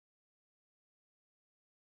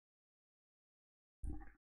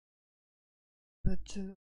अच्छा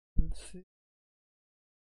से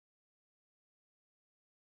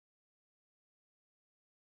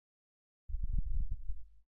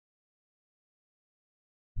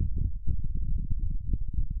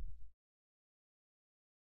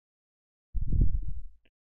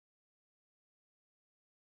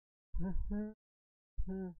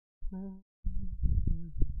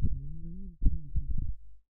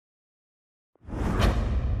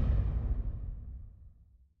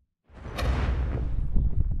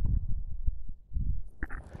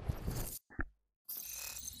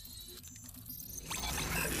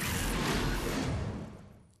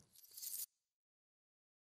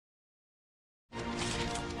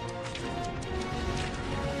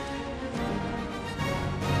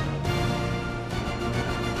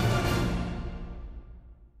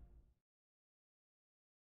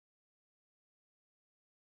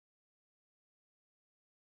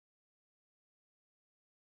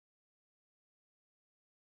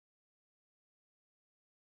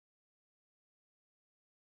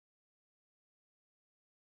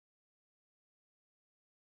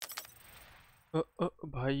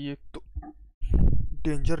भाई एक तो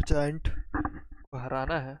डेंजर जायंट को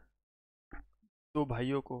हराना है दो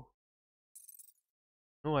भाइयों को।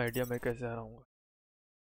 नो आइडिया मैं कैसे हराऊंगा।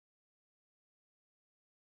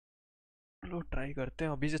 चलो ट्राई करते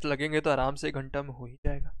हैं, अभी से लगेंगे तो आराम से 1 घंटा में हो ही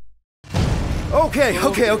जाएगा। Okay.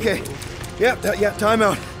 Yeah, time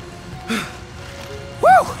out.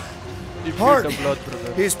 Woo! Heart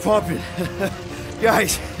is pumping.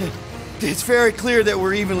 Guys, it's very clear that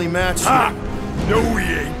we're evenly matched. Ha! No, we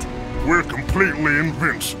ain't. We're completely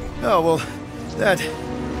invincible. Oh, well, that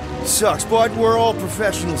sucks, but we're all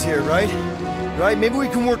professionals here, right? Right? Maybe we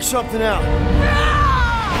can work something out.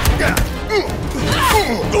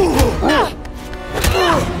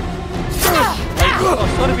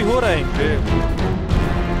 असर भी हो रहा है।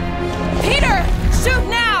 Peter, shoot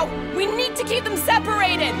now! We need to keep them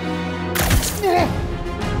separated.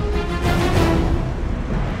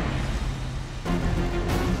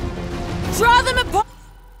 Draw them apart.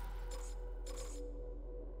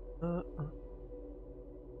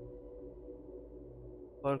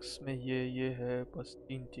 Works में ये है बस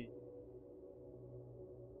 3 चीज।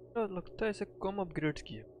 लगता है इसे कम अपग्रेड्स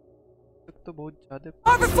किए तो बहुत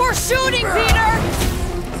ज्यादा। Before shooting, Peter.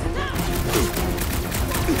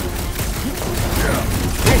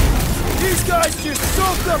 These guys just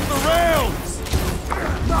soaked up the rounds!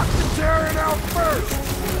 Knock the Terran out first!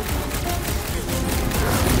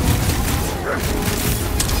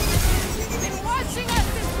 Been watching us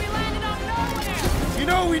since we landed on nowhere. You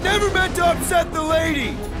know, we never meant to upset the lady!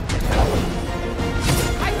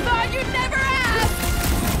 I thought you'd never ask.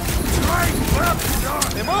 Right left shot!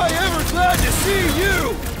 Am I ever glad to see you!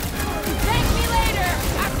 Thank me later,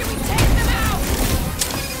 after we take them out.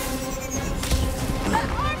 That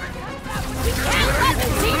armor comes out, but we can't let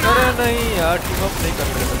them team अरे up. नहीं यार, team up नहीं कर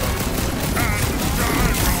रहे।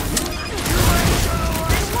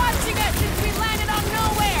 Been watching us since we landed on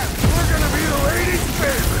nowhere. We're gonna be the lady's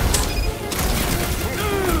favorite!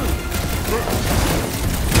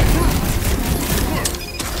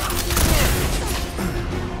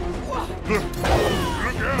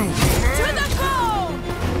 To the bone!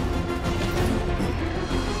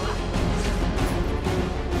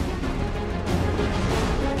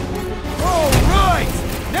 All right!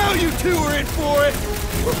 Now you two are in for it!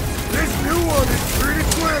 This new one is pretty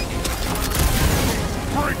quick!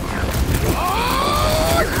 Break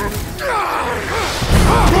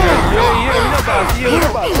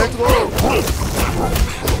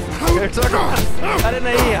अरे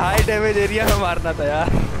नहीं, high damage area में मारना था यार।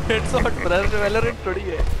 Headshot brother Valorant थोड़ी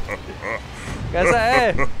है। कैसा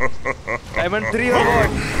है? डायमंड 3 और व्हाट?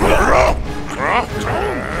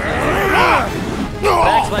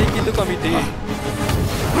 मैक्स भाई की तो कमी थी।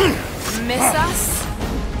 Miss us?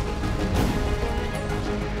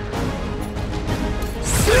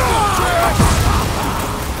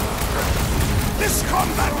 This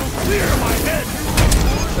combat will clear my head!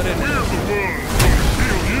 अरे नहीं।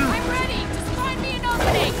 I'm ready. Just find me an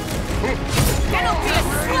opening. It'll be a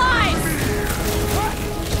slice.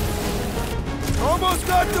 Almost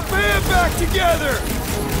got the band back together!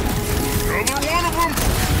 Another one of them!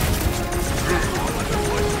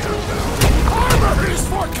 Armor is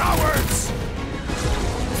for cowards!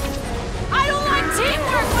 I don't like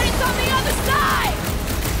teamwork when it's on the other side.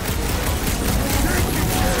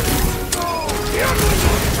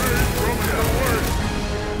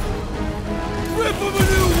 Rip him a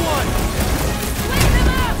new one! Split them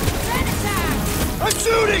up. Then attack. I'm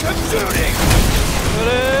shooting!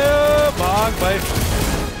 अरे भाग भाई।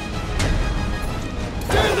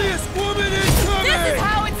 Deadliest woman This is incoming!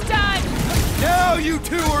 how it's done. Now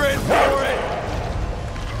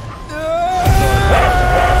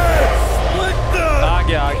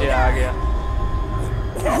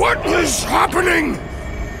What is happening?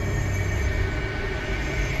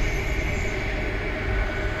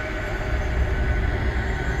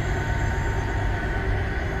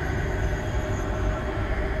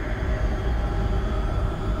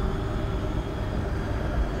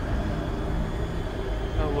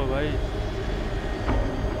 क्या हुआ भाई?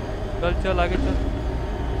 चल चल आगे चल.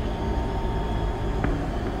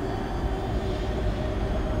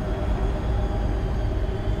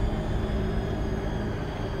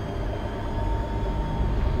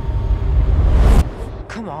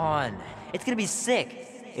 Come on, it's gonna be sick.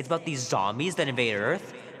 It's about these zombies that invade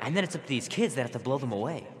Earth, and then it's up to these kids that have to blow them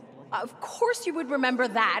away. Of course you would remember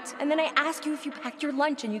that. And then I ask you if you packed your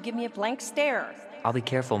lunch and you give me a blank stare. I'll be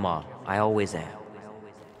careful, Ma. I always am.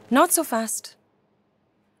 Not so fast.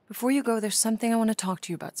 Before you go, there's something I want to talk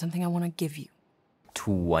to you about, something I want to give you.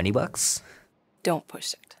 $20? Don't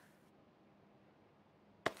push it.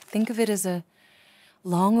 Think of it as a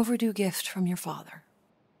long overdue gift from your father.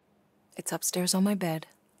 It's upstairs on my bed.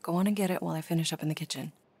 Go on and get it while I finish up in the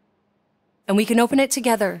kitchen. And we can open it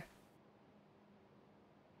together.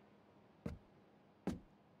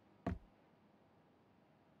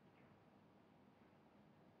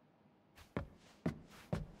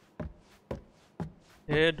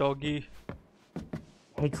 Hey doggy.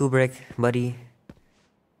 Hey, Kubrick, buddy.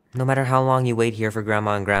 No matter how long you wait here for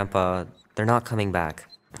Grandma and Grandpa, they're not coming back.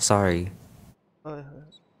 Sorry. हाय हाय.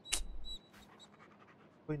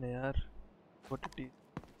 कोई नहीं यार. What it is.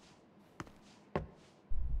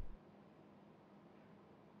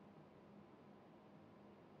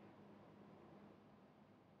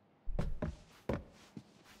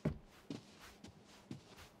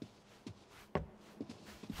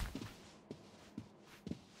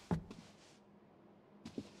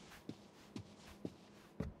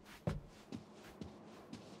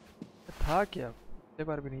 था क्या? पिछले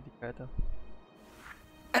बार भी नहीं दिखाया था.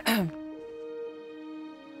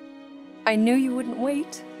 I knew you wouldn't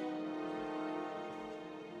wait.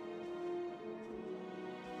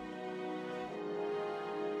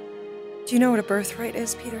 Do you know what a birthright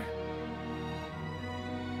is, Peter?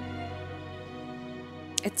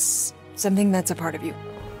 It's something that's a part of you.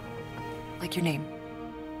 Like your name.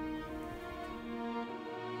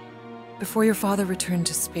 Before your father returned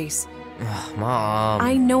to space. Ugh, Mom.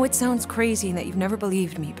 I know it sounds crazy and that you've never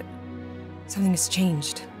believed me, but something has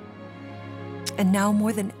changed. And now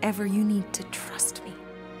more than ever, you need to trust me.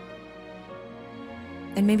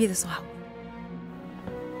 And maybe this will help.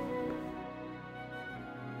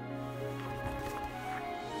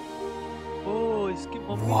 ओह इसकी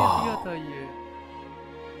mummy ने दिया था ये.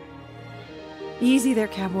 Easy there,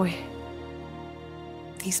 cowboy.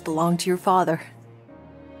 These belong to your father.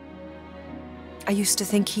 I used to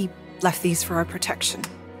think he left these for our protection.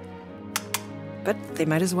 But they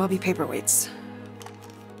might as well be paperweights.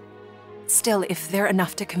 Still, if they're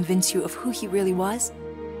enough to convince you of who he really was,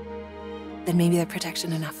 then maybe they're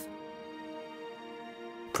protection enough.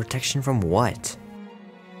 Protection from what?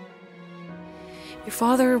 Your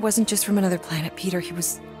father wasn't just from another planet, Peter. He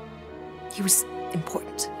was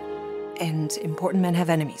important. And important men have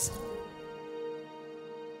enemies.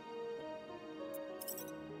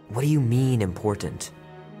 What do you mean, important?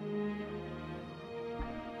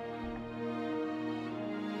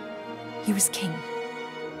 He was king.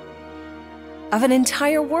 Of an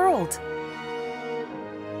entire world.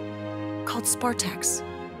 Called Spartax.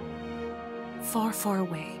 Far, far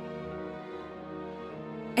away.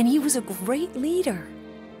 And he was a great leader.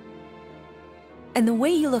 And the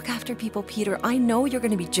way you look after people, Peter, I know you're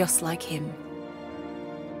going to be just like him.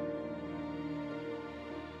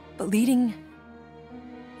 But leading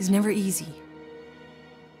is never easy.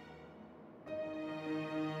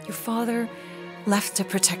 Your father left to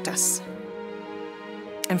protect us.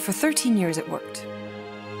 And for 13 years it worked.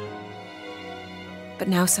 But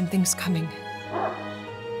now something's coming.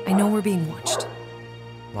 I know we're being watched.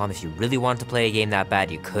 Mom, if you really wanted to play a game that bad,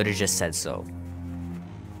 you could have just said so.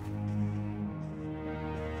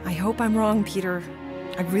 I hope I'm wrong, Peter.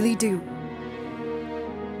 I really do.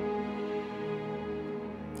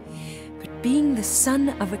 But being the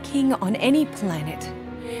son of a king on any planet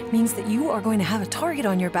means that you are going to have a target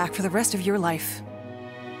on your back for the rest of your life.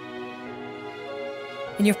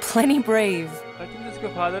 And you're plenty brave. I think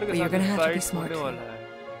इसके father के But you're साथ gonna have to be fight smart. होने वाला है.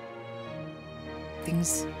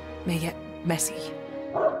 Things may get messy.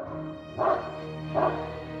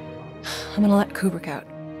 I'm gonna let Kubrick out.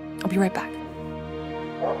 I'll be right back.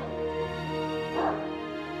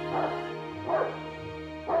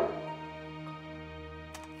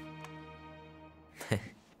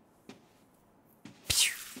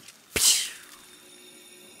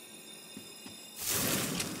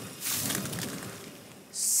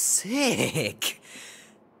 Sick.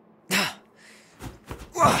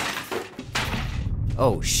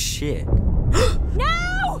 Oh shit.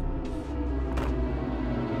 No!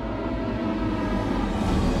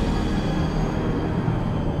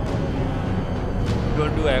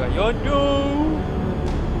 Yondu आएगा Yondu.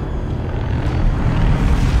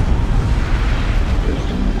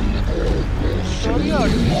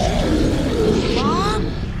 Mom?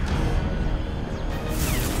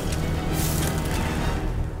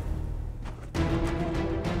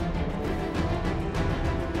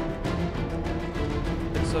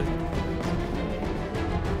 Sorry.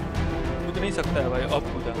 कूद नहीं सकता है भाई, अब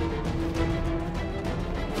कूदा.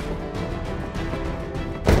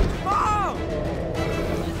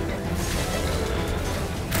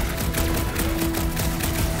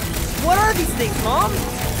 What are these things, Mom?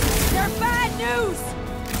 They're bad news!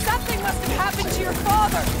 Something must have happened to your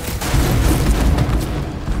father!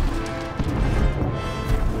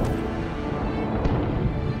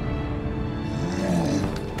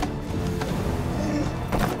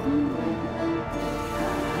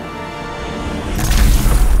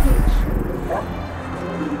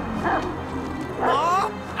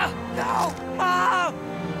 Mom? No! Mom!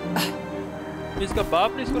 इसका बाप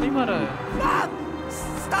ने इसको नहीं मारा है. Mom!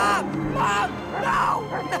 Stop! Mom! No!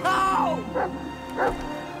 No!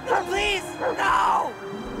 No, please! No!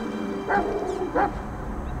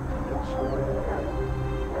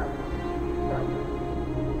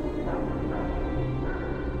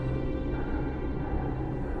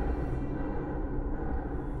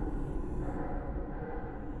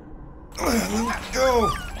 Go!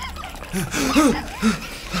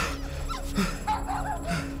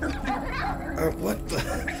 What the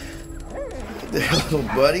hell,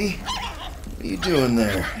 little buddy? What are you doing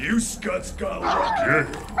there? You scuts got lucky.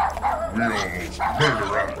 We almost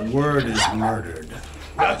murdered The word is murdered.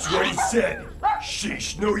 That's what he said.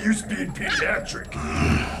 Sheesh, no use being pediatric.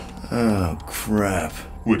 Oh, crap.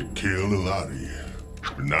 Would kill a lot of you,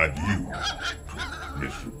 but not you.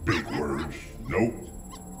 Mr. Big Words. Nope.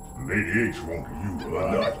 Lady H wanted you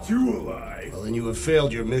alive. Not too alive. Well, then you have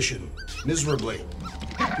failed your mission. Miserably.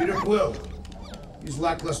 Peter Quill. These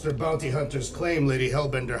lackluster bounty hunters claim Lady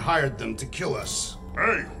Hellbender hired them to kill us.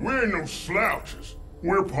 Hey, we ain't no slouches.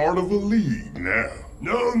 We're part of a league now.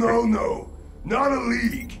 No, no, no. Not a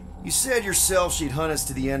league. You said yourself she'd hunt us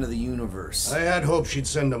to the end of the universe. I had hoped she'd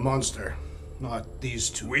send a monster, not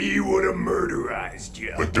these two. We would have murderized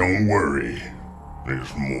you. But don't worry.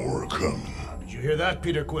 There's more coming. Did you hear that,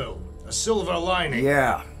 Peter Quill? A silver lining.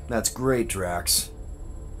 Yeah, that's great, Drax.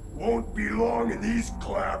 Won't be long in these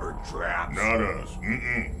clabber traps. Not us.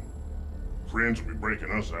 Mm-mm. Friends will be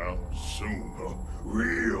breaking us out soon. Oh,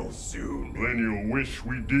 real soon. Then you'll wish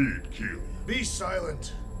we did kill you. Be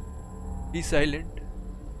silent. Be silent.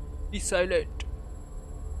 Be silent.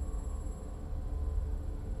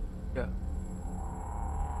 क्या?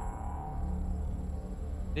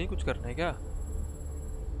 नहीं कुछ करना है क्या?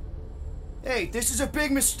 Hey, this is a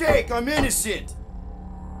big mistake. I'm innocent.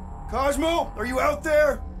 Cosmo, are you out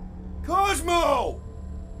there? Cosmo!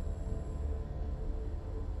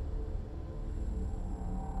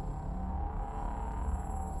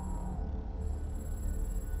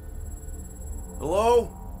 Hello?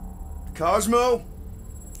 Cosmo?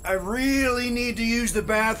 I really need to use the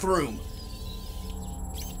bathroom.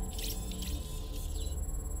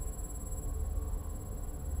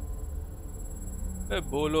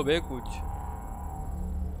 बोलो बे कुछ.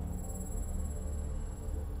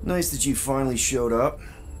 Nice that you finally showed up.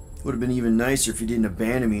 Would have been even nicer if you didn't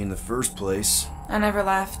abandon me in the first place. I never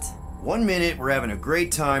left. 1 minute, we're having a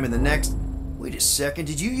great time, and the next... Wait a second,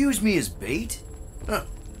 did you use me as bait? Huh.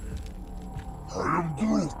 I am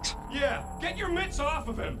Groot. Yeah, get your mitts off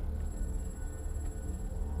of him.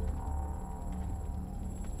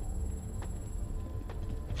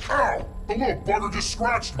 Ow! The little bugger just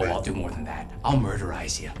scratched me. Oh, I'll do more than that. I'll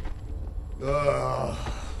murderize you.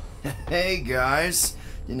 Hey, guys.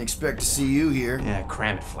 Didn't expect to see you here. Yeah,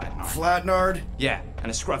 cram it, Flatnard. Flatnard? Yeah,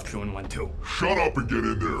 and a scruff chewing one, too. Shut up and get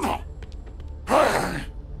in there.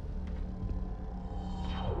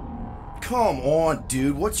 Come on,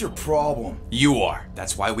 dude. What's your problem? You are.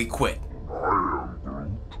 That's why we quit.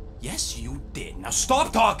 Yes, you did. Now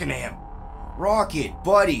stop talking to him. Rocket,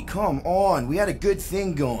 buddy, come on. We had a good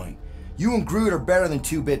thing going. You and Groot are better than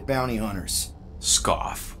 2-bit bounty hunters.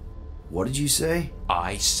 Scoff. What did you say?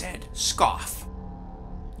 I said scoff.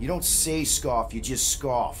 You don't say scoff, you just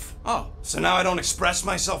scoff. Oh, so now I don't express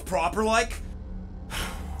myself proper like?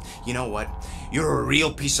 You know what? You're a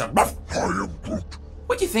real piece of... I am Groot.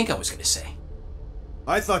 What do you think I was gonna say?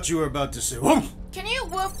 I thought you were about to say, woof. Can you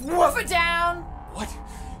woof it down? What?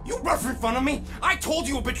 You rough in front of me? I told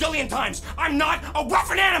you a bajillion times, I'm not a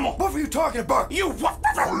rough animal! What were you talking about? You rough...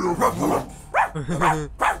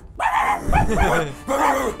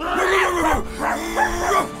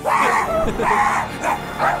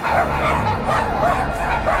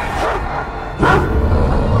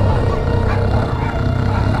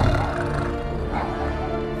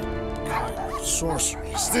 Sorcery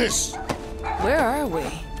is this? Where are we?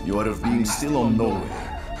 You ought to be still on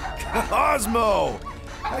nowhere. Cosmo!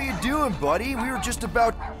 How you doing, buddy? We were just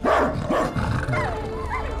about...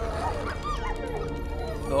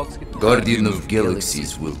 Guardian of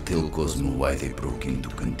Galaxies will tell Cosmo why they broke into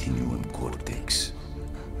Continuum Cortex.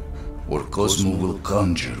 Or Cosmo will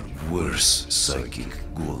conjure worse psychic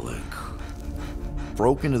gulag.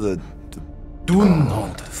 Broke into the... Do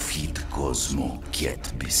not feed Cosmo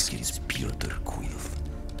cat biscuits, Piotr Quill.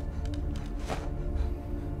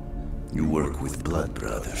 You work with Blood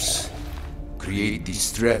Brothers. Create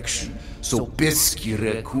distraction so Pesky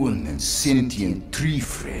Raccoon and Sentient Tree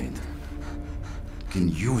Friend can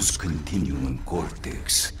use Continuum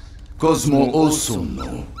Cortex. Cosmo also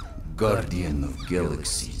know Guardian of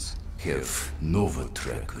Galaxies have Nova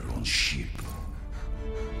Tracker on ship.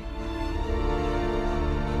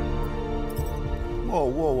 Whoa,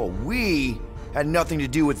 whoa, whoa. We had nothing to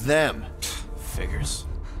do with them. Figures.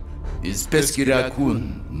 Is Pesky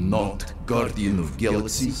Raccoon not Guardian of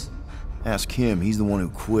Galaxies? Ask him, he's the one who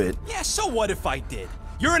quit. Yeah, so what if I did?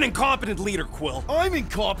 You're an incompetent leader, Quill. I'm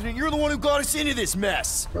incompetent, you're the one who got us into this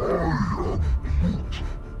mess!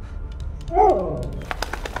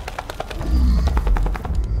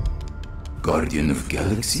 Guardian of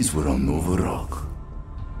Galaxies were on Nova Rock.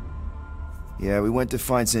 Yeah, we went to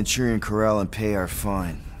find Centurion Corral and pay our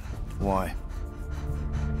fine. Why?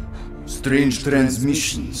 Strange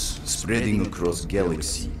transmissions spreading across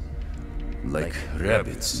galaxy, like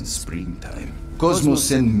rabbits in springtime. Cosmo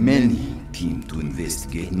sent many team to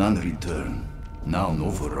investigate, none return. Now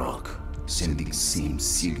Nova Rock, sending same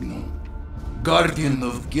signal. Guardian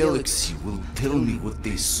of Galaxy will tell me what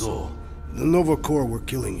they saw. The Nova Corps were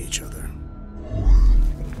killing each other.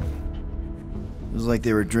 It was like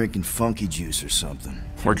they were drinking funky juice or something.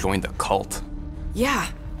 Or joined the cult. Yeah,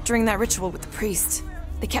 during that ritual with the priest.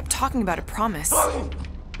 They kept talking about a promise.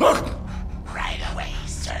 Right away,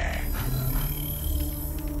 sir.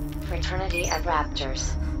 Fraternity of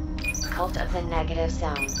Raptors. Cult of the Negative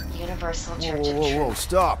Zone. Universal Church of Truth. Whoa,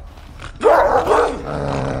 stop!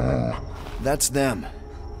 That's them.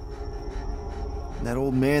 That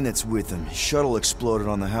old man that's with them. His shuttle exploded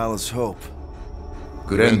on the Hallis Hope.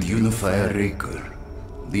 Grand Unifier Raker,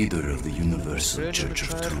 leader of the Universal Church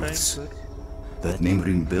of Truths. That name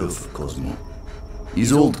rings bells for Cosmo.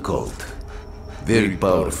 His old cult. Very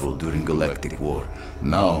powerful during Galactic War.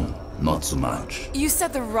 Now, not so much. You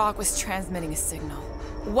said the rock was transmitting a signal.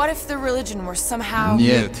 What if the religion were somehow...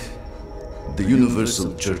 Yet, the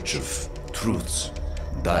Universal Church of Truths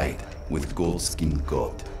died with Gold-Skinned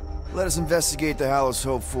God. Let us investigate the Hallis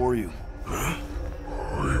Hope for you.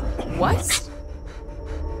 What?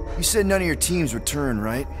 You said none of your teams returned,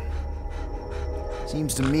 right?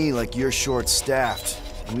 Seems to me like you're short-staffed.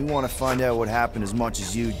 And we want to find out what happened as much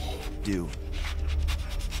as you do.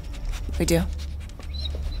 We do?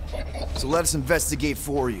 So let us investigate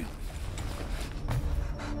for you.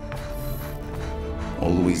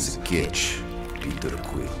 Always a catch, Peter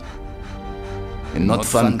Quill. And not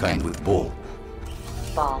fun kind with ball.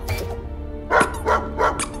 Ball.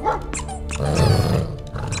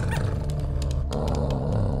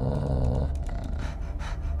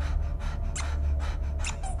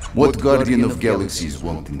 What Guardian of Galaxies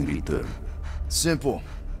want in return? Simple.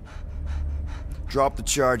 Drop the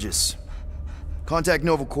charges. Contact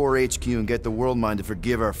Nova Corps HQ and get the World Mind to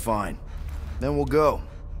forgive our fine. Then we'll go.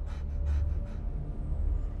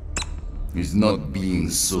 It's not being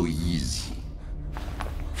so easy.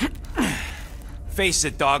 Face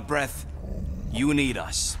it, Dog Breath. You need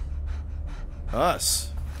us.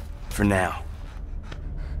 Us? For now.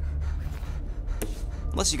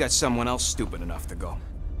 Unless you got someone else stupid enough to go.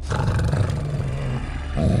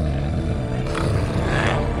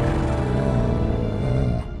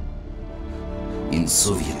 In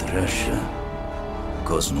Soviet Russia,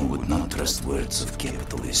 Cosmo would not trust words of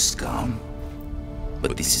capitalist scum.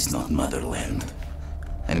 But this is not motherland.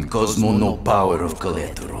 And Cosmo no power of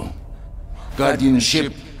collateral.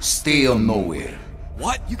 Guardianship, stay on nowhere.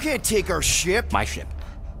 What? You can't take our ship. My ship.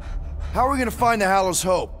 How are we gonna find the Hallis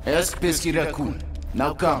Hope? Ask Pesky Raccoon.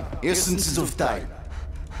 Now come, essences of time.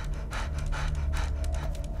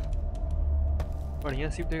 बढ़िया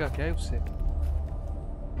SIP देगा क्या है उससे?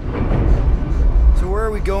 So where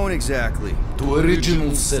are we going exactly? To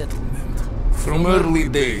original settlement. From early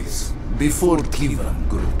days, before Tivan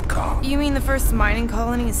Group come. You mean the first mining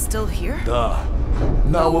colony is still here? Duh.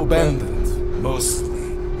 Now abandoned, mostly.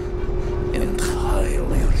 And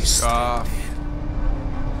highly respected.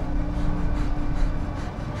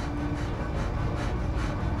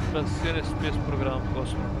 Transizione Space Program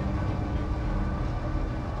Cosmo.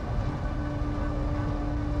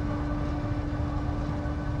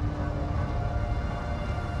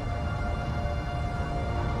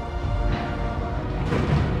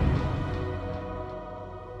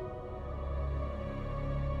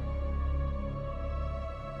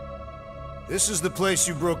 This is the place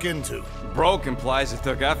you broke into. Broke implies it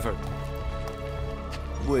took effort.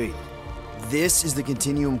 Wait, this is the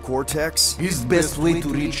Continuum Cortex? His best way to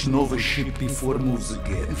reach Nova ship before moves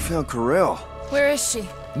again. I found Corel. Where is she?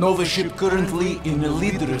 Nova ship currently in the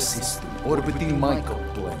Leader system, orbiting Michael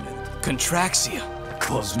planet. Contraxia.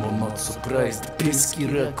 Cosmo not surprised. Pesky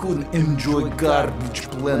raccoon enjoy garbage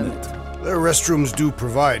planet. Their restrooms do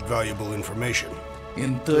provide valuable information.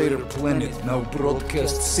 Entire planet now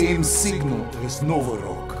broadcast same signal as Nova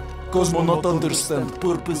Rock. Cosmo not understand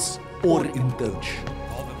purpose or intention.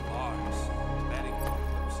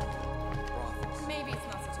 Maybe it's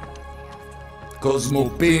not such a bad thing after all. Cosmo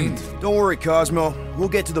pained. Don't worry, Cosmo. We'll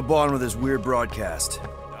get to the bottom of this weird broadcast.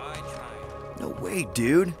 No way,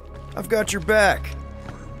 dude. I've got your back.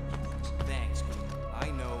 Thanks. I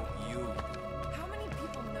know you. How many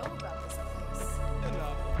people know about this place?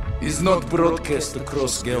 Is not broadcast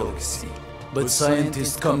across galaxy, but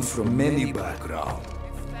scientists come from many backgrounds. If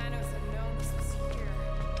Thanos had known this was here.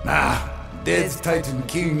 Ah, dead Titan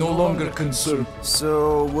King no longer concerned.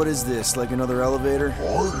 So, what is this? Like another elevator?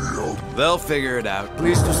 They'll figure it out.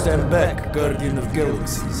 Please to stand back, Guardian of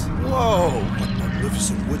Galaxies. Whoa! What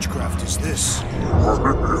magnificent witchcraft is this?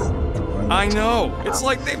 I know. It's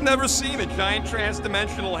like they've never seen a giant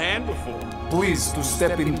trans-dimensional hand before. Please to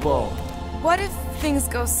step in palm. What if things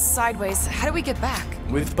go sideways? How do we get back?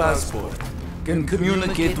 With passport. Can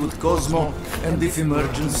communicate with Cosmo, and if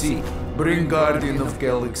emergency, bring Guardian of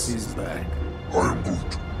Galaxies back. I'm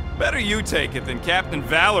Groot. Better you take it than Captain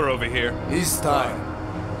Valor over here. It's time.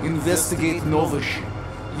 Investigate Nova ship.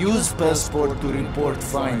 Use passport to report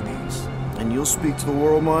findings. And you'll speak to the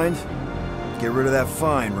World Mind? Get rid of that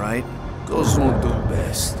fine, right? Cosmo do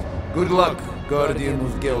best. Good luck, Guardian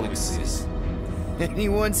of Galaxies.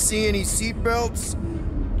 Anyone see any seatbelts?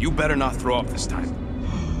 You better not throw up this time.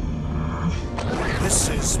 This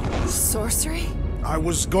is... Sorcery? I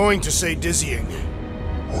was going to say dizzying.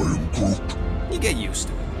 I am Groot. You get used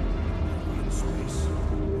to it.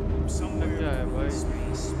 क्या है भाई?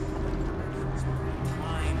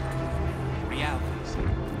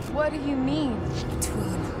 What do you mean?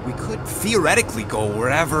 We could theoretically go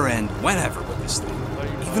wherever and whenever with this thing.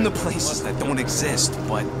 Even the places that don't exist,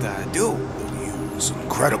 but do. It's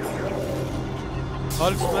incredible.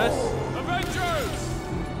 Hulk smash. Avengers.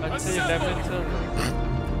 अच्छा ये dimension.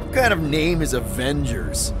 What kind of name is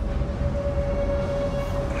Avengers?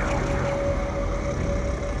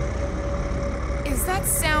 Is that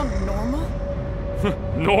sound normal?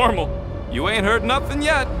 Normal. You ain't heard nothing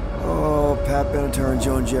yet. Oh, Pat Benatar and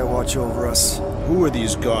Joan Jett watch over us. Who are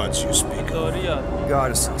these gods you speak of?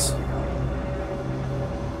 Goddesses.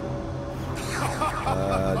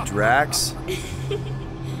 Drax?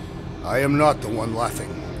 I am not the one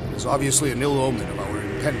laughing. It is obviously an ill omen of our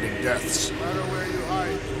impending deaths. No matter where you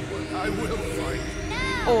hide, I will fight.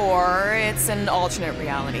 Or it's an alternate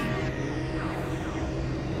reality.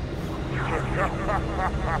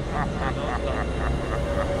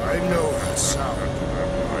 I know that sound. I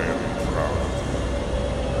am proud.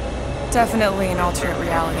 Definitely an alternate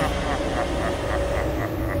reality.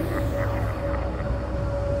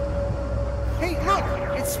 Hey, look!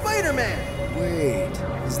 It's Spider-Man! Wait,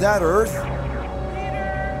 is that Earth?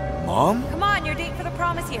 Mom? Come on, your date for the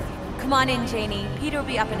prom is here. Come on in, Janie. Peter will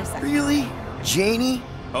be up in a second. Really? Janie?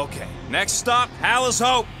 Okay, next stop, Hallis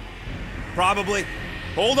Hope. Probably.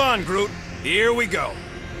 Hold on, Groot. Here we go.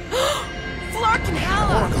 Flark and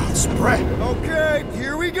Hala! Orgon spread! Okay,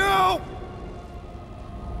 here we go!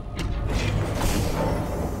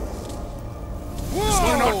 Whoa! This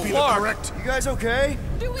will not be the Flark. correct... You guys okay?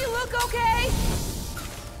 Do we look okay?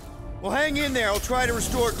 Well, hang in there. I'll try to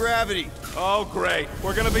restore gravity. Oh, great.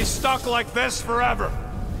 We're gonna be stuck like this forever.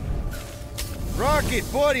 Rocket,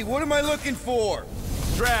 buddy, what am I looking for?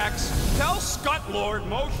 Drax, tell Scut Lord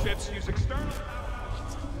most ships use external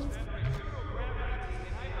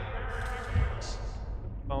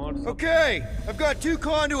Power. Okay, I've got 2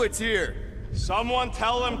 conduits here. Someone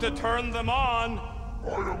tell him to turn them on.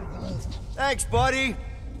 Thanks, buddy.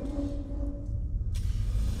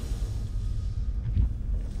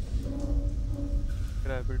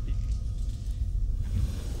 ability.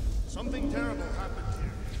 Something terrible happened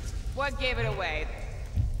here. What gave it away?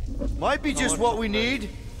 Might be just what we need.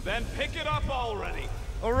 Then pick it up already.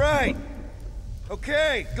 All right.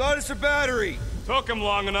 Okay, got us a battery. Took him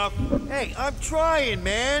long enough. Hey, I'm trying,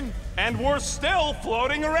 man. And we're still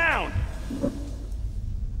floating around.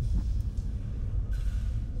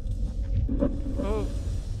 Oh.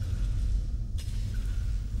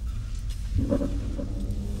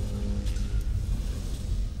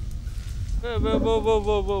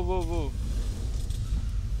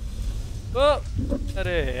 वो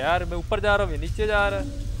अरे यार मैं ऊपर जा रहा हूँ, ये नीचे जा रहा है।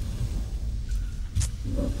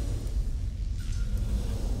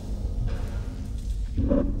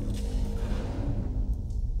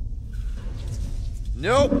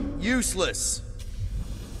 Nope, useless.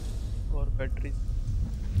 और battery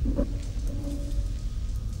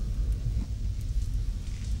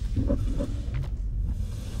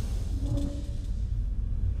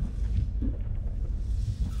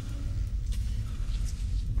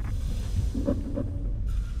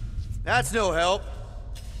That's no help.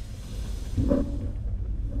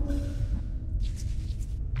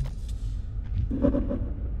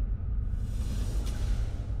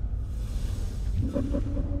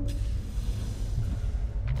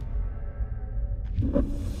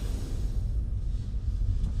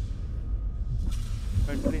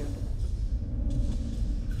 Battery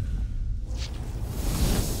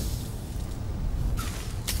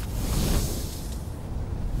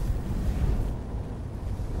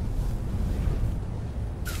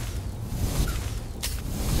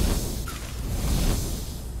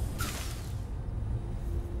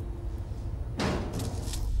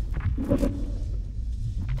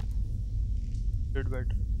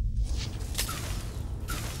battery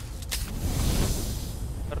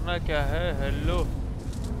करना क्या है? हेलो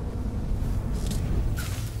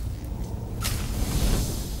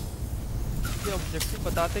ये ऑब्जेक्टिव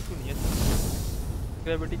बताते क्यों नहीं है?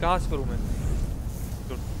 ग्रेविटी कहाँ से करूँ मैं?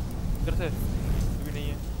 इधर से भी नहीं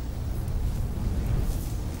है।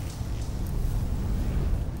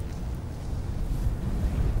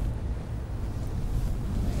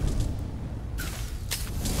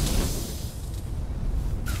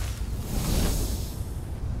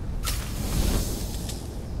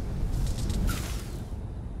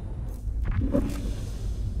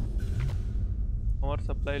 और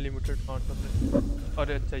सप्लाई लिमिटेड काउंट करना।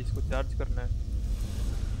 अरे अच्छा, इसको चार्ज करना है।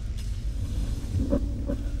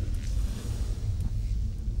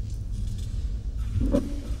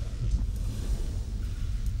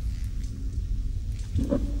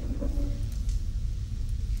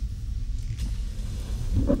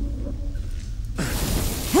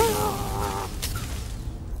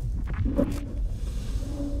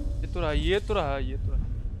 ये तो रहा, ये तो रहा, ये तो रहा।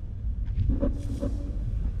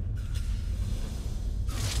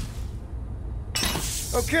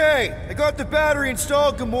 Okay, I got the battery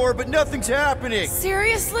installed, Gamora, but nothing's happening.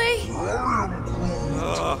 Seriously?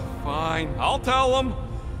 Fine. I'll tell them.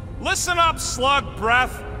 Listen up, slug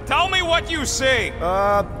breath. Tell me what you see.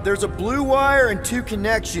 There's a blue wire and two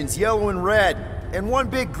connections, yellow and red, and one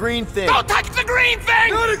big green thing. Don't touch the green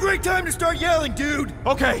thing! Not a great time to start yelling, dude!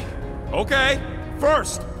 Okay.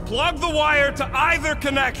 First, plug the wire to either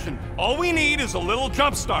connection. All we need is a little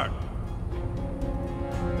jump start.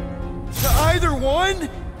 To either one?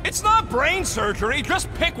 It's not brain surgery,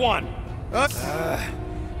 just pick one.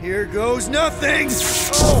 Here goes nothing!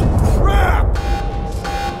 Oh, crap!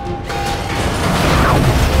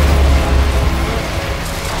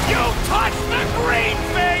 You touched the green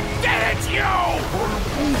thing, didn't you?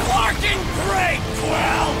 Fucking great,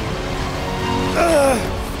 Quill!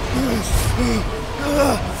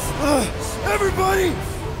 Everybody,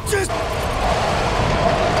 just...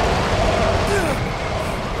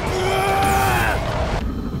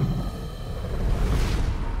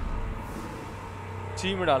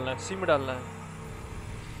 सी में डालना है, सी में डालना है।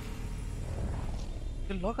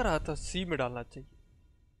 ये लग रहा था सी में डालना चाहिए।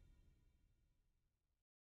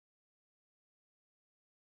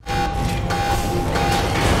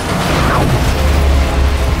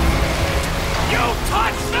 You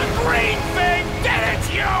touched the green thing, didn't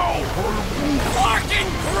you? Fucking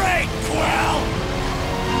great, Quill!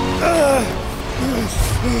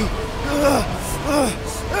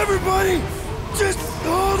 Everybody, just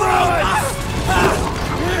hold on!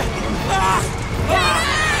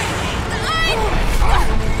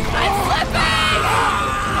 I'm slipping!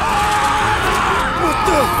 What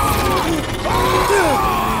the?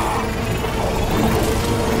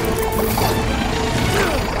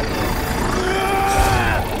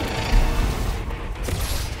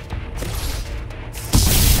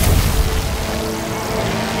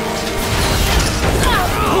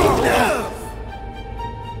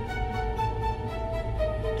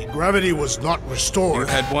 Gravity was not You restored.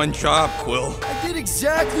 had one job, Quill. I did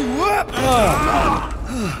exactly what?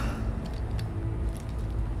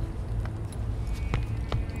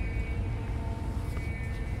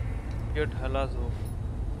 Get halazo.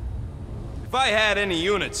 If I had any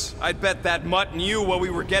units, I'd bet that mutt knew what we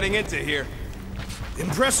were getting into here.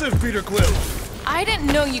 Impressive, Peter Quill. I didn't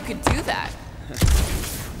know you could do that.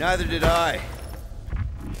 Neither did I.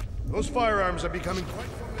 Those firearms are becoming quite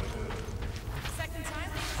formidable. Second time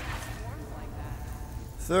we transformed like that.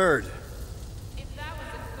 Third. If that was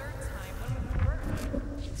the third time, when would it work?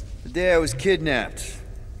 The day I was kidnapped.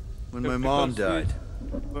 When my mom died.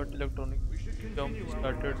 But electronic jump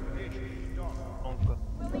started. Conquer.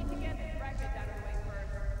 We'll need to get this record out of the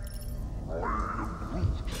way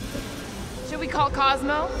first. Should we call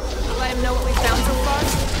Cosmo? Let him know what we found so far?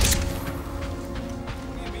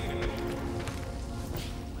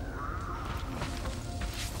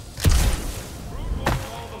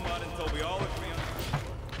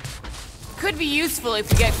 Could be useful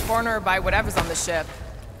if we get cornered by whatever's on the ship.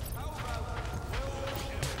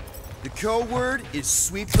 The code word is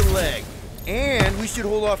sweep the leg. And we should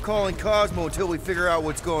hold off calling Cosmo until we figure out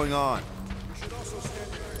what's going on. The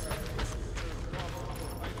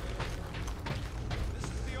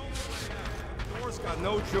door's got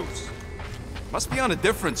no juice. Must be on a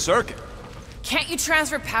different circuit. Can't you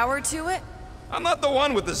transfer power to it? I'm not the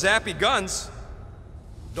one with the zappy guns.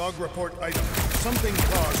 Dog report item. Something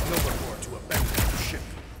caused Novaport to abandon the ship.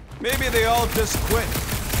 Maybe they all just quit.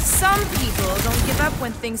 Some people don't give up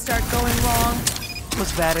when things start going wrong.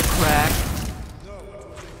 Was that a crack? No, it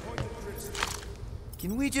was a pointed criticism.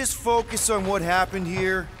 Can we just focus on what happened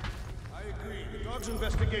here? I agree. The dog's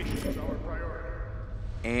investigation is our priority.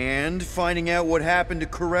 And finding out what happened to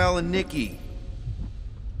Corral and Nikki.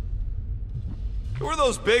 Who are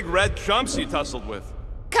those big red chumps you tussled with?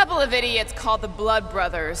 Couple of idiots called the Blood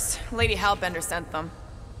Brothers. Lady Hellbender sent them.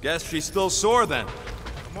 Guess she's still sore then.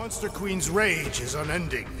 The Monster Queen's rage is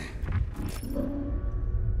unending.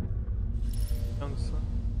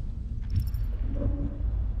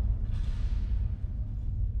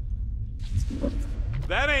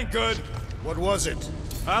 That ain't good. What was it?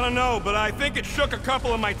 I don't know, but I think it shook a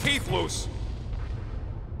couple of my teeth loose.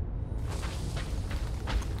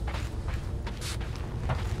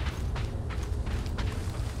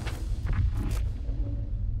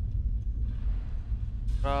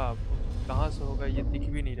 कहाँ से होगा ये दिख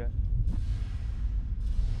भी नहीं रहा.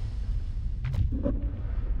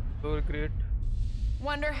 So great.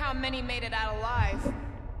 Wonder how many made it out alive.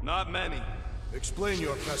 Not many. Explain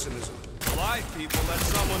your pessimism. Alive people let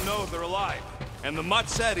someone know they're alive. And the mutt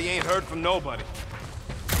said he ain't heard from nobody.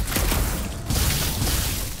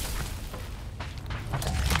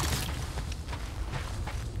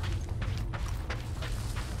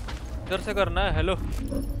 इधर से करना है. हेलो.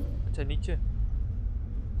 अच्छा नीचे.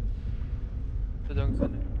 तो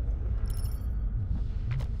junction है.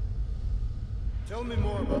 Tell me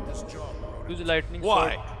more about this job. Use lightning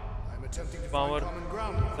Why? sword. I'm attempting to Power find common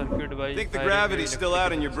ground. circuit by. I think the gravity's still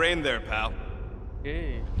out in your brain there, pal.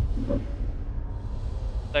 Okay.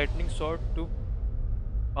 Lightning sword to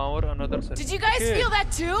power another circuit. Did you guys feel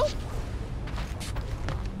that too?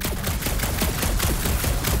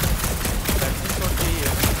 Lightning sword चाहिए.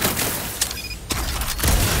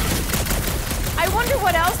 I wonder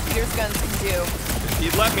what else Peter's guns can do. If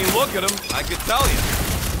you'd let me look at them, I could tell you.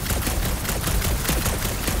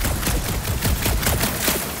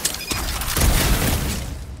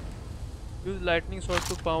 Use lightning sword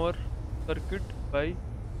to power circuit by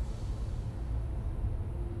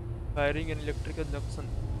firing an electrical junction.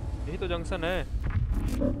 यही तो junction है.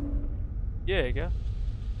 ये है क्या?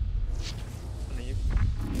 नहीं ये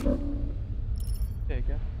है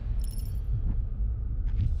क्या?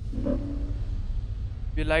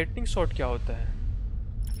 ये लाइटनिंग शॉट क्या होता है?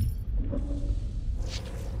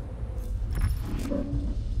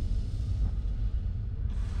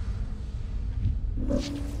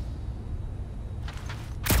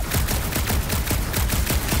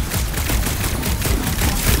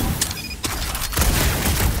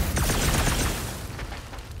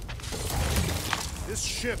 This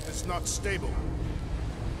ship is not stable.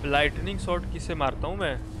 Lightning shot किसे मारता हूँ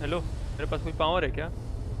मैं? हेलो, मेरे पास कोई पावर है क्या?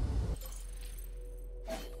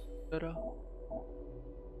 जरा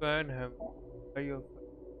फैन है भाई.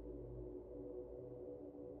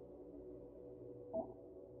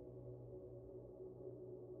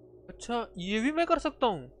 अच्छा ये भी मैं कर सकता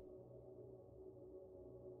हूँ.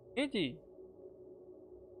 ये जी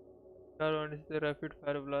rapid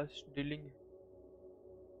fire blast dealing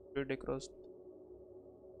spread across.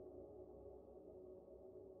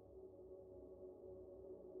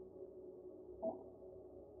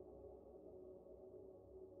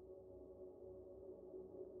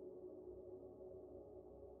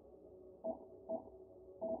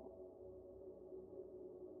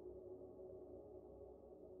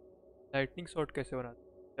 Lightning shot कैसे बनाते?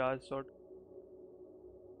 Charge shot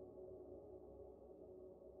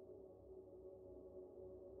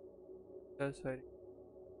sorry.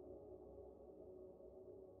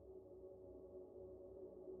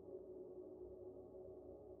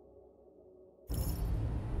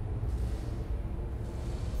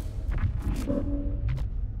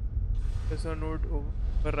 There's a node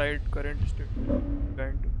override current state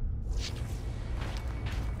event.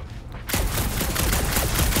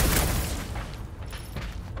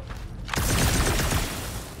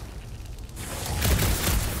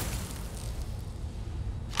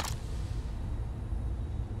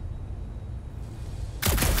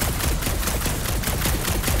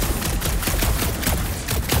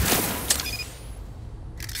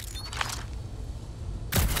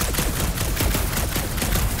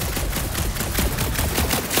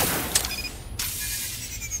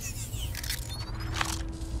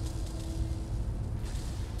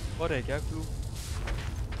 और है क्या clue?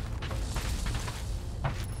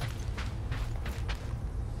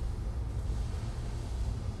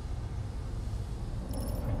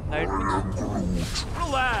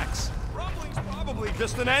 Relax. Rumbling's probably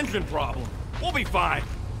just an engine problem. We'll be fine.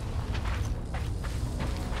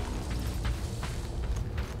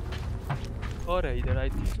 और है इधर आई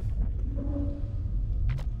थिंक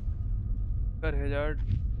कर hazard.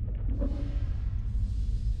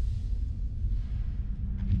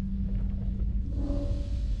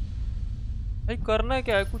 भाई करना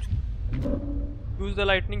क्या है कुछ? Use the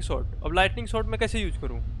lightning shot. अब लाइटनिंग शॉट मैं कैसे यूज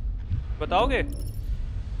करूं बताओगे?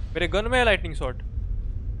 मेरे गन में है लाइटनिंग शॉट।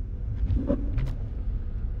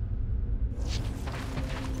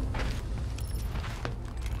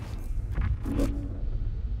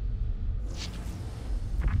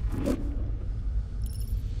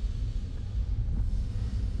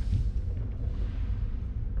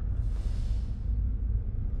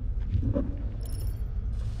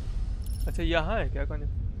 अच्छा यहाँ है क्या कौन?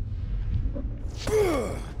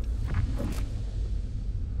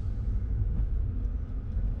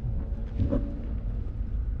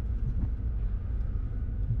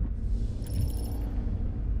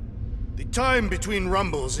 The time between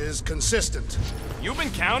rumbles is consistent. You've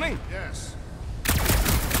been counting? Yes.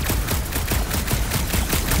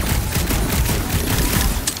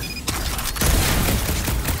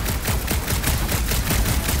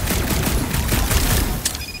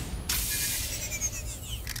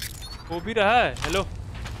 वो भी रहा है। Hello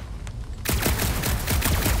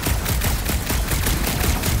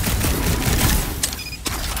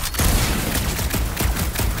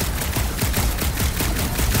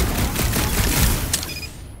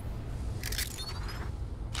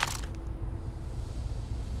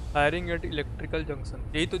firing at electrical junction.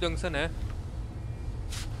 यही तो जंक्शन है।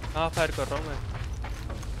 कहाँ फायर कर रहा हूँ मैं?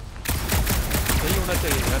 यही होना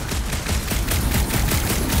चाहिए यार।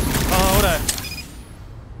 हाँ हो रहा है।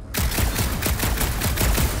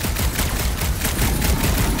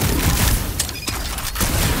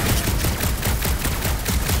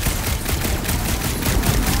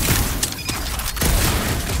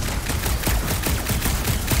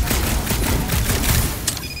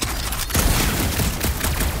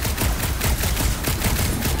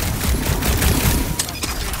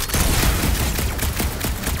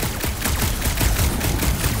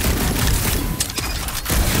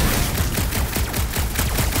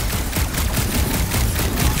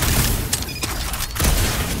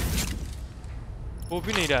 वो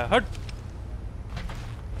भी नहीं रहा। हट।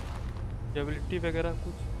 एबिलिटी वगैरह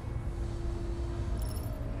कुछ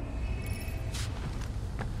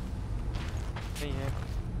नहीं है।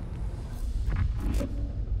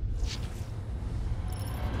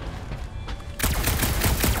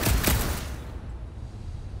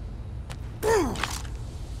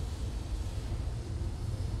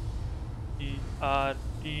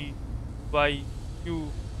 TRTYQ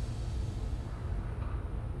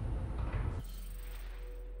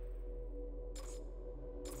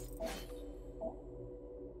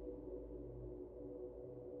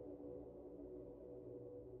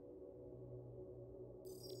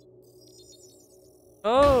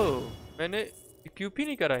ओह मैंने इक्विप ही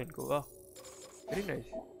नहीं करा इनको। वाह very nice.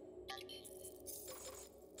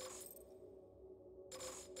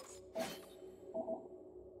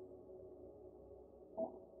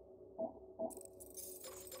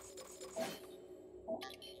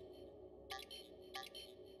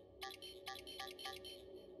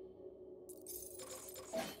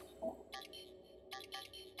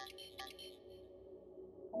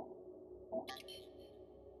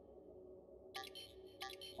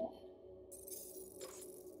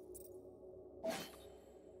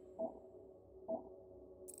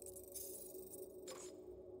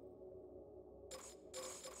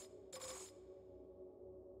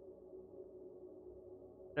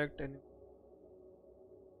 Connect any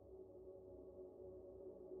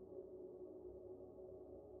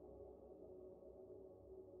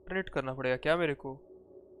internet करना पड़ेगा क्या मेरे को?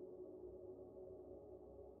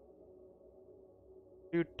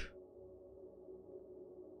 इट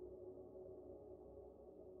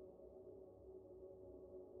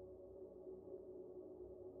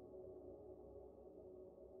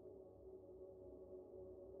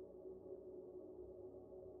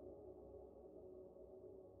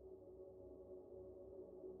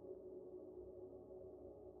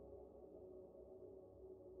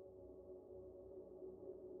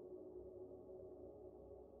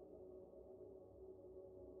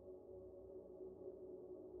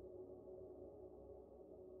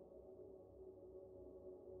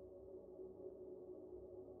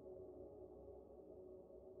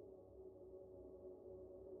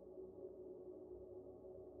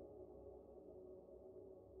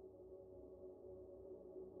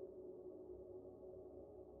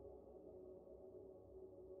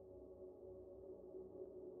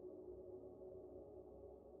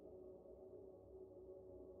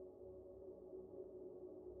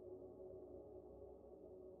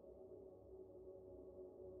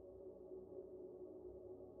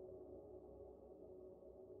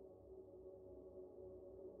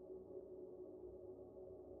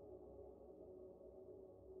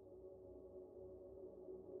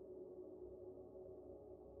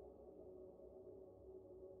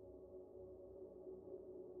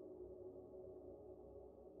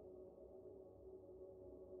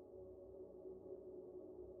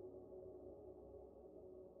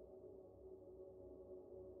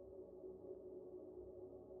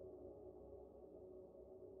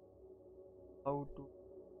हाउ टू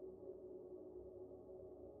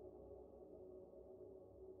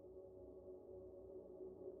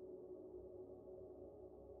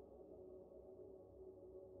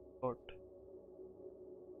व्हाट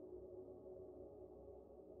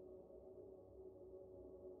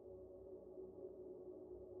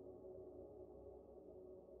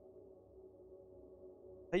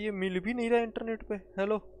ये मिल भी नहीं रहा इंटरनेट पे।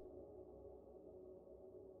 हेलो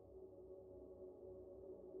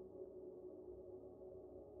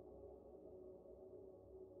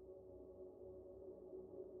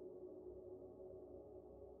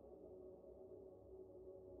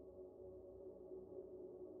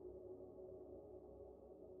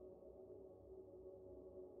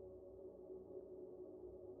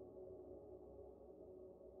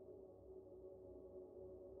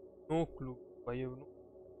नो क्लू भाई,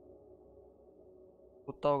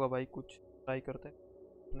 होता होगा भाई, कुछ ट्राई करते हैं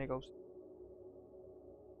करने का उसे।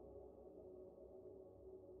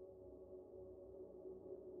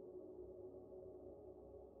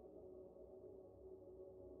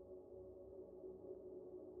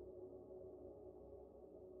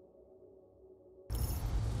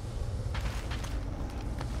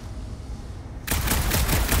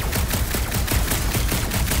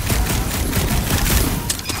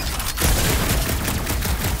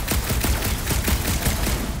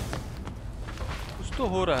 तो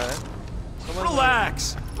हो रहा है। Relax.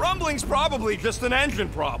 Rumbling's probably just an engine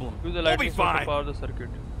problem. Use the We'll be lightning source to fine. power the circuit.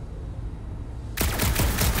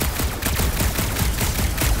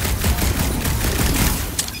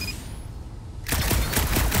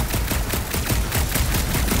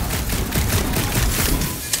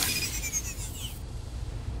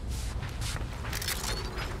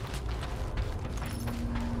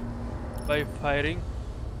 By firing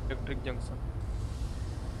electric junction.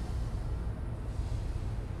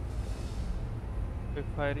 By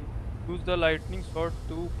firing, use the lightning shot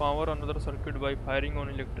to power another circuit by firing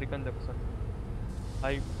on electrical junction.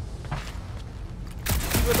 I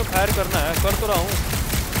इसमें तो fire करना है, कर तो रहा हूँ।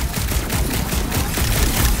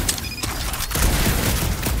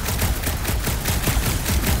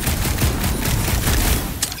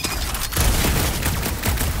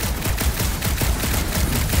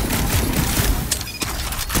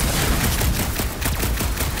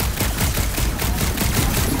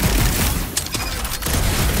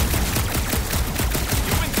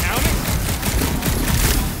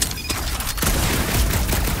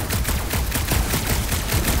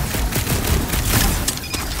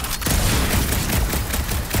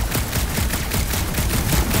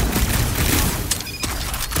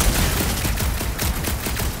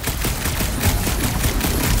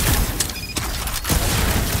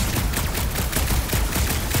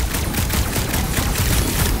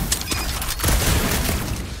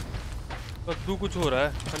 कद्दू कुछ हो रहा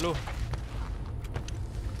है। हेलो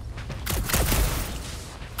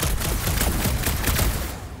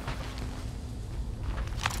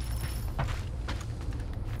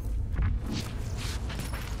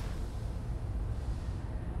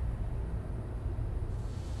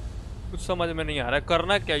समझ में नहीं आ रहा है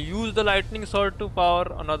करना क्या। Use the lightning shot to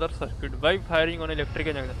power another circuit by firing on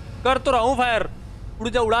electrical junction. कर तो रहा हूँ फायर,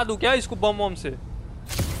 उड़ा दूं क्या इसको बम बम से?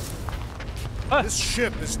 This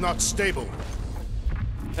ship is not stable.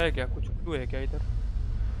 है क्या कुछ क्लू है क्या इधर?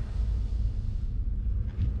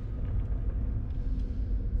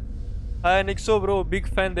 Hi AniXO bro, big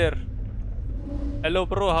fan there. Hello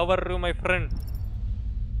bro, how are you my friend?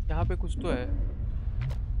 यहाँ पे कुछ तो है।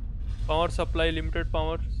 Power supply, limited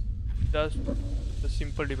power, just a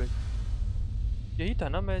simple device. यही था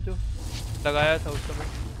ना मैं जो लगाया था उस समय?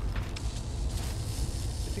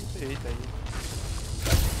 I think तो यही था ये।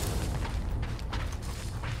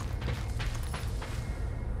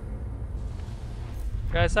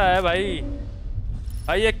 कैसा है भाई?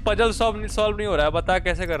 भाई एक पजल सॉल्व नहीं हो रहा है, बता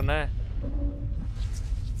कैसे करना है?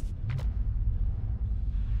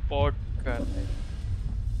 पॉट कर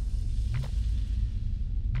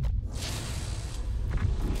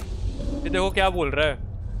ये देखो क्या बोल रहा है।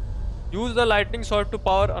 Use the lightning shot to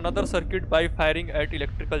power another circuit by firing at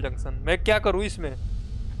electrical junction. मैं क्या करूं इसमें?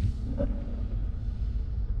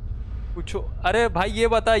 पूछो। अरे भाई ये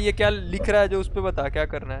बता, ये क्या लिख रहा है जो उस पे बता क्या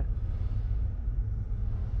करना है?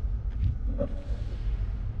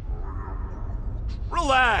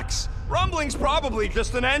 Relax. Rumbling's probably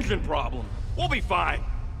just an engine problem. We'll be fine.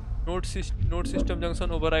 Node system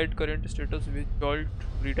junction override current status with jolt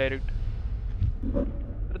redirect.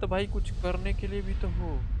 अरे तो भाई कुछ करने के लिए भी तो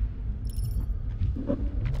हो।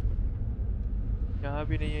 यहाँ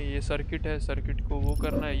भी नहीं है, ये सर्किट है, सर्किट को वो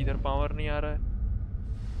करना है। इधर पावर नहीं आ रहा है,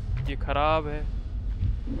 ये खराब है।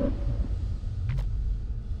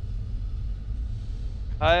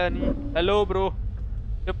 हाय अनी, हेलो ब्रो।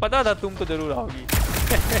 ये पता था तुम तो जरूर आओगी।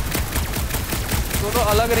 दोनों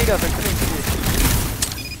अलग नहीं कर सकते इसलिए।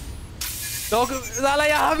 साला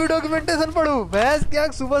यहाँ भी डॉक्यूमेंटेशन पढ़ूं? भैंस क्या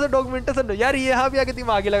सुबह से डॉक्यूमेंटेशन? यार यहाँ भी आके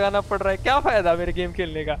दिमाग लगाना पड़ रहा है, क्या फायदा मेरे गेम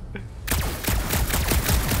खेलने का?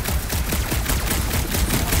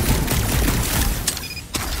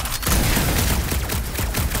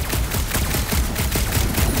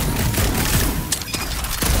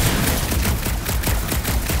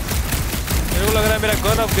 मेरे को लग रहा है मेरा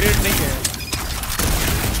गन अपग्रेड नहीं है।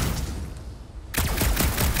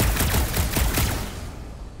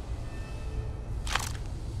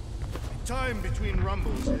 Time between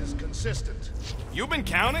rumbles is consistent. You've been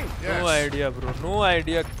counting? No idea bro, no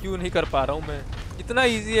idea। क्यों नहीं कर पा रहा हूँ मैं? इतना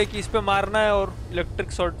इजी है कि इस पे मारना है और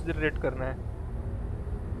इलेक्ट्रिक शॉट जनरेट करना है।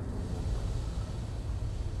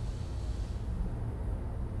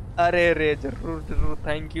 अरे रे जरूर जरूर,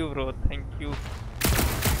 thank you bro, thank you.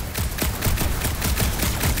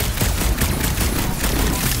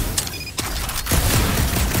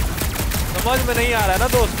 समझ में नहीं आ रहा है ना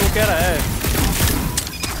दोस्त, वो कह रहा है।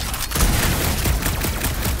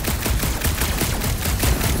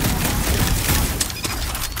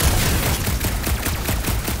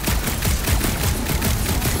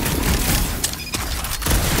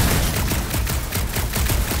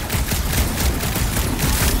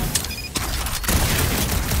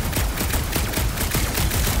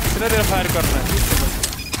 कितने देर फायर करना है?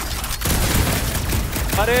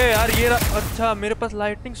 अरे यार ये अच्छा मेरे पास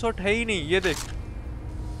लाइटनिंग शॉट है ही नहीं। ये देख,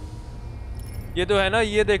 ये तो है ना,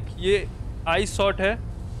 ये देख, ये आइस शॉट है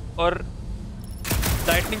और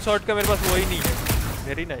लाइटनिंग शॉट का मेरे पास वही नहीं है।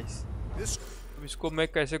 Very nice. अब इसको मैं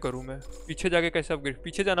कैसे करूं? मैं पीछे जाके कैसे अपग्रेड?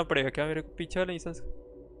 पीछे जाना पड़ेगा क्या मेरे को? पीछे वाला इंस्टेंस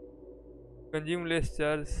कंज्यूम लेस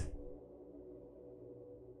चार्ज।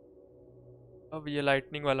 अब ये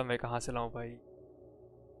लाइटनिंग वाला मैं कहाँ से लाऊं भाई?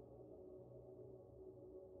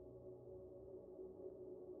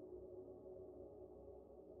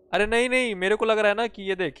 अरे नहीं नहीं, मेरे को लग रहा है ना कि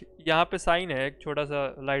ये देख यहाँ पे साइन है एक छोटा सा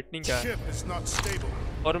लाइटनिंग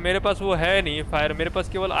का, और मेरे पास वो है नहीं फायर, मेरे पास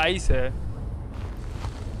केवल आइस है।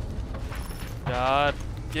 यार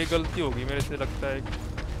ये गलती होगी मेरे से लगता है।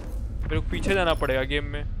 मेरे को पीछे जाना पड़ेगा गेम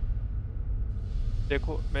में।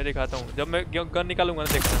 देखो मैं दिखाता हूँ, जब मैं गन निकालूंगा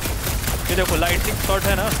ना देखना। ये देखो लाइटनिंग शॉट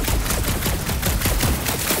है ना।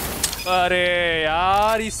 अरे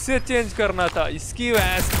यार इससे चेंज करना था, इसकी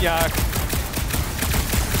भैंस की आँख।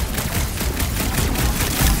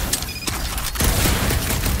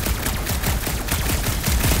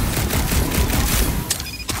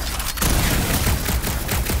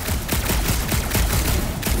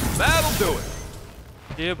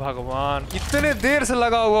 ये भगवान इतने देर से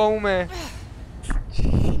लगा हुआ हूँ मैं।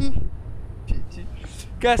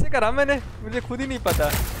 कैसे करा मैंने, मुझे खुद ही नहीं पता।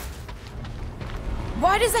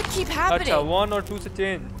 Why does that keep happening? अच्छा 1 और 2 से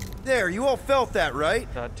change. There, you all felt that, right?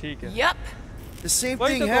 हाँ ठीक है। Yep. The same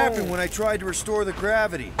thing happened when I tried to restore the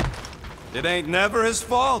gravity. It ain't never his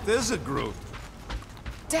fault, is it, Groot?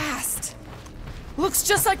 Dast. Looks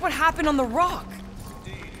just like what happened on the rock.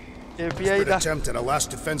 Good attempt at a last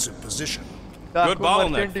defensive position. Good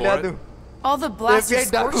bottleneck for it. All the blaster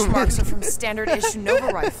scorch marks are from standard-issue Nova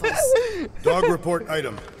rifles. Dog report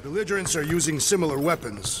item. Belligerents are using similar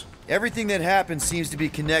weapons. Everything that happened seems to be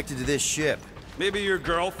connected to this ship. Maybe your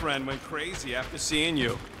girlfriend went crazy after seeing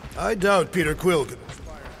you. I doubt Peter Quill could.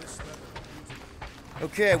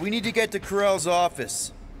 Okay, we need to get to Corell's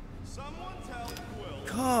office.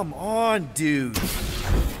 Come on, dude.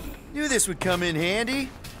 Knew this would come in handy.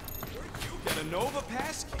 Get a Nova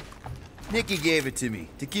passkey. Nikki gave it to me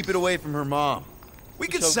to keep it away from her mom. We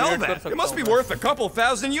could sell that. It must be worth a couple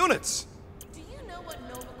thousand units. Do you know what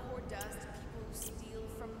Nova Corps does to people who steal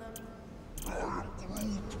from them?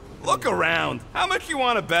 Look around. How much you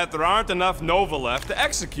want to bet there aren't enough Nova left to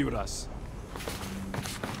execute us?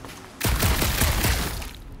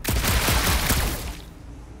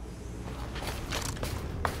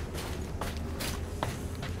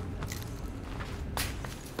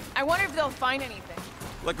 I wonder if they'll find anything.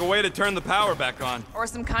 Like a way to turn the power back on. Or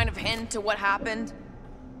some kind of hint to what happened.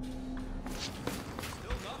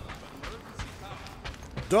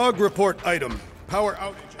 Dog report item. Power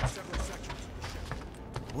outage in several sections.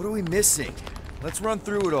 What are we missing? Let's run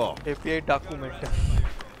through it all. API document.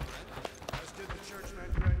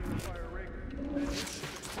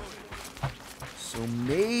 So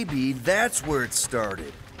maybe that's where it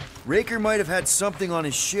started. Raker might have had something on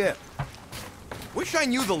his ship. Wish I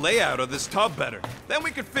knew the layout of this tub better. Then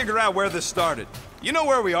we could figure out where this started. You know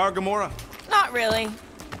where we are, Gamora? Not really.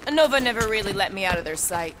 Nova never really let me out of their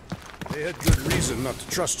sight. They had good reason not to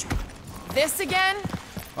trust you. This again?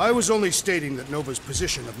 I was only stating that Nova's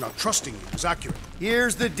position of not trusting you was accurate.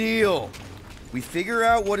 Here's the deal. We figure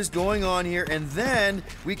out what is going on here, and then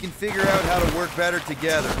we can figure out how to work better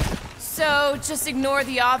together. So, just ignore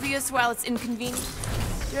the obvious while it's inconvenient?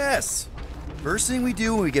 Yes. First thing we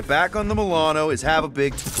do when we get back on the Milano is have a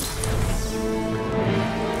big...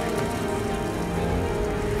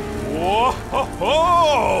 Whoa!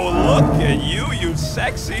 Look at you, you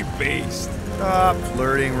sexy beast! Stop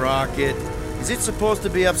flirting, Rocket. Is it supposed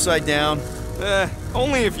to be upside down?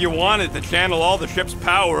 Only if you wanted to channel all the ship's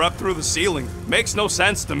power up through the ceiling. Makes no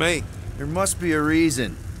sense to me. There must be a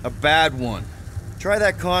reason. A bad one. Try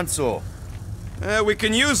that console. We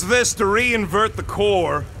can use this to re-invert the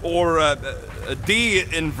core, or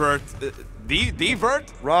de-invert...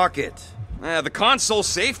 Divert? Rocket. The console's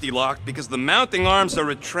safety locked because the mounting arms are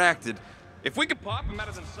retracted. If we could pop them out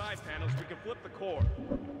of the side panels, we can flip the core.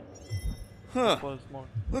 Huh.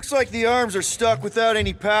 Looks like the arms are stuck without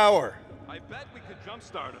any power. I bet we could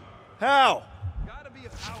jumpstart them. How? Gotta be a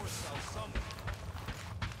power cell somewhere.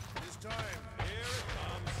 It's time. Here it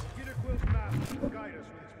comes. Peter Quill's map will guide us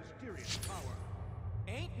with its mysterious power.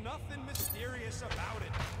 Ain't nothing mysterious about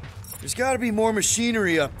it. There's gotta be more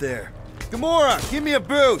machinery up there. Gamora, give me a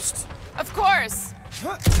boost! Of course!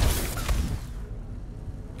 Huh.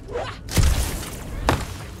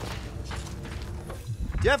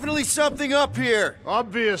 Definitely something up here!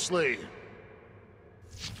 Obviously.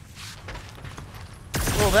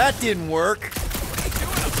 Well, that didn't work. What are you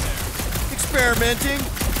doing up there? Experimenting.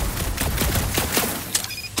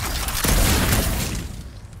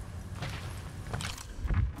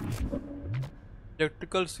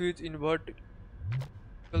 Electrical switch invert.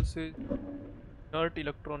 Electrical switch. Inert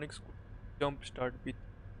electronics jump start with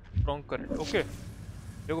strong current. Okay.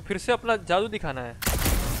 मेरे को फिर से अपना जादू दिखाना है.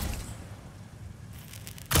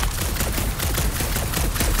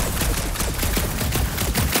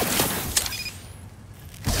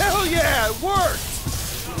 Hell yeah, it worked!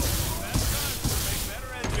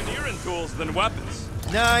 Better engineering tools than weapons.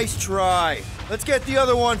 Nice try. Let's get the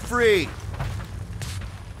other one free.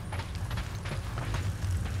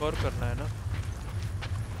 और करना है ना.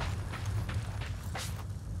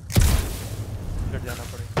 लड़ जाना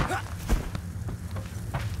पड़ेगा.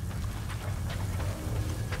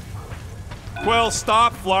 Quill,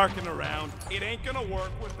 stop flarking around. It ain't gonna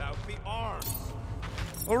work without the arms.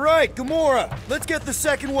 All right, Gamora, let's get the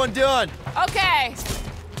second one done. Okay.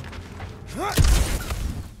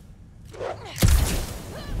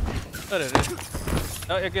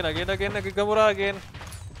 Again, Gamora again.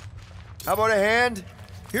 How about a hand?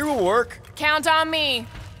 Here will work. Count on me.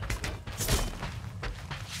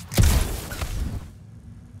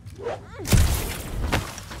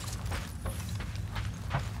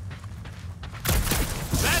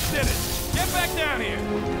 That did it. Get back down here.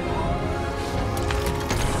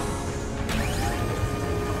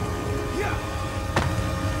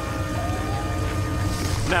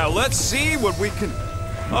 Now let's see what we can...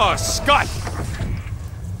 Oh, Scott!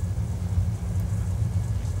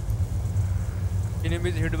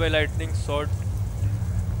 Enemies hit by lightning shot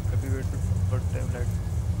activated for time light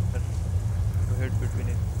to head between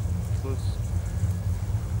it.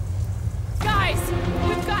 Guys,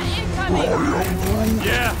 we've got incoming!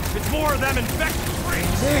 Yeah, it's more of them infected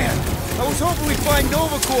freaks! Man, I was hoping we'd find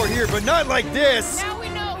Nova Corps here, but not like this! Now we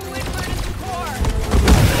know who inverted the core!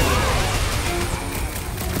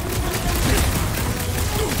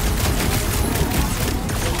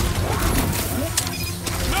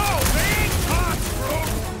 No, they ain't cops, bro!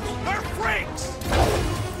 They're freaks!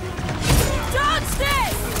 Dodge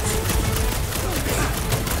this!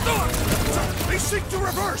 They seek to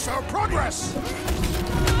reverse our progress!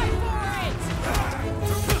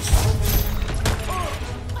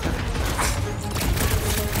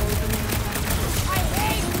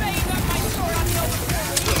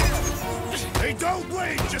 They don't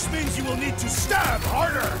blade just means you will need to stab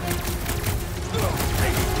harder!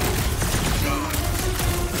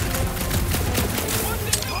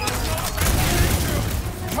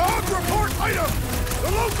 Cog report item!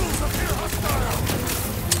 The locals appear hostile!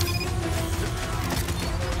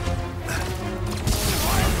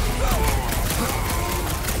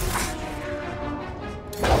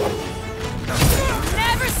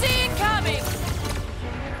 Never seen coming!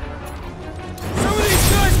 Some of these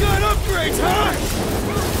guys got upgrades, huh?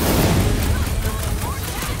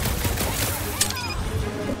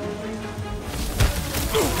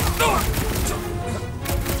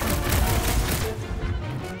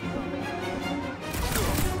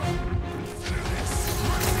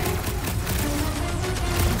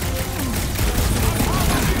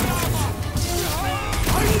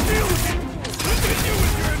 I will deal with it! Continue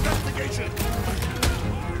with your investigation!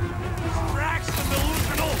 Drax the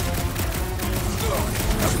delusional!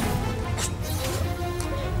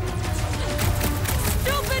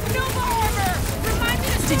 Stupid Nova armor! Remind me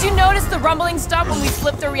to... Did you notice the rumbling stopped when we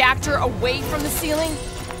flipped the reactor away from the ceiling?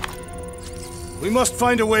 We must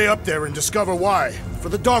find a way up there and discover why, for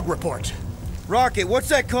the dog report. Rocket, what's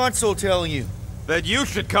that console telling you? That you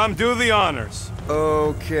should come do the honors.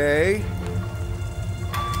 Okay.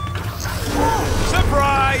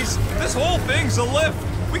 Surprise! This whole thing's a lift.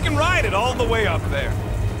 We can ride it all the way up there.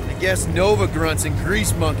 I guess Nova grunts and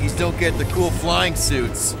grease monkeys don't get the cool flying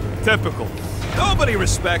suits. Typical. Nobody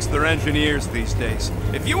respects their engineers these days.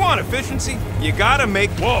 If you want efficiency, you gotta make...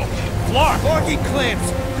 Whoa! Clark! Lucky clamps!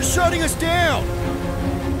 They're shutting us down!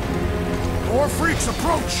 More freaks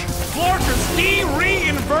approach! Clark has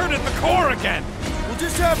re-inverted the core again! We'll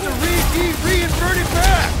just have to re-invert it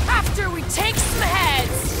back! After we take some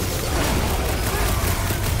heads!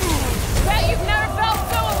 Bet you've never felt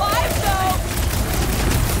so alive,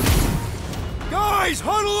 though! Guys,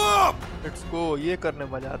 huddle up! Let's go. ये करने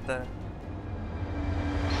मजा आता है.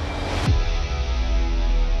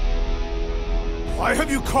 Why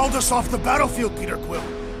have you called us off the battlefield, Peter Quill?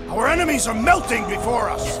 Our enemies are melting before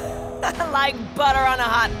us! Like butter on a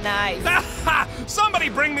hot knife. Somebody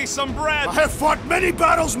bring me some bread! I have fought many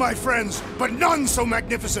battles, my friends, but none so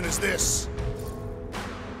magnificent as this.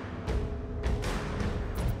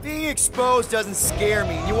 Being exposed doesn't scare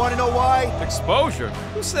me. You want to know why? Exposure?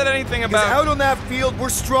 Who said anything Because about... out on that field, we're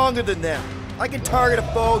stronger than them. I can target a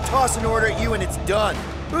foe, toss an order at you, and it's done.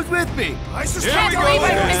 Who's with me? I Can't believe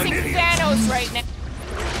I'm missing Thanos right now.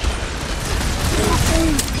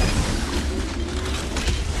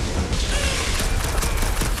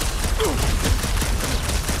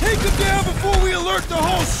 Take him down before we alert the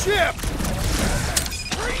whole ship!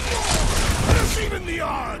 There's even the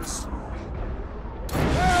odds!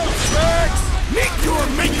 Help, Drax! Meet your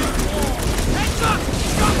maker! Heads up!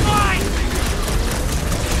 Stop mine!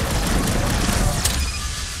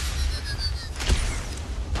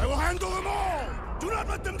 I will handle them all! Do not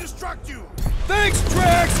let them distract you! Thanks,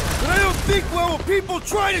 Drax! But I don't think well when people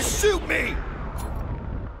try to shoot me!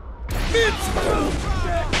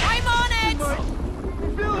 I'm on it!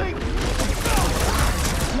 Billy! Go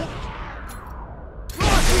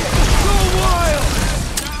wild!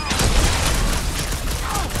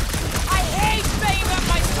 I hate banging up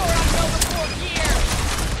my sword on Nova Corps gear!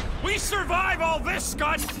 We survive all this,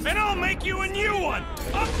 Scott, and I'll make you a new one!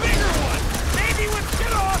 A bigger one! Maybe with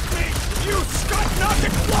Get Off Me! You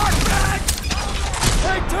Scott-knocking Clark bag!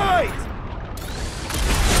 Hang tight!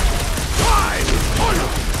 Fine! Honor!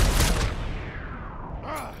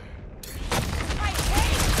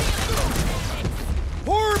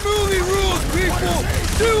 Horror movie rules, people!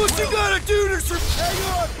 Do what you gotta do to survive! Hang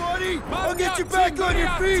on, buddy! I'll get you back on your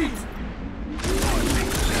feet!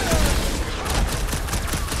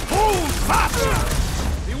 Hold fast!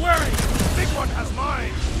 Be wary! The big one has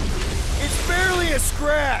mine! It's barely a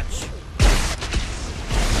scratch!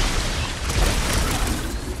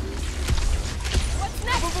 What's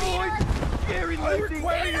next, Peter? Scary I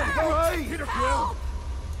require your help! way! Peter Quill!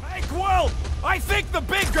 Hey, Quill! I think the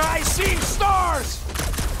big guy's seeing stars!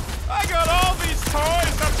 I got all these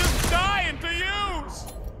toys I'm just dying to use!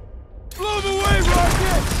 Blow them away,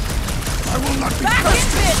 Rocket! I will not be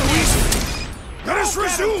bested so easily! Let us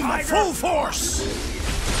resume at full force!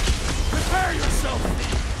 Prepare yourself!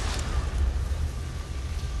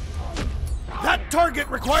 That target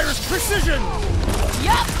requires precision!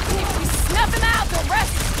 Yup! If we snuff him out, the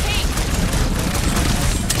rest is cake!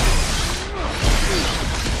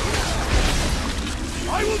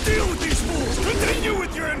 I will deal with these fools! Continue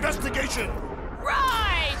with your investigation!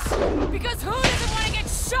 Right! Because who doesn't want to get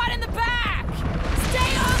shot in the back?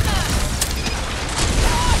 Stay on them!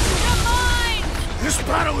 Watch the mine! This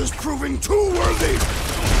battle is proving too worthy!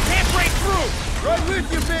 Can't break through! Right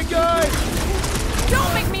with you, big guy!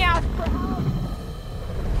 Don't make me out!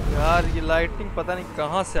 यार ये lighting पता नहीं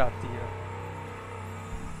कहाँ से आती है,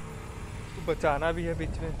 तो बचाना भी है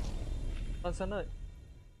बीच में, ऐसा ना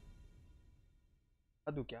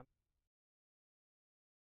अदू क्या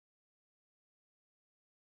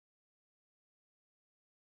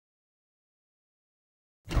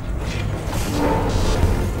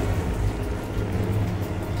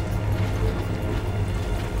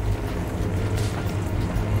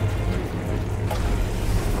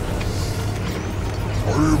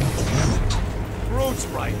Groot's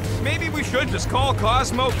right. Maybe we should just call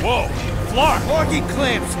Cosmo. Whoa! Flark! Logging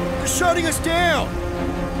clamps! They're shutting us down!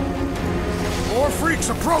 More freaks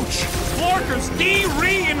approach! Flarker's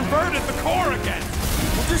de-reinverted the core again!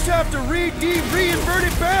 We'll just have to reinvert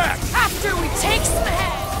it back! After we take some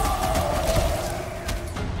heads!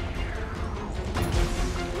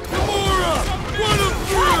 Gamora! Run him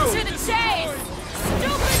Cut through! to the chase!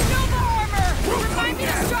 Stupid Nova armor! Remind me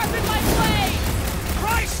to sharpen my blade!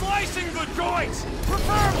 Try slicing the joints!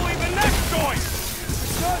 Preferably the neck joint!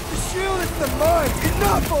 It's not the shield, it's the mind!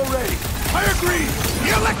 Enough already! I agree!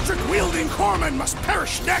 The electric-wielding corpsman must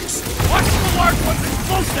perish next! Watch the large one's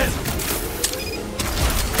explosive!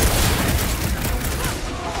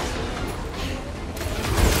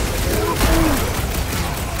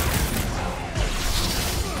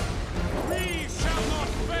 These shall not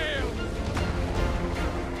fail!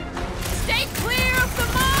 Stay clear of the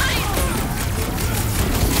mine!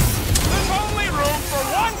 There's only room for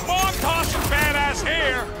one bomb-tossing badass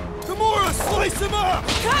here! Gamora, slice him up!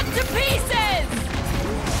 Cut to pieces!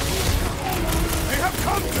 They have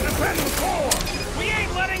come to defend the core! We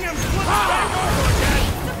ain't letting him flip back over again!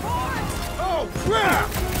 Support! Oh, crap!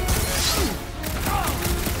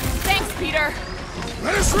 Thanks, Peter.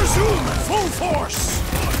 Let us resume at full force!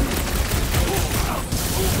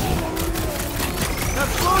 That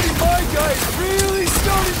floating mine guy is really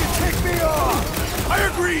starting to tick me off! I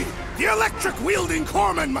agree! The electric-wielding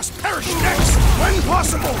corpsman must perish next! When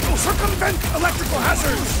possible, circumvent electrical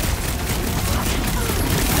hazards!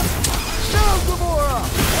 Now, Gamora!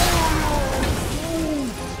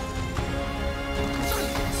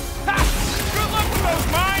 Ha! Good luck with those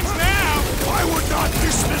mines now! I would not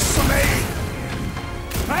dismiss some aid!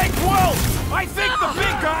 Hey, Quill! I think the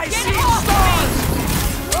big guy's Get seeing off stars!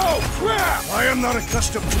 Oh, crap! I am not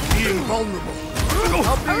accustomed to being vulnerable.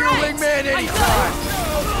 I'll be your right, wingman I'm anytime!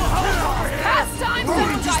 Pastime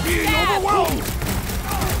Groot is being overwhelmed!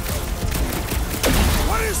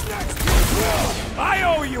 What is next, Peter Quill? I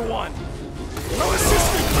owe you one! Well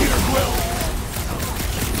assisted, Peter Quill!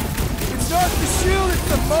 It's not the shield, it's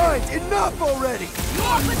the mind! Enough already!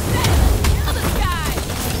 More with this! Kill this guy!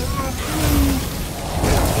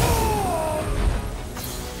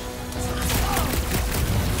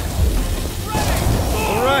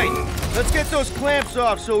 All right, let's get those clamps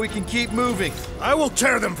off so we can keep moving. I will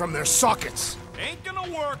tear them from their sockets. Ain't gonna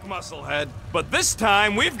work, Musclehead. But this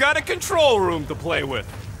time, we've got a control room to play with.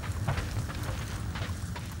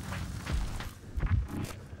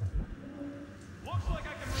 Looks like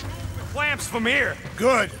I can remove the clamps from here.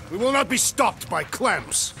 Good. We will not be stopped by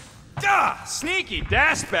clamps. Ah, sneaky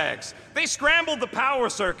dashbags. They scrambled the power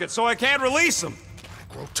circuit so I can't release them.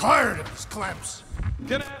 I grow tired of these clamps.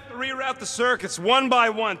 Gonna have to reroute the circuits one by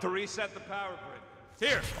one to reset the power grid.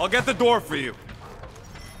 Here, I'll get the door for you.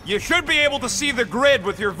 You should be able to see the grid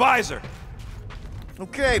with your visor.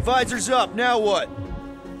 Okay, visor's up, now what?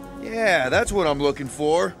 Yeah, that's what I'm looking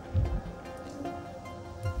for.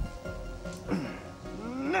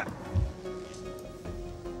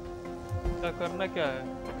 क्या करना क्या है?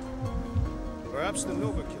 Perhaps the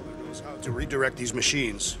Nova Killer knows how to redirect these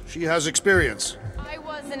machines. She has experience. I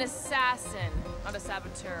was an assassin, not a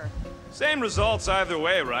saboteur. Same results either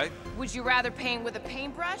way, right? Would you rather paint with a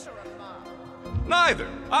paintbrush or a mop? Neither.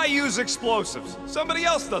 I use explosives. Somebody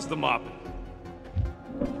else does the mopping.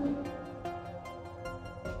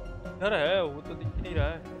 घर है वो तो दिख ही नहीं रहा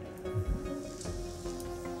है।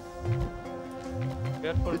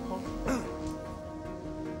 Careful,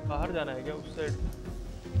 बाहर जाना है क्या उस side?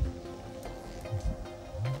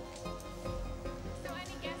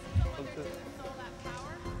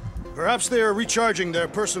 Perhaps they are recharging their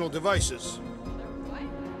personal devices.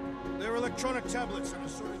 They're electronic tablets and a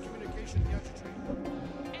sort of communication gadgetry.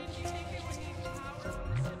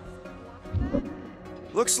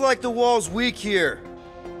 Looks like the wall's weak here.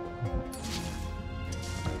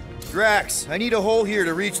 Drax, I need a hole here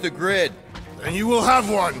to reach the grid. Then you will have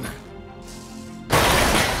one.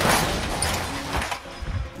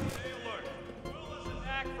 Stay alert. Will is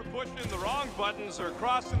attacked for pushing the wrong buttons or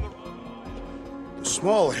crossing the... The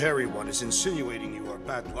small, hairy one is insinuating you are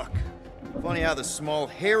bad luck. Funny how the small,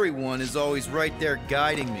 hairy one is always right there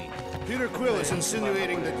guiding me. Peter Quill is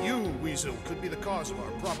insinuating that you, Weasel, could be the cause of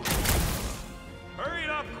our problem. Hurry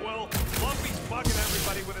it up, Quill. Lumpy's bugging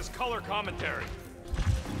everybody with his color commentary.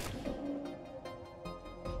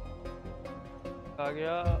 आ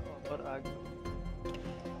गया और आ गया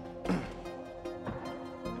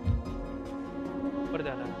ऊपर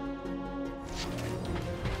जाना है।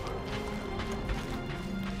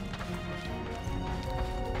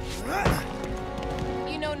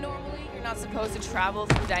 You know, normally you're not supposed to travel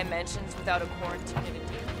through dimensions without a quarantine and a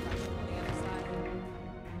demon on the other side.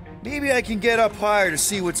 Maybe I can get up higher to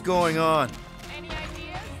see what's going on. Any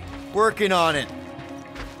ideas? Working on it.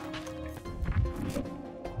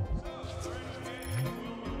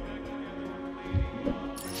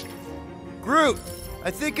 Groot,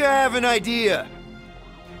 I think I have an idea.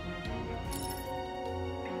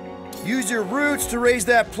 Use your roots to raise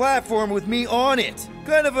that platform with me on it.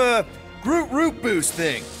 Kind of a Groot root boost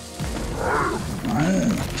thing.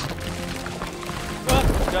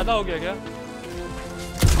 ज़्यादा हो गया क्या?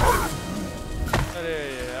 अरे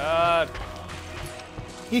यार.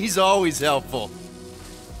 He's always helpful.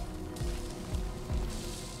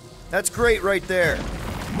 That's great right there.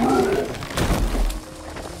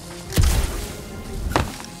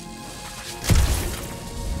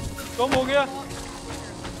 कम हो गया?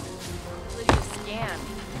 Lydia's scan.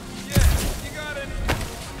 Yeah, you got it.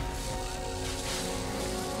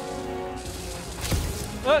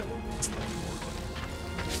 What?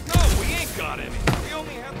 No, we ain't got any. We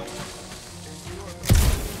only have the one.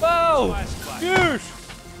 Wow! Huge!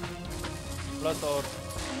 थोड़ा सा और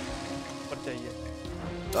ऊपर चाहिए.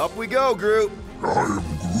 Up we go, Groot. I am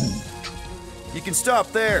Groot. You can stop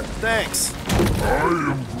there. Thanks. I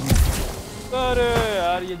am Groot. अरे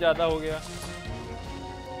यार ये ज़्यादा हो गया.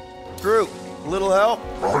 Groot, a little help?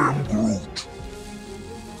 I am Groot.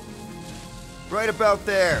 Right about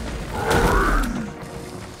there.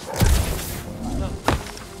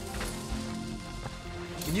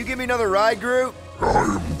 Can you give me another ride, Groot? I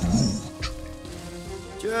am Groot.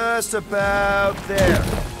 Just about there.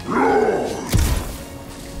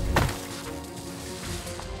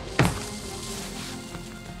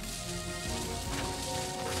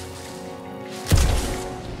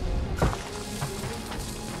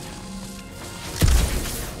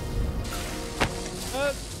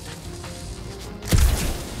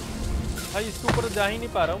 भाई इसके ऊपर जा ही नहीं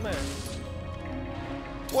पा रहा हूँ मैं.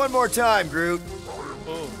 One more time, Groot.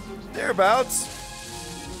 Oh. Thereabouts.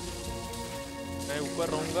 मैं ऊपर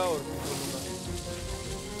रहूँगा और बोलूँगा.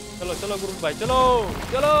 चलो चलो ग्रुप भाई चलो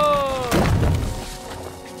चलो.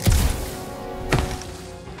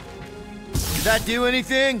 Did that do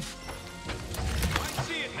anything? I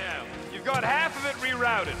see it now. You've got half of it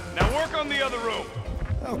rerouted. Now work on the other room.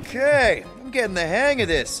 Okay, I'm getting the hang of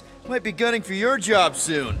this. Might be gunning for your job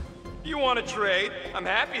soon. You want to trade? I'm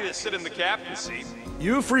happy to sit in the captain's seat.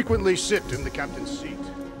 You frequently sit in the captain's seat.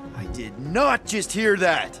 I did not just hear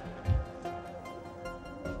that.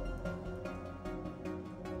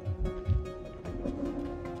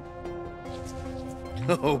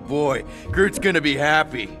 Oh boy, Groot's gonna be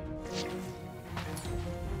happy.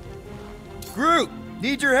 Groot,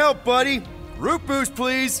 need your help, buddy. Root boost,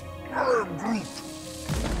 please. I am Groot.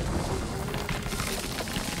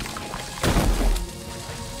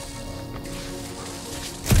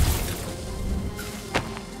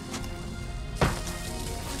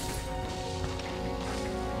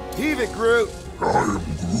 Heave it, Groot. I am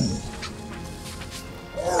Groot.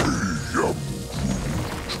 I am Groot.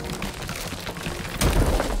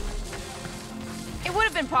 It would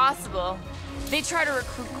have been possible. They try to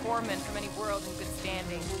recruit corpsmen from any world in good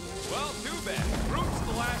standing. Well, too bad. Groot's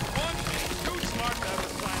the last one. Too smart to ever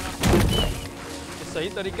sign up. ये सही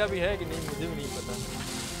तरीका भी है कि नहीं मुझे भी नहीं पता.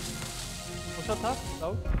 कौन सा था?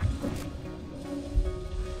 बताओ.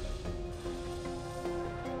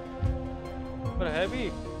 पर है भी.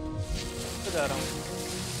 जा रहा हूँ.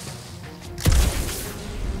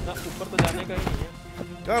 ना ऊपर तो जाने का ही नहीं है।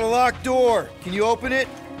 Got a locked door. Can you open it?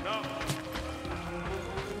 No.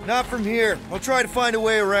 Not from here. I'll try to find a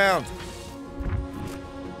way around.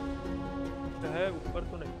 है ऊपर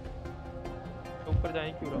तो नहीं, तो ऊपर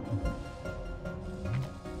जाए क्यों रहा?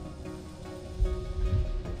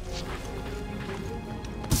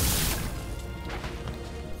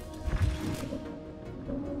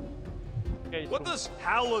 What does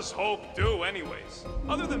Howler's Hope do, anyways?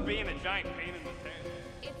 Other than being a giant pain in the pants.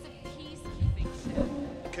 It's a peacekeeping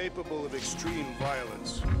ship. Capable of extreme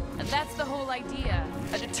violence. That's the whole idea.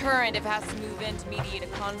 A deterrent if it has to move in to mediate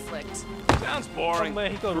a conflict. Sounds boring.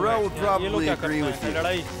 Burrell would probably agree with you.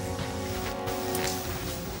 लड़ाई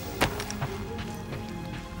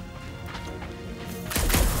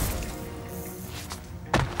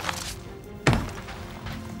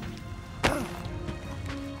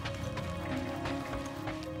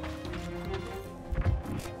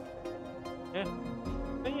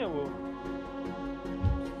नहीं है वो।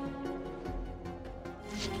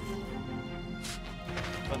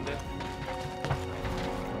 बंदे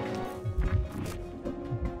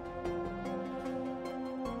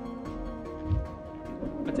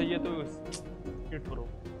अच्छा ये तो wait करो,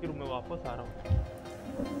 फिर मैं वापस आ रहा हूँ।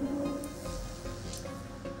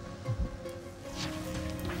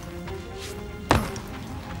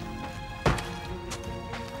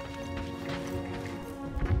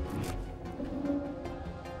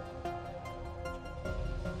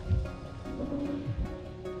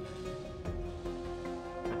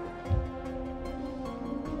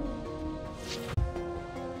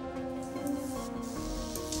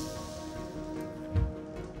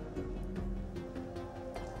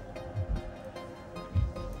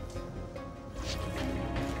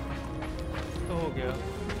 हो गया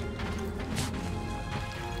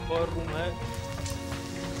और रूम है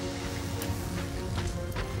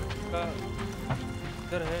का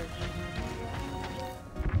इधर है।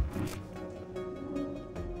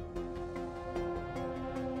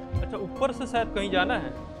 अच्छा ऊपर से शायद कहीं जाना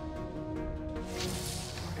है।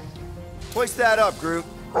 Hoist that up, Groot.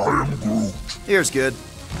 I am Groot. Here's good.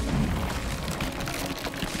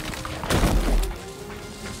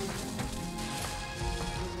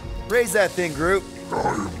 Raise that thing, Groot. I am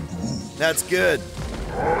Groot. That's good.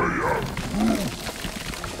 I am Groot.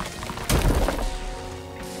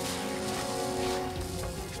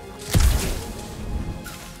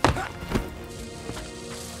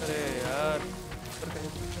 अरे यार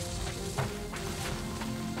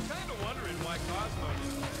Kinda wondering why Cosmo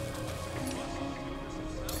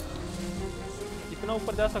इतना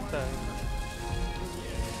ऊपर जा सकता है?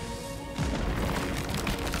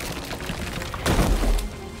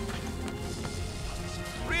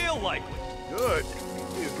 Real likely. Good.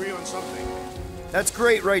 We agree on something. That's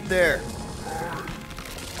great right there.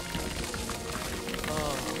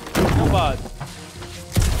 क्या बात?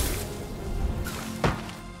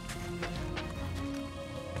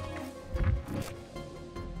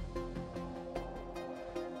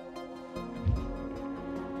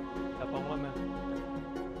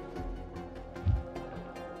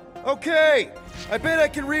 Okay, I bet I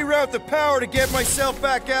can reroute the power to get myself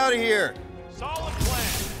back out of here. Solid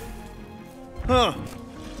plan. Huh.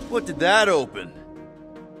 What did that open?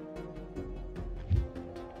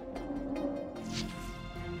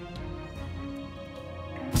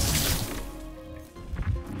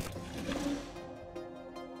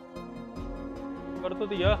 कर तो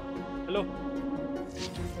दिया। Hello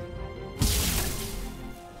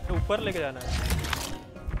ऊपर लेके जाना है।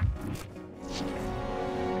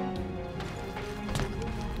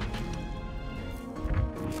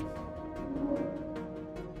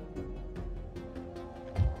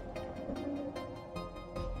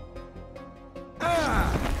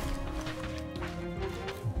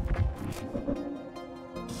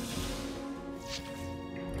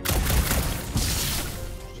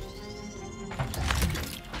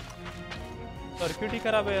 Circuit ही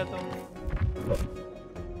खराब है या तो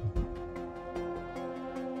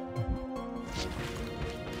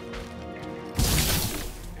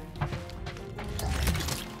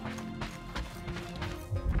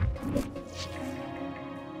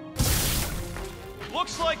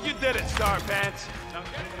Looks like you did it, Star Pants. Now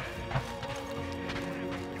get it.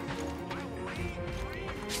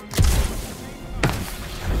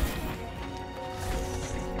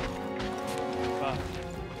 Wow.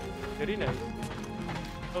 Very nice.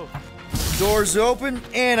 Oh. Doors open,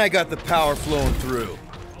 and I got the power flowing through.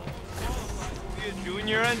 Be a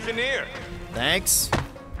junior engineer. Thanks.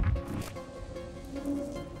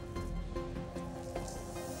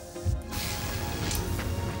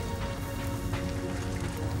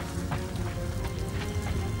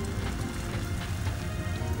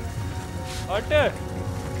 हट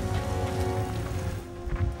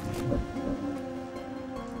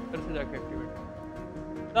उधर से जाके एक्टिवेट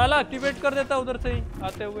साला एक्टिवेट कर देता उधर से ही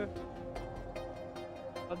आते हुए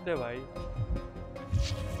दे भाई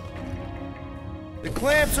The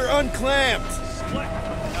clamps are unclamped.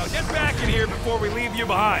 Now get back in here before we leave you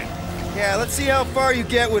behind. Yeah, let's see how far you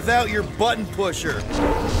get without your button pusher.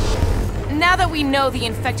 Now that we know the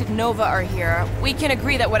infected Nova are here, we can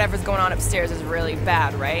agree that whatever's going on upstairs is really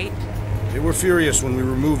bad, right? They were furious when we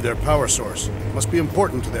removed their power source. Must be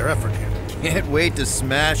important to their effort here. Can't wait to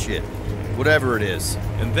smash it. Whatever it is.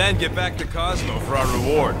 And then get back to Cosmo for our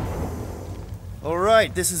reward.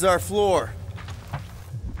 Alright, this is our floor.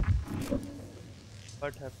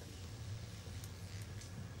 What happened?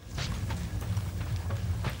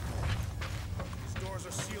 These doors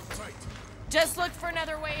are sealed tight. Just look for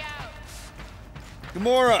another way out.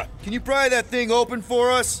 Gamora, can you pry that thing open for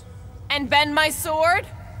us? And bend my sword?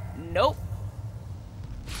 Nope.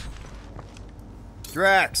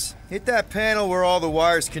 Drax, hit that panel where all the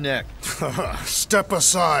wires connect. Step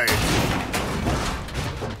aside.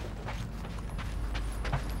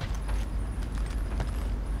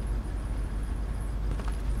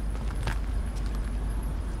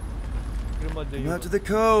 Come out to the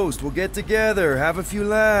coast. We'll get together, have a few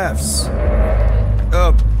laughs.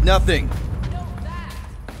 Nothing. No, that.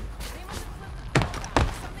 They must have flipped.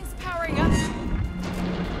 Something's powering up.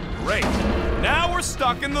 Great. Now we're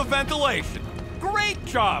stuck in the ventilation. Great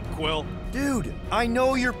job, Quill. Dude, I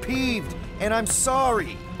know you're peeved, and I'm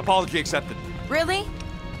sorry. Apology accepted. Really?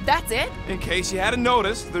 That's it? In case you hadn't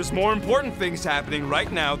noticed, there's more important things happening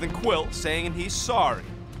right now than Quill saying he's sorry.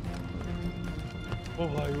 Oh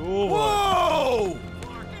भाई oh Whoa!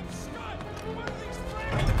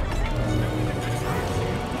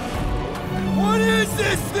 What is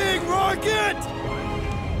this thing, Rocket?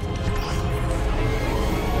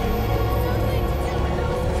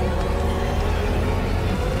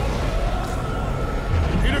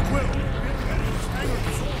 Peter Quill.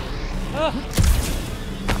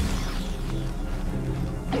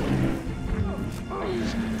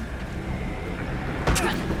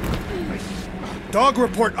 Dog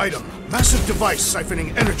report item. Massive device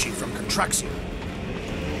siphoning energy from Contraxia.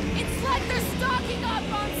 It's like they're stocking up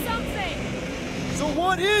on something! So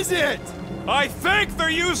what is it? I think they're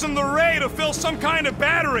using the ray to fill some kind of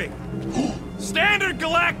battery. Standard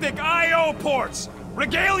galactic I.O. ports.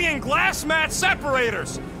 Regalian glass mat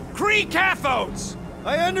separators. Kree cathodes.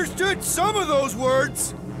 I understood some of those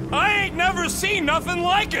words. I ain't never seen nothing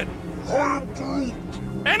like it.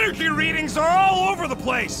 Energy readings are all over the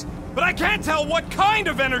place, but I can't tell what kind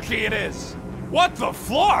of energy it is. What the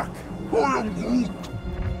flark? I am Groot.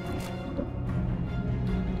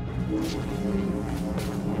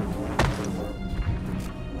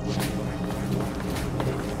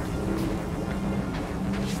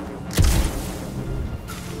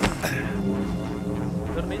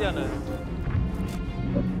 उधर नहीं जाना है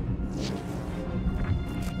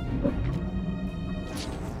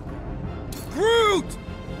Groot!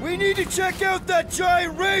 We need to check out that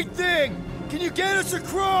giant raid thing! Can you get us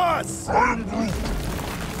across? I am Groot.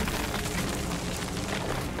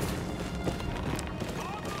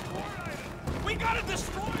 We gotta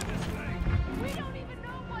destroy this thing! We don't even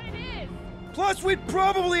know what it is! Plus, we'd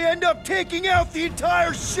probably end up taking out the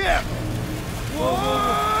entire ship!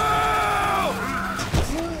 Whoa!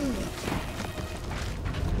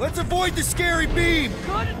 Let's avoid the scary beam!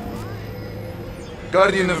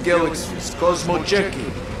 Guardian of Galaxies, Cosmo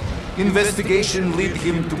checking. Investigation lead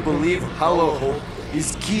him to believe Hollow Hope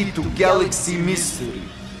is key to galaxy mystery.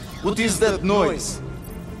 What is that noise?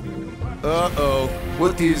 Uh-oh.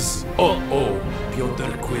 What is uh-oh,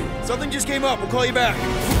 Piotr Quill? Something just came up. We'll call you back.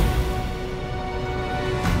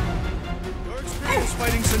 Your experience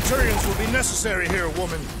fighting Centurions will be necessary here,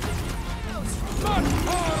 woman.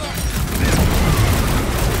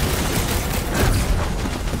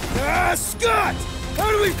 Ah, Scott! How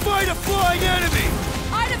do we fight a flying enemy?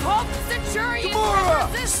 I'd have hoped the Centurions Gamora,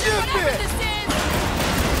 would resist ship whatever it! this is!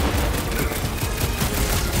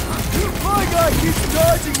 My guy keeps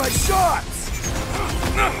dodging my shots!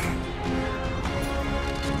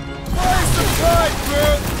 Buy some time,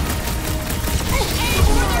 Groot! Aim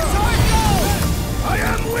for the torso! I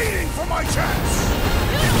am waiting for my chance!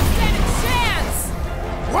 You don't stand a chance!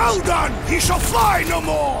 Well done! He shall fly no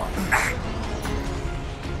more!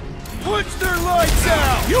 Punch their lights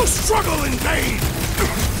out! You struggle in vain!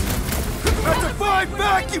 That's a fine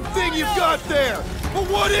vacuum thing you've got there! But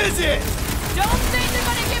what is it? Don't think they're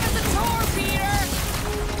gonna give us a tour, Peter!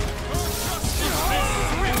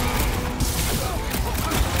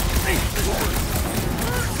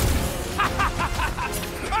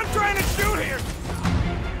 I'm trying to shoot him!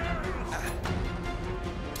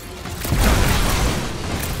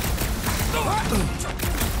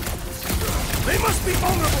 must be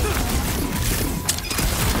vulnerable!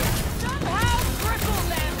 Somehow cripple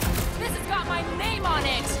them! This has got my name on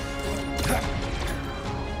it!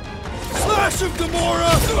 Slash him,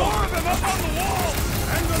 Gamora! More of them up on the wall!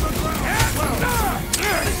 And on the ground!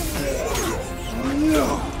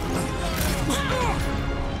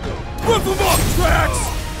 Rip him up, Drax!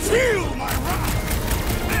 Feel my wrath!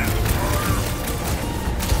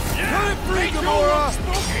 Cut it free, Gamora!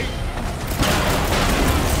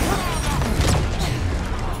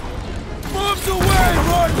 Bombs away,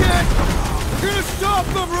 Rocket! We're gonna stop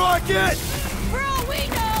them, Rocket! For all we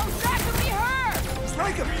know, that could be her! It's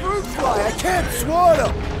like a fruit fly, I can't swat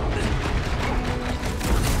him!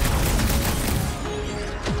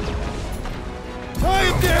 Tie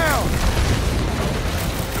him down!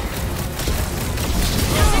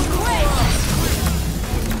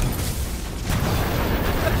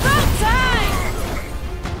 About time!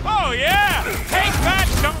 Oh yeah! Take that,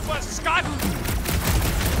 Nova Scott!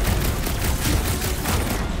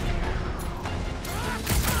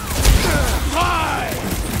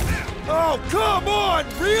 Oh, come on!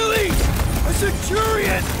 Really? A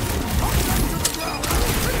Centurion!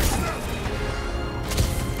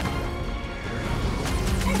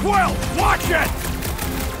 Well, watch it!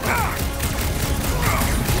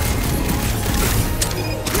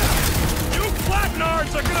 You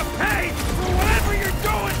flatnards are gonna pay for whatever you're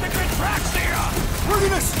doing to Contraxia! We're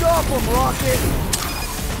gonna stop him, Rocket!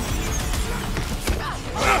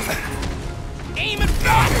 Aim and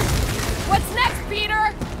back! What's next,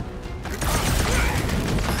 Peter?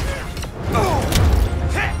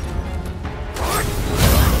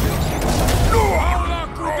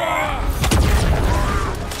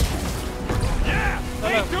 Yeah,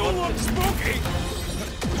 they do look spooky!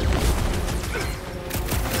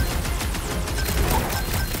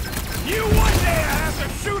 You one day have to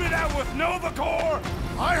shoot it out with Nova Corps!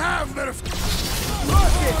 I have, but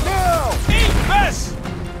Rocket, now! Eat this!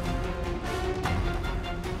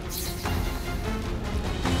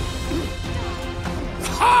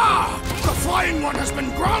 Ha! The flying one has been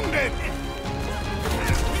grounded!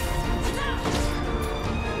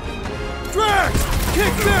 Drax!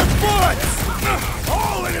 Kick their butts!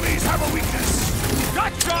 All enemies have a weakness!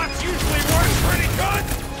 Gut shots usually work pretty good!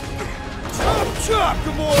 Chop chop,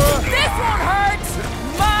 Gamora! This won't hurt!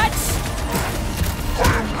 Much!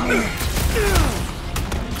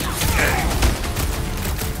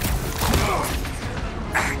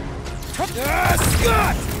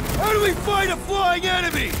 Scott! How do we fight a flying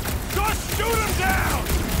enemy? Just shoot him down!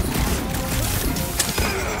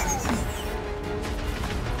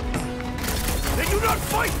 They do not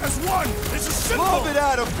fight as one! This is simple! Lob it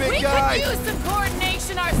at him, big guy! We could use some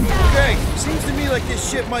coordination ourselves! Okay, seems to me like this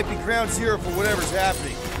ship might be ground zero for whatever's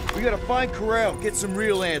happening. We gotta find Corral, get some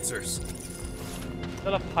real answers.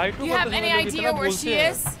 Do you have any idea where she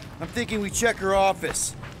is? I'm thinking we check her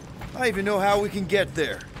office. I don't even know how we can get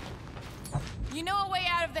there. You know a way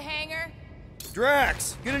out of the hangar?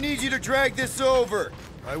 Drax, gonna need you to drag this over.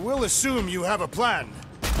 I will assume you have a plan.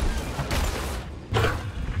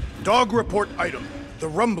 Dog report item. The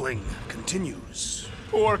rumbling continues.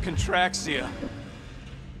 Poor Contraxia.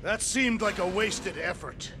 That seemed like a wasted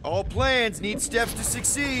effort. All plans need steps to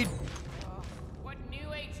succeed. What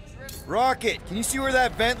new age trip? Rocket, can you see where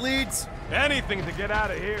that vent leads? Anything to get out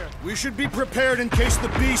of here. We should be prepared in case the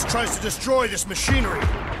beast tries to destroy this machinery.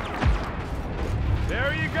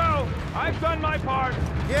 There you go. I've done my part.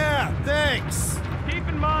 Yeah, thanks. Keep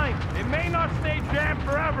in mind, it may not stay jammed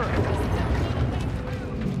forever.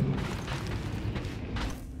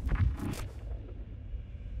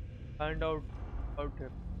 Find out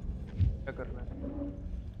here. क्या करना है?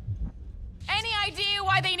 Any idea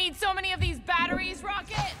why they need so many of these batteries,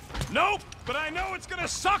 Rocket? Nope, but I know it's gonna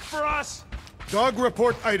suck for us. Dog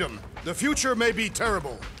report item. The future may be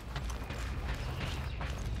terrible.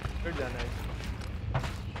 फिर जाना है.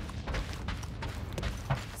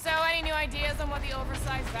 So, any new ideas on what the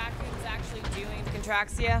oversized vacuum's actually doing to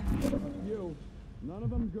Contraxia? You. None of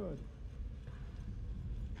them good.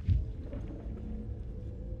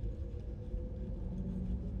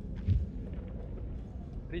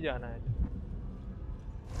 फिर जाना है.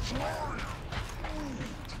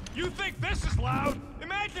 You think this is loud?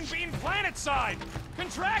 Imagine being planet-side!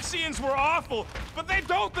 Contraxians were awful, but they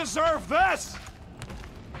don't deserve this!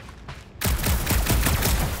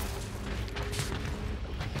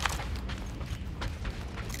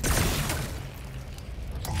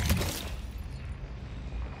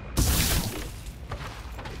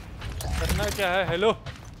 करना क्या है? Hello.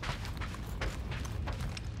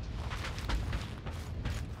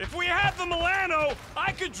 If we had the Milano,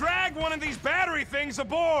 I could drag one of these battery things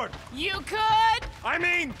aboard! You could? I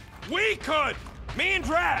mean, we could! Me and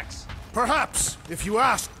Drax! Perhaps, if you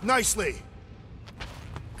ask nicely.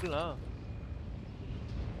 No.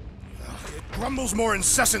 It grumbles more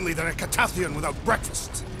incessantly than a Catathian without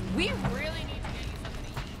breakfast. We really need to get you something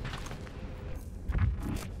to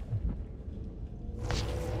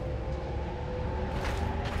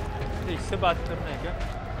eat. इससे बात करना है क्या?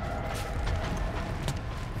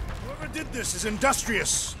 Whoever did this is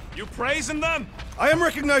industrious. You praising them? I am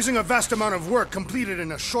recognizing a vast amount of work completed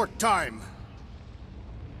in a short time.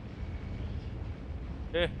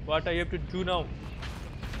 Hey, what I have to do now?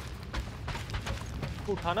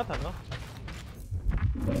 उठाना था ना?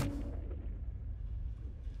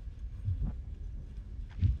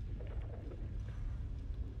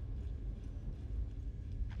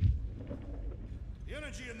 The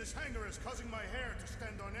energy in this hangar is causing my hair to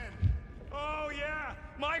stand on end. Oh, yeah.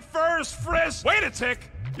 My fur's frizz. Wait a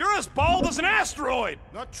tick. You're as bald as an asteroid.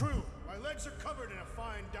 Not true. My legs are covered in a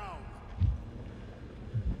fine down.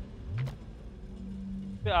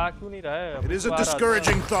 It is a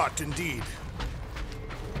discouraging thought, indeed.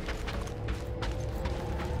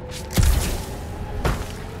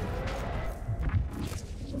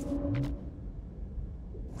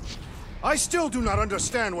 I still do not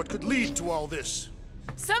understand what could lead to all this.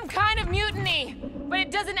 Some kind of mutiny, but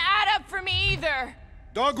it doesn't add up for me either.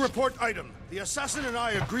 Dog report item. The assassin and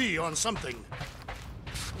I agree on something.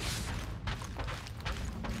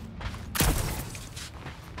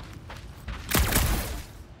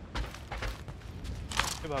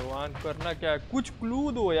 भगवान करना क्या है? कुछ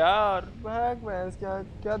clue दो यार। भाग भैंस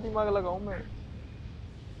क्या दिमाग लगाऊं मैं?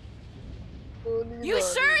 You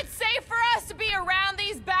sure it's safe for us to be around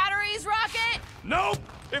these batteries, Rocket? Nope.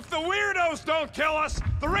 If the weirdos don't kill us,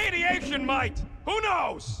 the radiation might. Who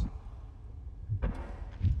knows?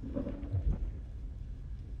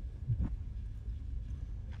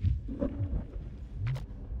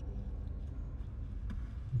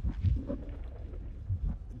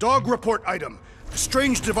 Dog report item. The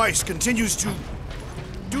strange device continues to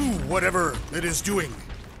do whatever it is doing.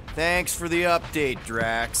 Thanks for the update,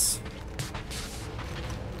 Drax.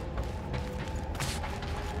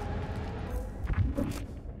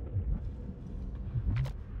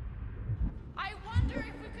 I wonder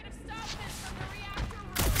if we could have stopped this from the reactor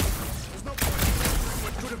room. There's no point in wondering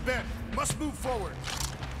what could have been. Must move forward.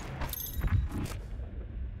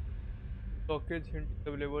 Package hint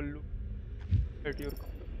available. At your.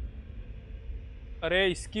 अरे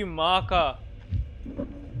इसकी माँ का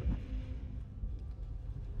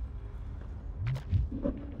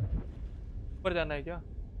ऊपर जाना है क्या?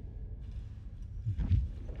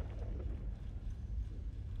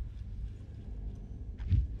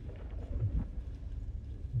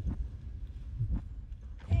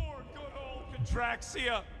 Poor good old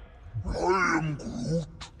Contraxia. I am Groot.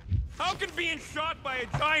 How can being shot by a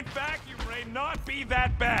giant vacuum ray not be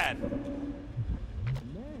that bad?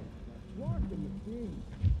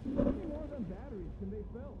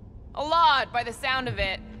 A lot, by the sound of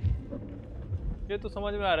it. ये तो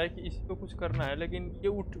समझ में आ रहा है कि इसी को कुछ करना है, लेकिन ये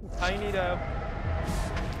उठा ही नहीं रहा है अब।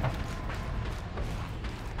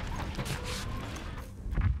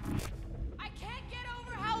 I can't get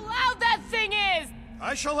over how loud that thing is!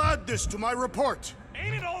 I shall add this to my report.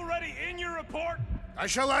 Ain't it already in your report? I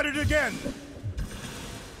shall add it again.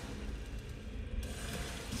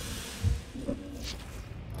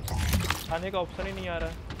 खाने का ऑप्शन ही नहीं आ रहा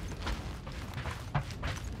है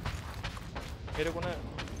मेरे को ना।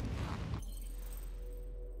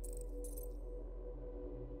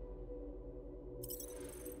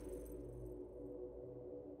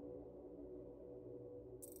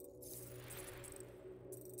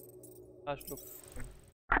 लास्ट लुक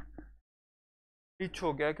पिच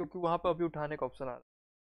हो गया क्योंकि वहां पे अभी उठाने का ऑप्शन आ रहा है।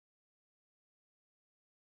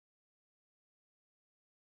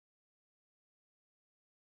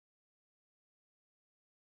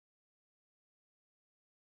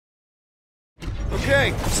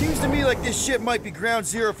 Okay, seems to me like this ship might be ground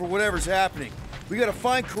zero for whatever's happening. We gotta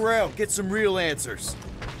find Corel, get some real answers.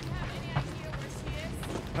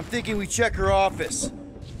 I'm thinking we check her office.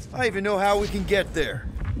 I don't even know how we can get there.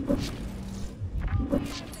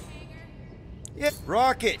 Yeah,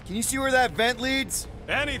 Rocket, can you see where that vent leads?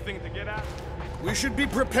 Anything to get out. We should be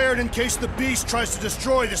prepared in case the beast tries to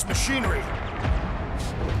destroy this machinery.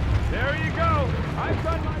 There you go. I've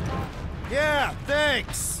done my part. Yeah,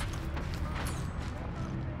 thanks.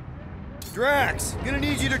 Drax, gonna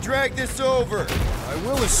need you to drag this over. I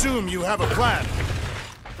will assume you have a plan.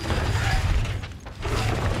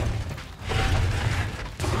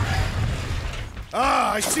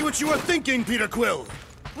 Ah, I see what you were thinking, Peter Quill.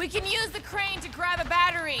 We can use the crane to grab a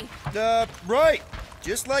battery. Right.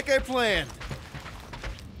 Just like I planned.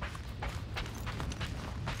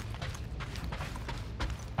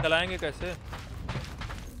 चलाएंगे कैसे?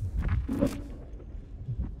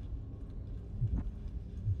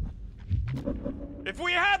 If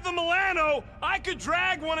we had the Milano, I could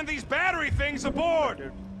drag one of these battery things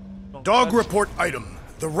aboard. Dog report item.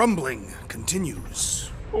 The rumbling continues.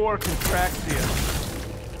 Poor Contraxia.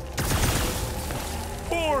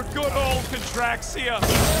 Poor good old Contraxia.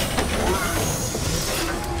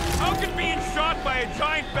 How could being shot by a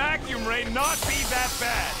giant vacuum ray not be that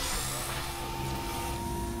bad?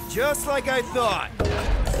 Just like I thought.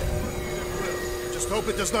 Just hope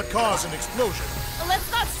it does not cause an explosion. Well,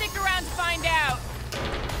 let's not stick around to find out.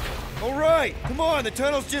 All right, come on, the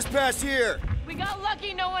tunnel's just past here. We got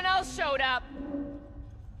lucky no one else showed up.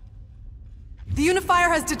 The Unifier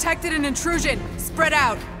has detected an intrusion. Spread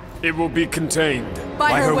out. It will be contained.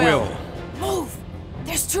 By her will. Move!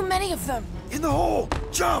 There's too many of them. In the hole!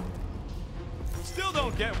 Jump! Still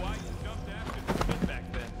don't get why you jumped after the kid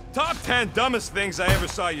back then. Top 10 dumbest things I ever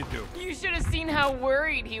saw you do. You should have seen how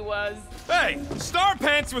worried he was. Hey, Star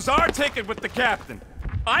Pants was our ticket with the captain.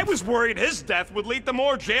 I was worried his death would lead to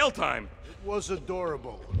more jail time. It was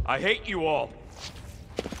adorable. I hate you all.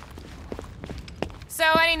 So,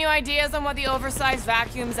 any new ideas on what the oversized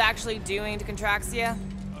vacuum's actually doing to Contraxia?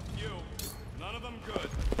 A few. None of them good.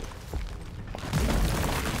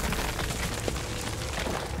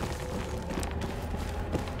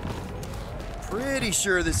 Pretty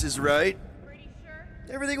sure this is right. Pretty sure?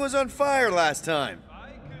 Everything was on fire last time.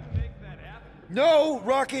 I could make that happen. No,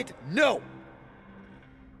 Rocket, no!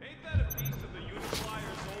 Ain't that a piece of the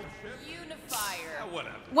Unifier's old ship? Unifier. Yeah,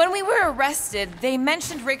 whatever. When we were arrested, they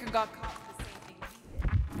mentioned Raker got caught with the same thing we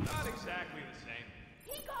did. Not exactly the same.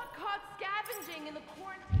 He got caught scavenging in the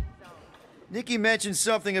quarantine zone. Nikki mentioned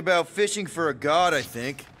something about fishing for a god, I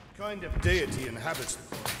think. Kind of deity inhabits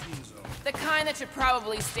the quarantine zone. The kind that should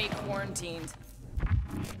probably stay quarantined.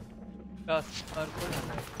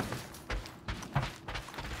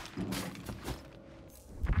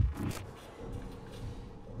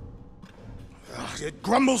 It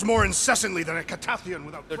grumbles more incessantly than a Catathian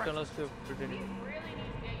without The breakfast. tunnels to Really needs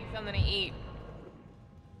to get you something to eat.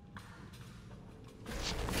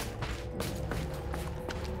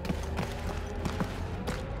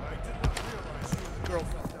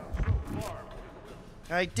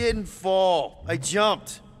 I didn't fall. I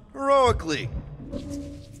jumped. Heroically.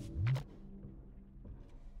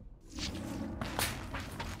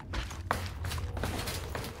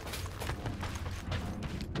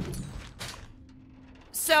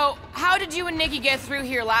 So, how did you and Nikki get through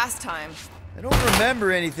here last time? I don't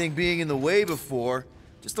remember anything being in the way before.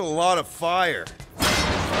 Just a lot of fire.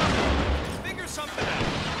 Figure something out.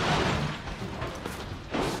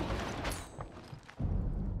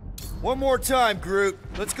 One more time, Groot.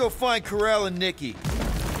 Let's go find Corel and Nikki.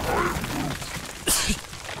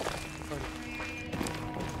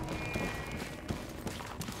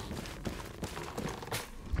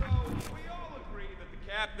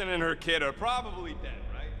 Captain and her kid are probably dead,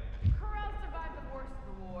 right? Corel survived the worst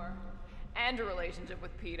of the war. And a relationship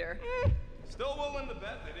with Peter. Still willing to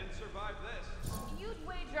bet they didn't survive this. You'd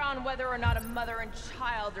wager on whether or not a mother and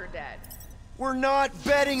child are dead. We're not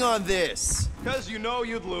betting on this. Because you know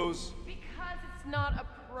you'd lose. Because it's not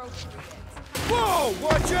appropriate. Whoa!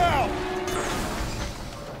 Watch out!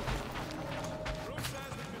 Groot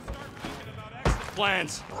says we should start thinking about exit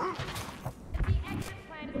plans. The exit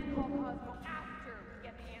plan is to call Cosmo after we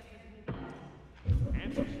get the answers we need.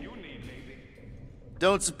 Answers you need, maybe.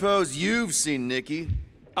 Don't suppose you've seen Nikki?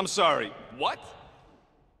 I'm sorry, what?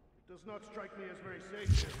 It does not strike me as very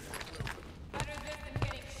safe here. Better this than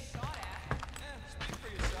getting shot at. Speak for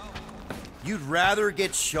yourself. You'd rather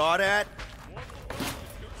get shot at?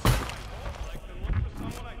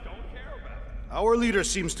 Our leader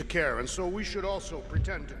seems to care, and so we should also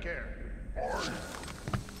pretend to care. Of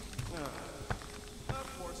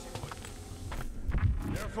course you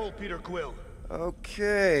would. Careful, Peter Quill.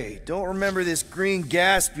 Okay, don't remember this green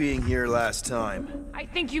gas being here last time. I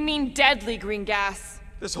think you mean deadly green gas.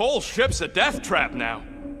 This whole ship's a death trap now.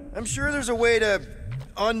 I'm sure there's a way to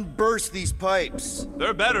unburst these pipes.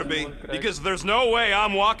 There better be, because there's no way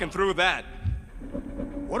I'm walking through that.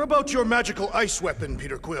 What about your magical ice weapon,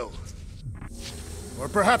 Peter Quill? Or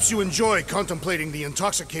perhaps you enjoy contemplating the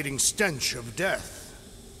intoxicating stench of death.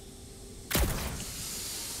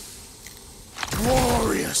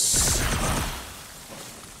 Glorious!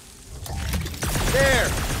 There!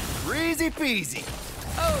 Easy peasy.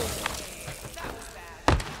 Oh, that was bad.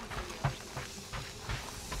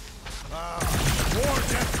 More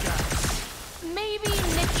death gas. Maybe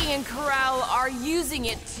Nikki and Corel are using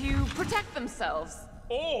it to protect themselves.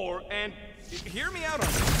 And hear me out on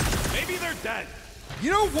this, maybe they're dead. You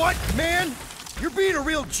know what, man? You're being a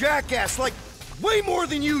real jackass, like, way more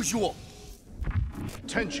than usual!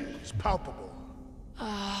 Tension is palpable.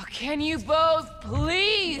 Oh, can you both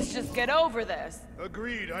please just get over this?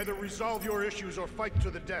 Agreed. Either resolve your issues or fight to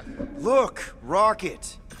the death. Look,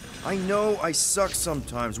 Rocket. I know I suck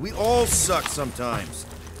sometimes. We all suck sometimes.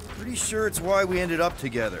 Pretty sure it's why we ended up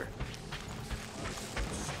together.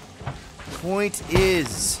 Point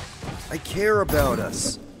is, I care about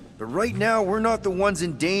us. But right now, we're not the ones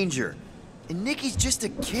in danger. And Nikki's just a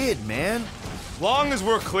kid, man. Long as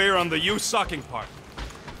we're clear on the you sucking part.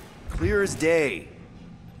 Clear as day.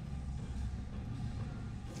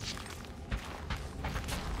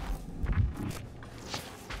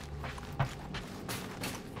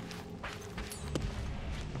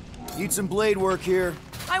 Need some blade work here.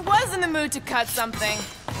 I was in the mood to cut something.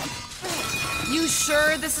 You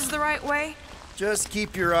sure this is the right way? Just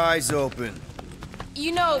keep your eyes open.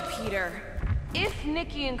 You know, Peter, if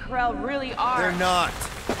Nikki and Karel really are... They're not.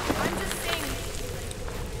 I'm just saying...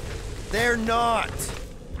 They're not.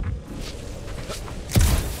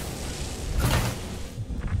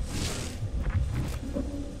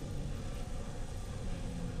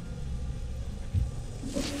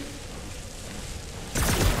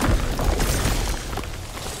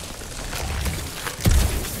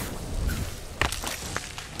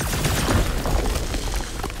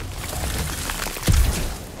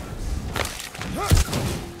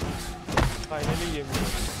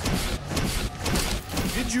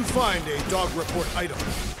 Did you find a dog report item?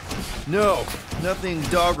 No, nothing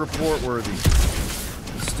dog report worthy.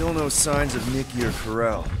 Still no signs of Nikki or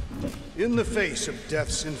Karel. In the face of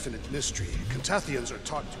death's infinite mystery, Cantathians are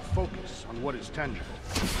taught to focus on what is tangible.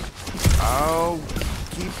 I'll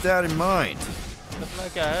keep that in mind.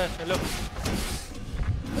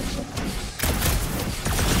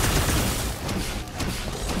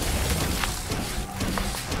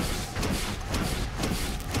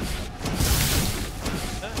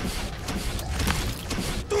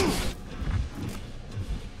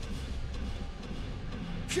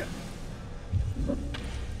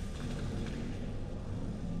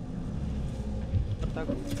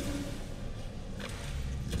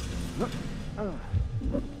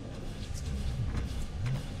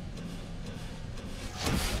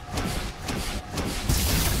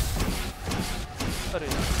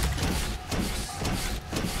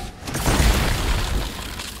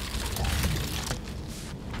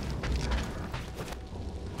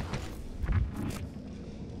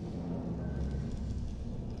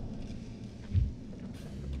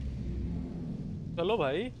 चलो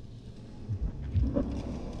भाई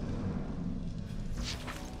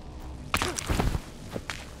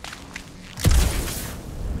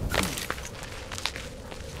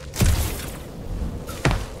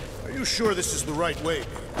Are you sure this is the right way?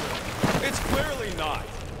 It's clearly not.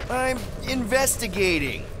 I'm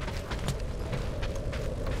investigating.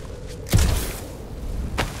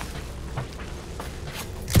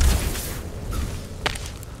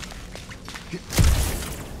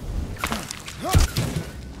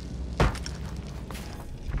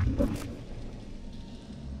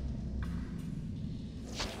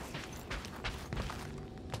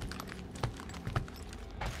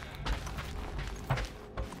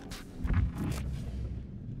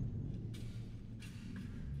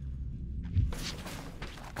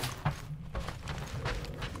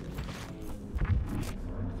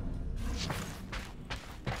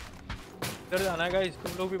 इधर जाना है guys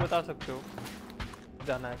तुम लोग भी बता सकते हो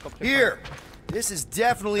जाना है कब से Here. This is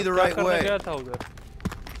definitely the right way. क्या था उधर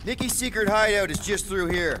Nikki's secret hideout is just through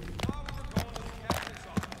here.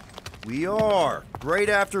 We are. Right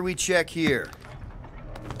after we check here.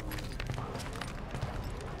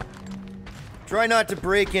 Try not to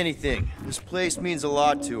break anything. This place means a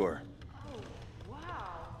lot to her.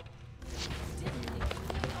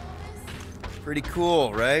 Pretty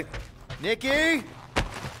cool, right? Nikki?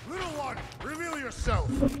 Little one, reveal yourself.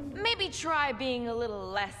 Maybe try being a little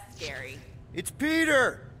less scary. It's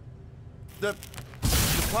Peter! The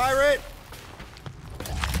pirate?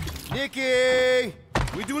 Nikki!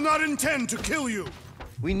 We do not intend to kill you.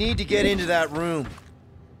 We need to get into that room.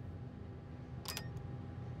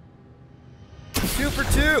 2 for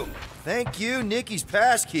 2. Thank you, Nikki's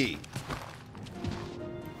passkey.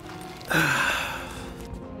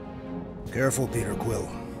 Careful, Peter Quill.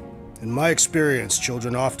 In my experience,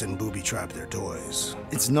 children often booby-trap their toys.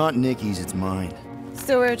 It's not Nikki's, it's mine.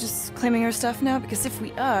 So we're just claiming her stuff now? Because if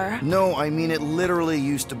we are... No, I mean it literally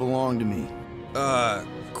used to belong to me.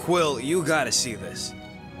 Quill, you gotta see this.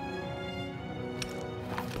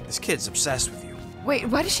 This kid's obsessed with you. Wait,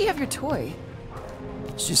 why does she have your toy?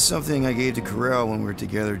 It's just something I gave to Karel when we were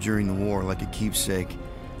together during the war, like a keepsake.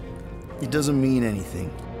 It doesn't mean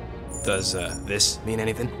anything. Does, this mean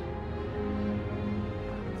anything?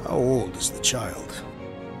 How old is the child?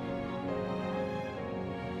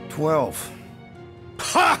 12.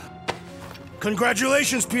 Ha!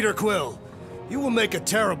 Congratulations, Peter Quill! You will make a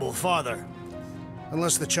terrible father.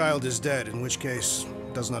 Unless the child is dead, in which case,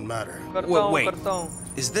 it does not matter. Wait,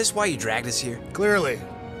 is this why you dragged us here? Clearly.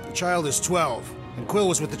 The child is 12, and Quill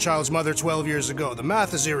was with the child's mother 12 years ago. The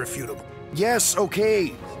math is irrefutable. Yes,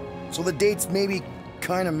 okay. So the dates maybe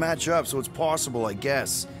kind of match up, so it's possible, I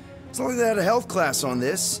guess. It's not like they had a health class on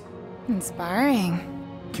this.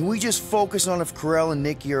 Inspiring. Can we just focus on if Corell and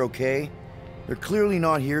Nikki are okay? They're clearly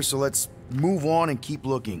not here, so let's move on and keep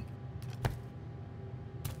looking.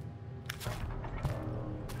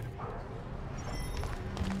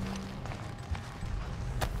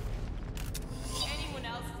 Anyone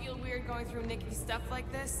else feel weird going through Nikki's stuff like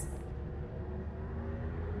this?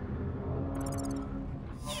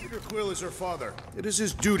 Peter Quill is her father. It is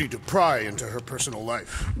his duty to pry into her personal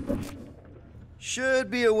life. Should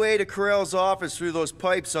be a way to Corell's office through those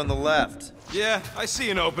pipes on the left. Yeah, I see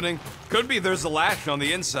an opening. Could be there's a latch on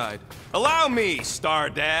the inside. Allow me, Star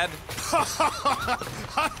Dad.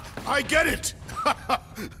 I get it!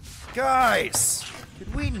 Guys,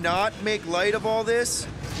 could we not make light of all this?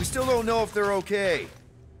 We still don't know if they're okay.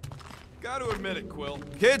 Gotta admit it, Quill.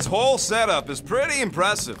 Kid's whole setup is pretty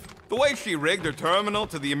impressive. The way she rigged her terminal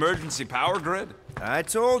to the emergency power grid. I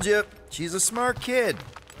told you, she's a smart kid.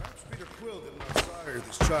 Perhaps Peter Quill did not sire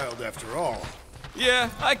this child after all. Yeah,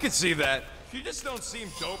 I could see that. She just don't seem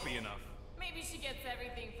dopey enough. Maybe she gets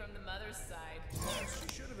everything from the mother's side. Yes,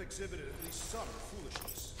 she should have exhibited at least some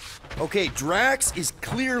foolishness. Okay, Drax is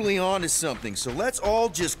clearly onto something, so let's all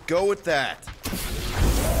just go with that.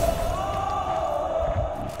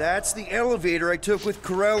 That's the elevator I took with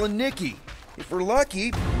Corell and Nikki. If we're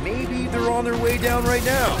lucky, maybe they're on their way down right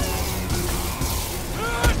now.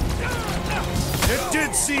 It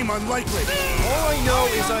did seem unlikely. All I know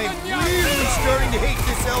is I'm really starting to hate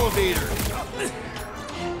this elevator.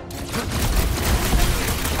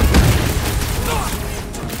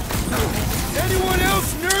 Anyone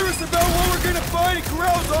else nervous about what we're gonna find in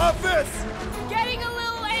Corell's office? Getting a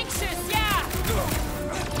little anxious, yeah!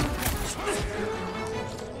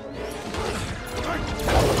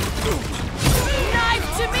 Nice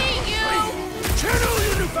to meet you! Channel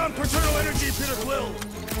your newfound paternal energy, Peter Quill!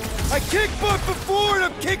 I kicked butt before and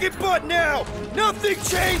I'm kicking butt now! Nothing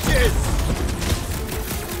changes!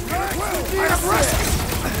 Peter Quill, I have rescue!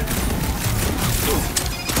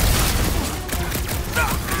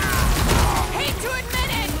 Hate to admit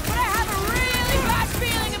it, but I have a really bad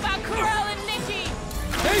feeling about Corell and Nikki!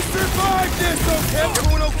 They survived this, okay?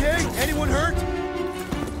 Everyone okay? Anyone hurt?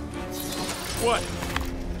 What?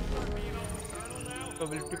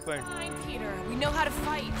 Fine, Peter. We know how to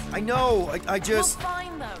fight. I know, I just... We'll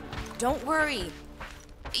find them. Don't worry.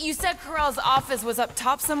 You said Corell's office was up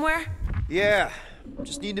top somewhere? Yeah,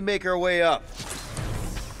 just need to make our way up.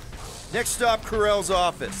 Next stop, Corell's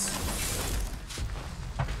office.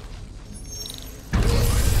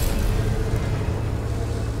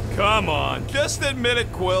 Come on, just admit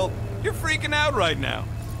it, Quill. You're freaking out right now.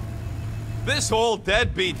 This whole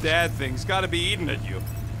deadbeat dad thing's gotta be eating at you.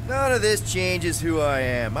 None of this changes who I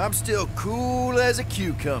am. I'm still cool as a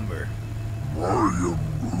cucumber. I am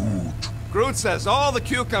Groot. Groot says all the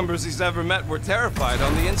cucumbers he's ever met were terrified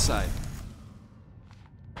on the inside.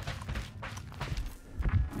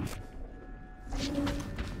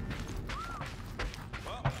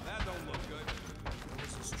 Well, that don't look good.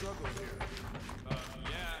 There's a struggle here.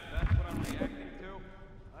 Yeah, that's what I'm reacting to.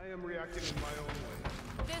 I am reacting in my own way.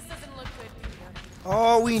 This doesn't look good, Peter.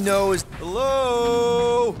 All we know is...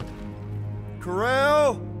 Hello?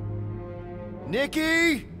 Corell?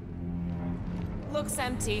 Nikki? Looks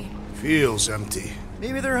empty. Feels empty.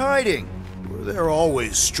 Maybe they're hiding. Were there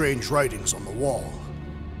always strange writings on the wall?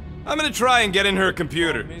 I'm gonna try and get in her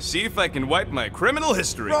computer, see if I can wipe my criminal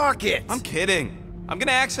history. Rocket! I'm kidding. I'm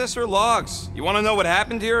gonna access her logs. You wanna know what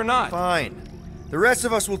happened here or not? Fine. The rest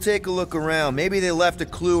of us will take a look around. Maybe they left a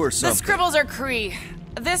clue or something. The scribbles are Cree.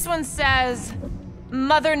 This one says,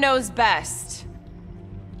 Mother knows best.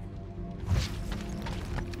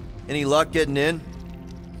 Any luck getting in?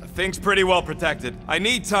 The thing's pretty well protected. I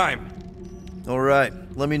need time. All right,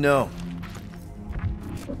 let me know.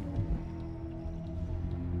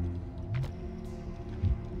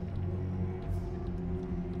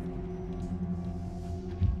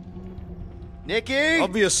 Nikki?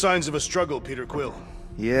 Obvious signs of a struggle, Peter Quill.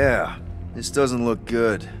 Yeah, this doesn't look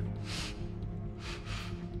good.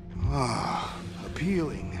 Ah,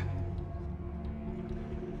 appealing.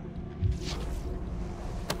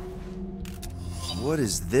 What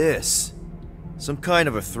is this? Some kind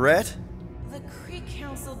of a threat? The Kree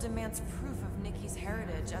Council demands proof of Nikki's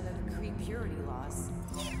heritage under the Kree purity laws.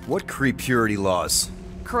 What Kree purity laws?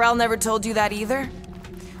 Corel never told you that either?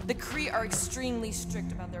 The Kree are extremely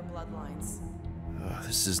strict about their bloodlines.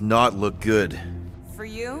 This does not look good. For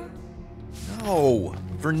you? No,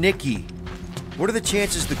 for Nikki. What are the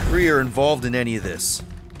chances the Kree are involved in any of this?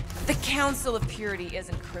 The Council of Purity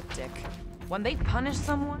isn't cryptic. When they punish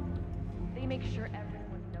someone, they make sure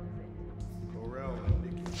everyone knows it. Corel and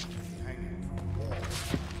Nikki hanging from the wall.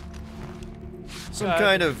 Some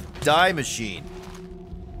kind of dye machine.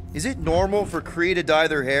 Is it normal for Kree to dye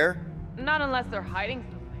their hair? Not unless they're hiding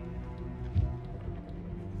something.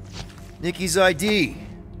 Nikki's ID.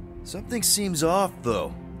 Something seems off, though.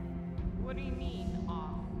 What do you mean,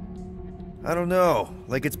 off? I don't know.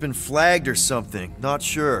 Like it's been flagged or something. Not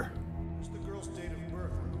sure. What's the girl's date of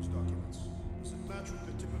birth on those documents? Does it match with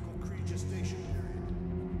the typical Kree gestation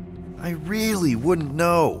period? I really wouldn't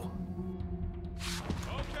know.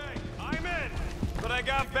 Okay, I'm in. But I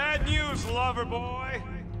got bad news, lover boy.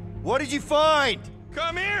 What did you find?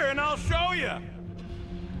 Come here and I'll show you.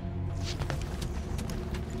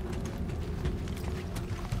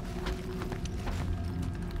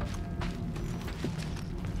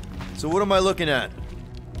 So what am I looking at?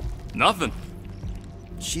 Nothing.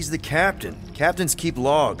 She's the captain. Captains keep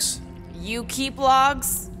logs. You keep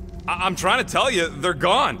logs? I'm trying to tell you, they're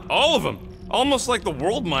gone. All of them. Almost like the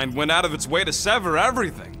world mind went out of its way to sever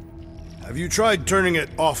everything. Have you tried turning it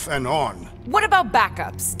off and on? What about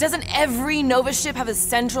backups? Doesn't every Nova ship have a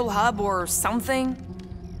central hub or something?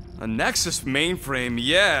 A Nexus mainframe,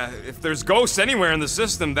 yeah. If there's ghosts anywhere in the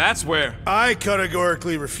system, that's where. I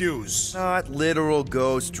categorically refuse. Not literal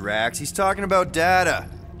ghost, Drax. He's talking about data.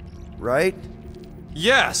 Right?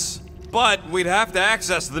 Yes, but we'd have to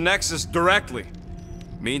access the Nexus directly.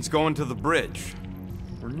 Means going to the bridge.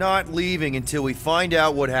 We're not leaving until we find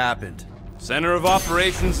out what happened. Center of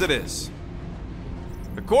operations it is.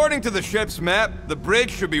 According to the ship's map, the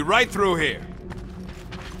bridge should be right through here.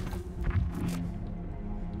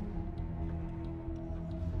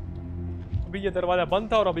 अभी ये दरवाजा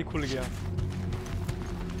बंद था और अभी खुल गया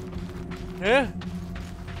हैं?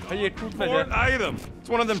 भाई ये टूट ना जाए. Item. It's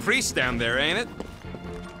one of them priests down there, ain't it?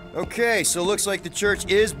 Okay, so looks like the church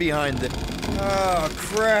is behind the... Oh,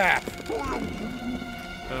 crap.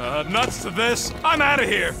 Nuts to this. I'm out of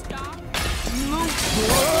here.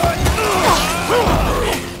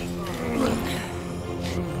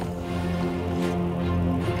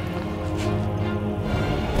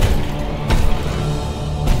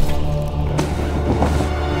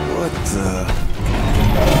 What the...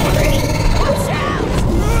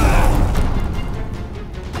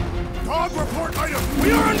 Dog report item!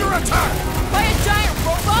 We are under attack! By a giant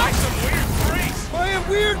robot? By some weird priest! By a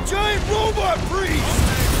weird giant robot priest!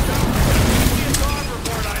 Dog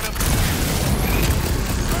report item.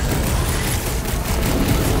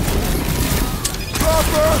 Drop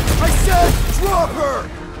her! I said drop her!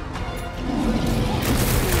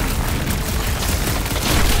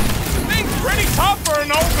 Thing's pretty tough for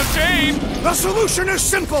an old machine! The solution is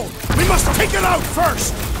simple! We must take it out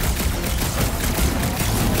first!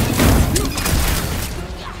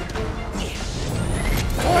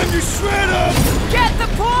 Time to shred him! Get the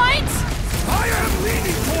point? I am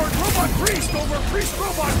leaning toward robot priest over priest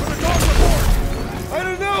robot for the dog report! I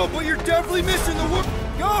don't know, but you're definitely missing the work.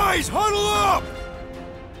 Guys, huddle up!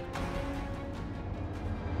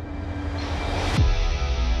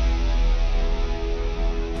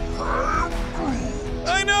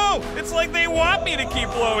 I know! It's like they want me to keep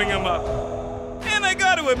blowing them up. And I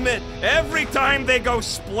gotta admit, every time they go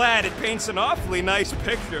splat, it paints an awfully nice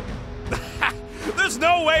picture. There's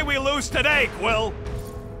no way we lose today, Quill!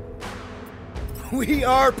 We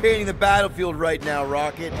are painting the battlefield right now,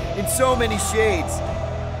 Rocket, in so many shades.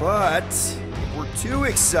 But if we're too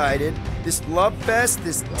excited, this love fest,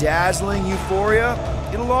 this dazzling euphoria,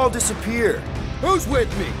 it'll all disappear. Who's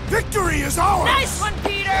with me? Victory is ours! Nice one,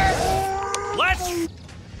 Peter! Let's...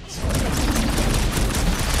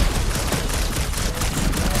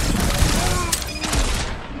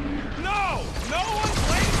 No! No one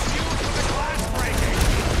blames you for the glass breaking!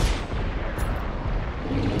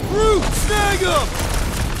 Groot, snag him!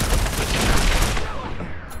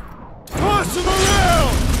 Toss him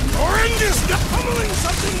around! Horrendous! Pummeling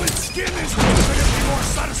something with skin is infinitely more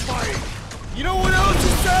satisfying! You know what else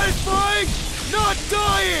is satisfying? Not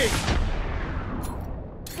dying!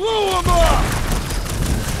 Blow him up!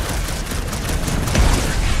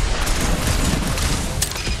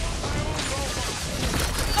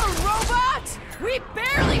 A robot? We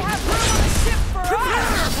barely have room on the ship for us!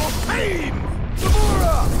 Prepare for pain!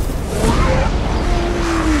 Gamora!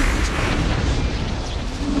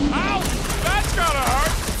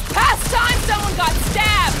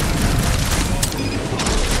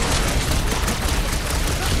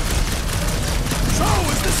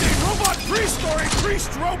 Priest or a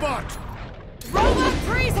priest robot? Robot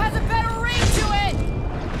Priest has a better ring to it!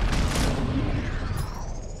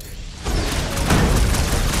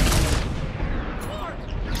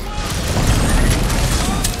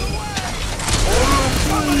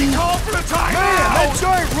 Somebody call for the timeout! Man, that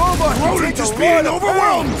giant robot can Groot take is a being lot of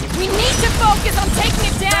overwhelmed! We need to focus on taking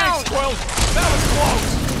it down! Thanks, Quill. That was close.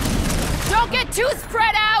 Don't get too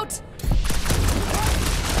spread out!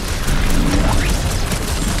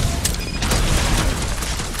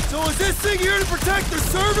 So is this thing here to protect the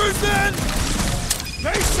servers then?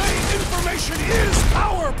 They say information is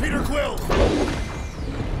power, Peter Quill!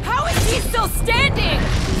 How is he still standing?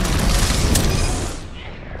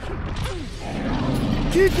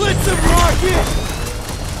 Keep blitzing, Rocket!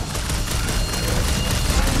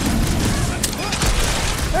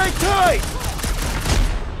 Hang tight!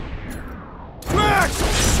 Drax,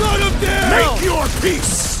 shut him down! Make your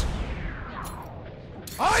peace!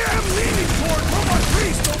 I am leaning toward Robot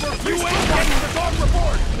Priest over Priest Robot in the dog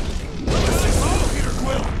report! Follow Peter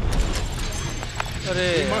Quill! अरे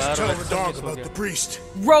We must यार, tell the वैसे dog miss हो about गया. the priest.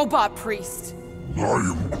 Robot Priest. I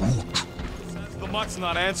am Groot. The mutt's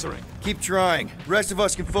not answering. Keep trying. Rest of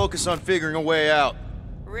us can focus on figuring a way out.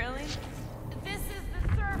 Really? This is the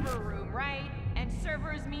server room, right? And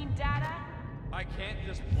servers mean data? I can't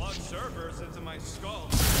just plug servers into my skull.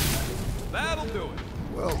 That'll do it.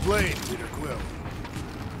 Well played, Peter Quill.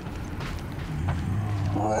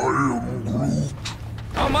 I am Groot.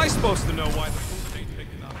 How am I supposed to know why the food ain't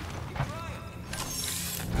picking up?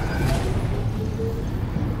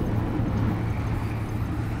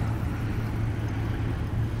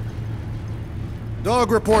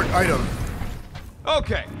 Dog report item.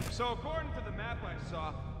 Okay, so according to the map I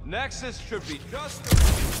saw, Nexus should be just...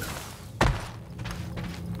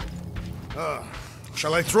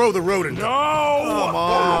 Shall I throw the rodent? No! Come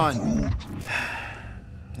on!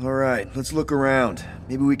 Alright, let's look around.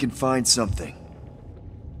 Maybe we can find something.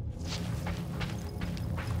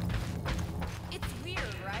 It's weird,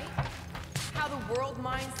 right? How the world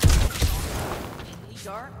minds completely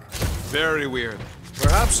dark. Very weird.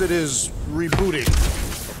 Perhaps it is rebooting.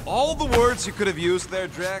 All the words you could have used there,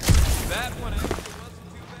 Drax, that one actually wasn't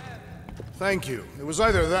too bad. Thank you. It was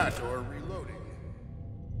either that or reloading.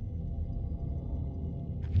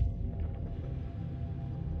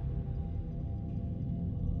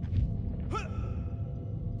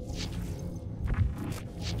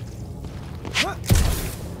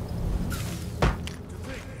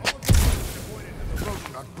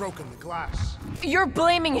 Broken the glass. You're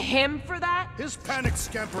blaming him for that? His panic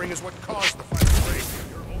scampering is what caused the final break.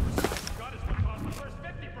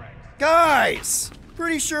 Guys!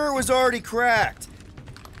 Pretty sure it was already cracked.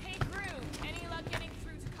 Hey, Groot, any luck getting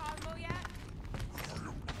through to Cosmo yet?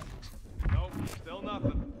 Nope, still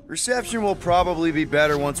nothing. Reception will probably be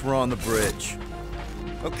better once we're on the bridge.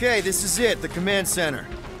 Okay, this is it, the command center.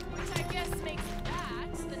 Which I guess makes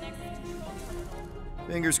that the next control terminal.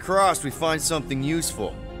 Fingers crossed we find something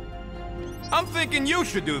useful. I'm thinking you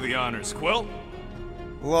should do the honors, Quill.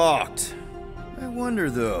 Locked. I wonder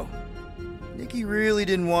though. Nikki really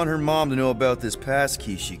didn't want her mom to know about this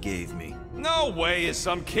passkey she gave me. No way is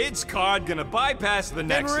some kid's card gonna bypass the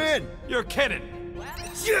Nexus. we're in. You're kidding.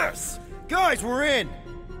 Yes! Guys, we're in!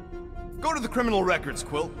 Go to the criminal records,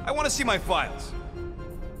 Quill. I want to see my files.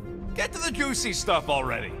 Get to the juicy stuff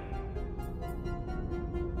already.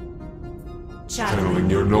 Channeling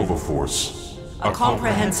your Nova Force. A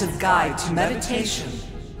comprehensive guide to meditation.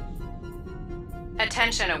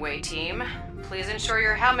 Attention away team. Please ensure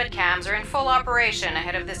your helmet cams are in full operation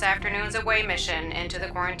ahead of this afternoon's away mission into the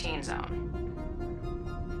quarantine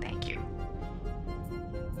zone. Thank you.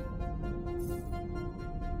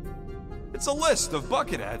 It's a list of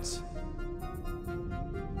bucketheads.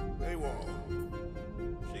 AWOL.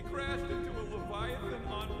 She crashed into a Leviathan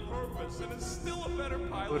on purpose and is still a better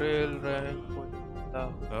pilot.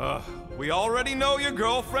 We already know your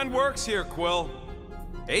girlfriend works here, Quill.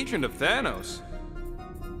 Agent of Thanos.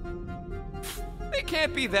 They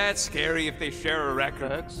can't be that scary if they share a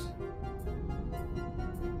record.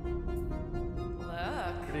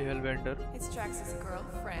 Look. It's Drax's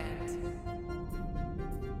girlfriend.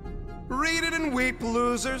 Read it and weep,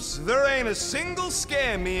 losers. There ain't a single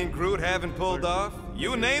scam me and Groot haven't pulled off.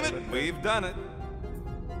 You name it, we've done it.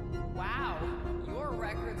 Wow, your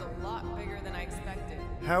record's a lot bigger than I expected.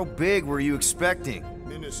 How big were you expecting?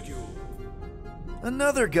 Minuscule.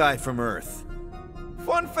 Another guy from Earth.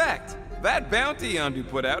 Fun fact, that bounty Yondu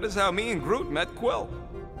put out is how me and Groot met Quill.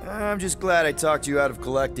 I'm just glad I talked you out of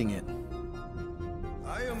collecting it.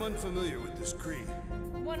 I am unfamiliar with this creed.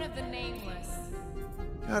 One of the nameless.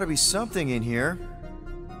 Gotta be something in here.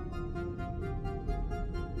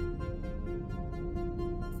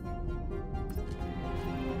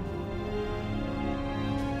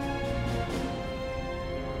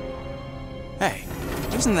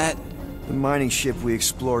 Wasn't that... The mining ship we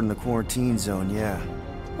explored in the quarantine zone, yeah.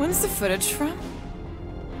 When's the footage from?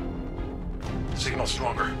 Signal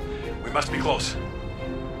stronger. We must be close.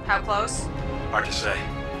 How close? Hard to say.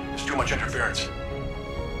 There's too much interference.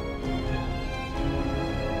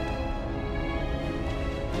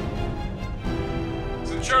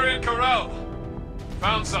 Centurion Corral!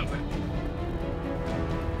 Found something.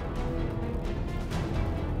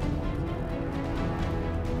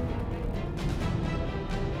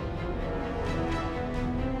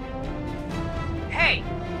 Hey!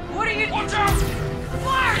 What are you— Watch out!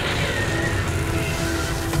 Clark!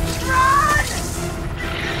 Run!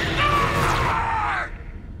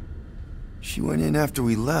 She went in after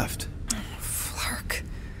we left. Flark.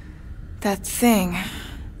 That thing.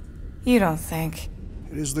 You don't think.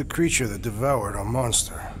 It is the creature that devoured our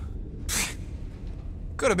monster.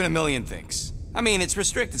 Could have been a million things. I mean, it's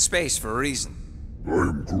restricted space for a reason.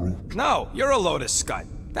 I'm Groot. No, you're a Lotus Scud.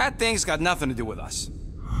 That thing's got nothing to do with us.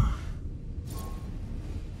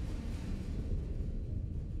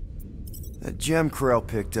 That gem Corral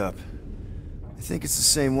picked up. I think it's the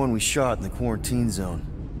same one we shot in the quarantine zone.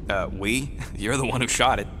 We? You're the one who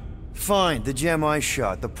shot it. Fine, the gem I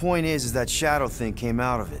shot. The point is that shadow thing came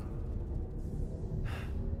out of it.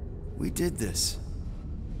 We did this.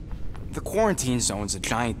 The quarantine zone's a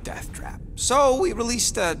giant death trap. So we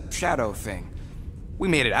released a shadow thing. We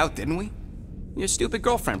made it out, didn't we? Your stupid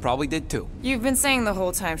girlfriend probably did too. You've been saying the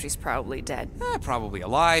whole time she's probably dead. Probably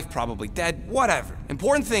alive, probably dead, whatever.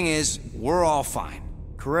 Important thing is, we're all fine.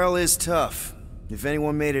 Corral is tough. If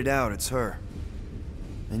anyone made it out, it's her.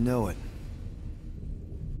 I know it.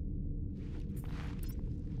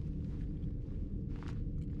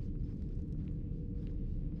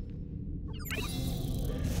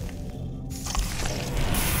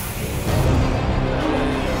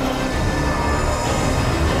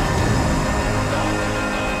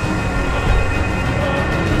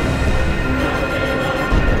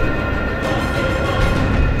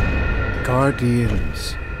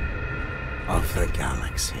 Guardians of the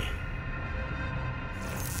Galaxy.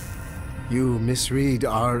 You misread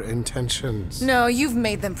our intentions. No, you've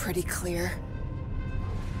made them pretty clear.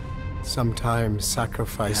 Sometimes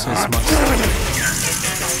sacrifices must...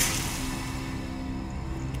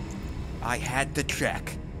 I had to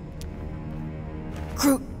check.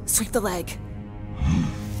 Groot, sweep the leg.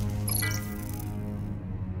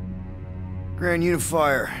 Grand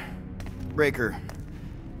Unifier. Breaker.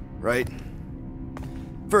 Right?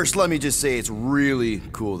 First, let me just say it's really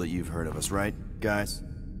cool that you've heard of us, right, guys?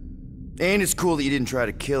 And it's cool that you didn't try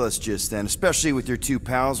to kill us just then, especially with your two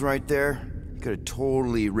pals right there. You could have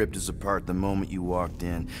totally ripped us apart the moment you walked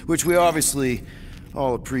in, which we obviously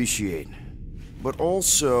all appreciate. But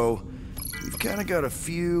also, we've kind of got a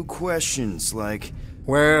few questions, like...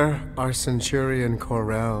 Where are Centurion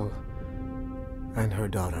Corral and her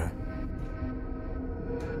daughter?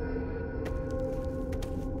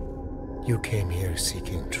 You came here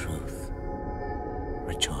seeking truth.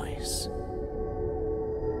 Rejoice.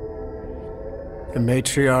 The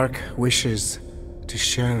matriarch wishes to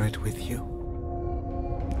share it with you.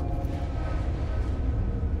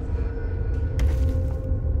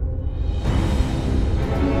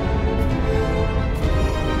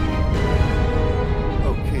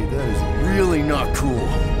 Okay, that is really not cool.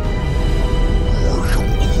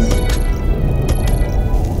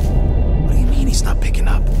 What do you mean he's not picking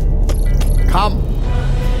up? Come!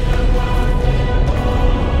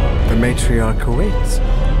 The matriarch awaits.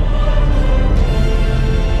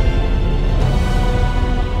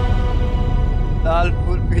 लाल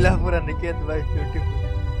फूल पीला पूरा निकेत भाई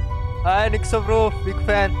beautiful. हाय AniXO bro, big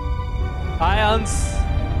fan. हाय हंस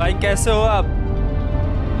भाई, कैसे हो आप?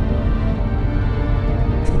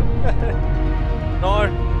 Not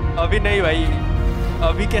अभी नहीं भाई,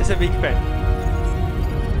 अभी कैसे big fan?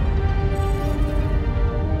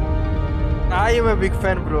 I am a big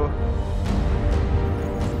fan, bro.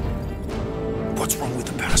 What's wrong with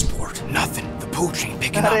the passport? Nothing. The pooch ain't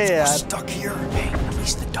picking up. We're stuck here. Hey, at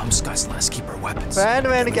least the dumb scuds let us keep our weapons. Fan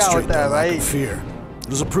क्या होता है भाई? Fear. It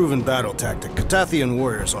was a proven battle tactic. Catathian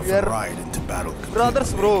warriors often ride into battle.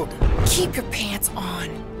 Brothers, bro. Keep your pants on.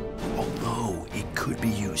 Although it could be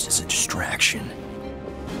used as a distraction.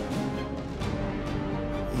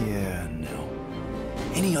 Yeah, no.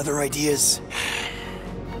 Any other ideas?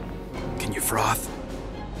 Can you froth?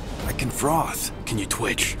 I can froth. Can you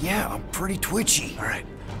twitch? Yeah, I'm pretty twitchy. Alright.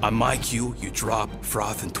 On my cue, you drop,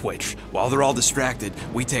 froth, and twitch. While they're all distracted,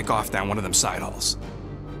 we take off down one of them side halls.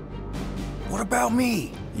 What about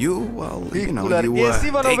me? You, well, you know, you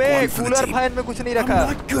AC बनो बे, cooler fan में कुछ नहीं रखा।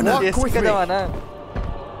 I'm not gonna AC का जमाना है।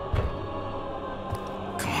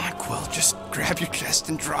 Come on, Quill, just Grab your chest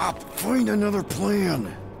and drop. Find another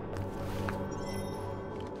plan.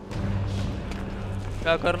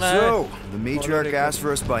 क्या करना है? So, the matriarch asked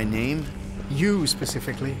for us by name? You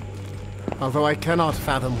specifically. Although I cannot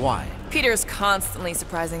fathom why. Peter's constantly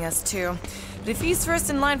surprising us too. But if he's first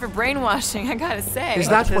in line for brainwashing, I gotta say. Is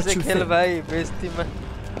that what you think?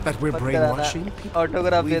 That we're brainwashing people?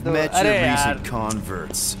 We've met your recent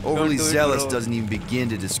converts. Overly zealous doesn't even begin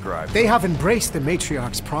to describe They have embraced the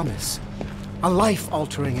matriarch's promise. A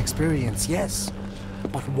life-altering experience, yes.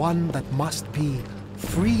 But one that must be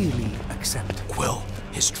freely accepted. Quill,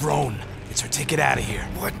 his drone. It's our ticket out of here.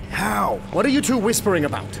 What? How? What are you two whispering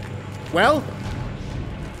about? Well?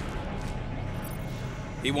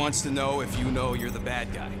 He wants to know if you know you're the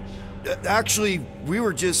bad guy. Actually, we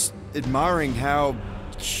were just admiring how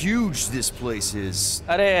huge this place is.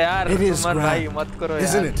 It is grand,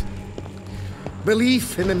 isn't it?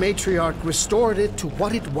 Belief in the matriarch restored it to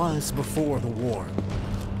what it was before the war.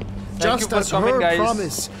 Just as her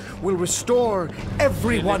promise will restore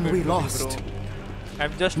everyone we lost.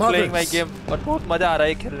 I'm just playing my game, but बहुत मजा आ रहा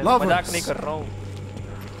है खेलने में. मजाक नहीं कर रहा हूँ.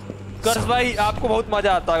 कर्स भाई आपको बहुत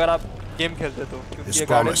मजा आता अगर आप गेम खेलते तो क्योंकि ये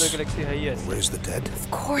Guardians of the Galaxy है ही ऐसे. Raise the dead? Of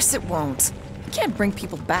course it won't. You can't bring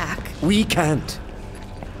people back. We can't.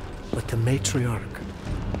 But the matriarch,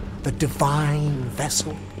 the divine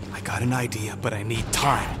vessel. I got an idea, but I need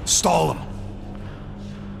time. Stall him.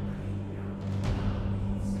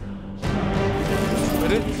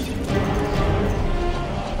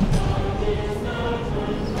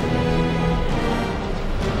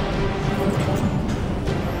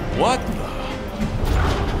 What the?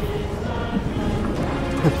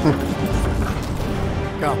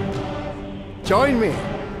 Come. Join me.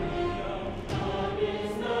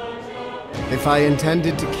 If I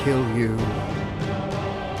intended to kill you...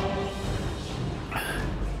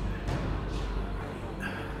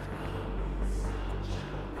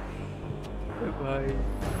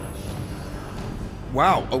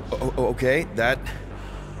 Wow. Okay. That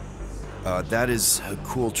is a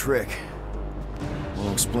cool trick. Want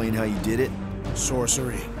to explain how you did it?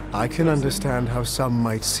 Sorcery. I can understand how some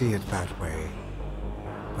might see it that way.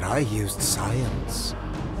 But I used science.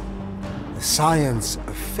 The science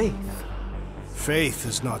of faith. Faith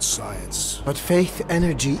is not science. But faith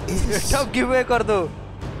energy is.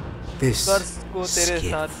 This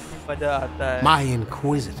skiff. My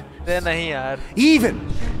inquisitor.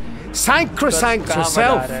 Even Sacrosanct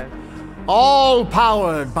herself. All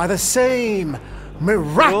powered by the same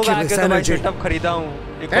miraculous energy.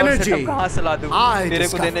 Energy I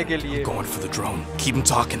discovered. I'm going for the drone. Keep him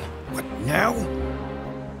talking. What now?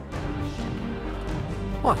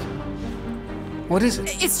 What? What is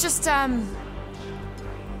it? It's just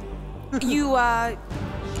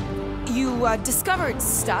you discovered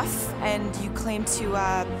stuff and you claim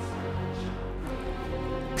to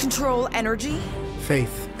control energy.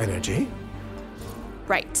 Faith energy.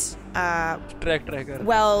 Right. Tracker.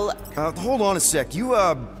 Well... hold on a sec. You,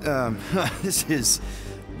 this is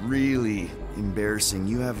really embarrassing.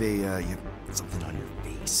 You have you have something on your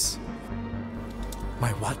face.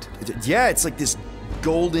 My what? Yeah, it's like this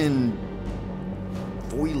golden,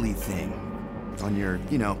 foily thing on your,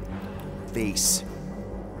 face.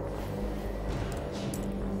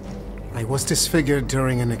 I was disfigured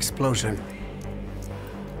during an explosion.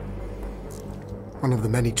 One of the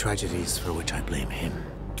many tragedies for which I blame him.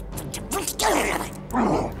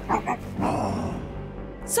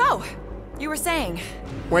 So, you were saying...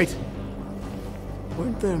 Wait.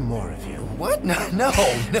 Weren't there more of you? What? No.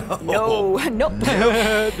 Nope.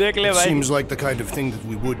 It seems like the kind of thing that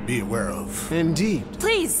we would be aware of. Indeed.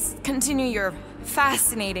 Please, continue your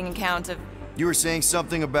fascinating account of... You were saying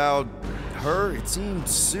something about her? It seemed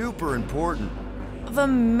super important. The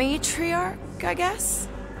matriarch, I guess?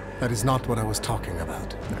 That is not what I was talking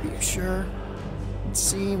about. Are you sure? It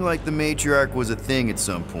seemed like the matriarch was a thing at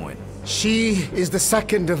some point. She is the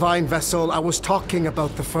second divine vessel. I was talking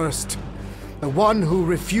about the first. The one who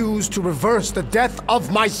refused to reverse the death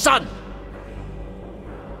of my son.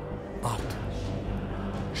 But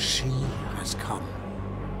she has come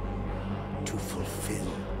to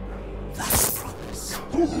fulfill that promise.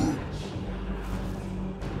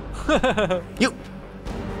 You!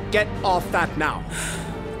 Get off that now.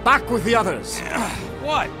 Back with the others.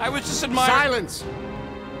 What? I was just admiring... Silence!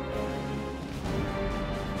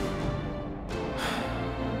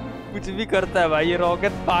 कुछ भी करता है भाई ये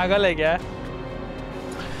rocket पागल है क्या?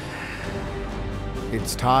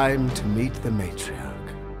 It's time to meet the matriarch.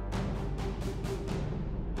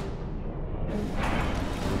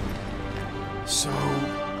 So,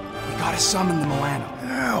 we gotta summon the Milano.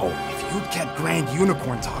 Ow! If you'd kept Grand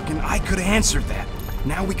Unicorn talking, I could have answered that.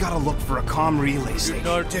 Now we gotta look for a comm relay station.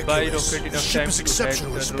 The ship is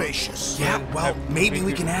exceptionally spacious. Yeah, well, maybe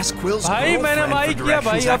we can ask Quill's भाई मैंने भाई किया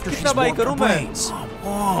भाई अब कितना भाई करूँ मैं? Come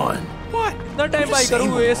on. What? कितना टाइम भाई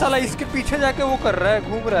करूँ? ये साला इसके पीछे जाके वो कर रहा है,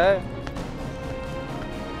 घूम रहा है.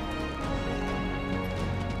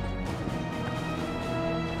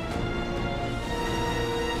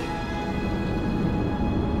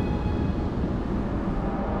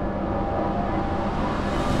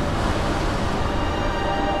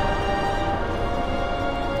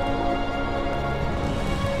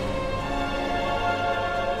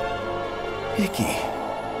 Vicky.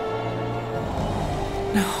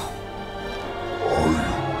 No.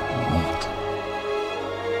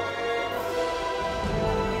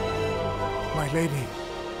 My lady,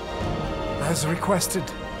 as requested,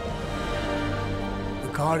 the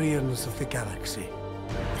Guardians of the Galaxy.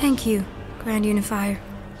 Thank you, Grand Unifier.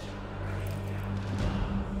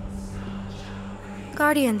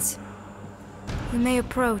 Guardians, you may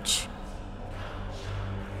approach.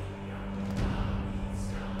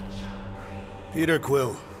 Peter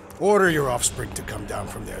Quill, order your offspring to come down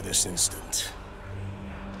from there this instant.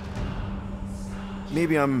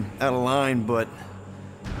 Maybe I'm out of line, but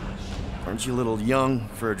aren't you a little young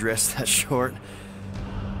for a dress that short?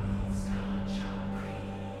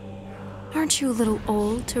 Aren't you a little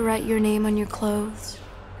old to write your name on your clothes?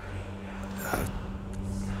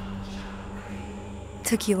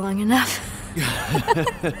 Took you long enough.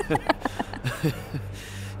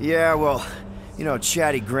 Yeah, well, you know how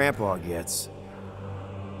chatty Grandpa gets.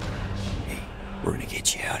 Hey, we're gonna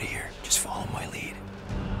get you out of here. Just follow my lead.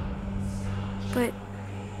 But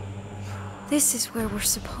this is where we're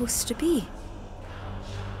supposed to be.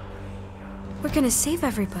 We're gonna save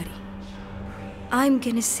everybody. I'm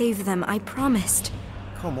gonna save them, I promised.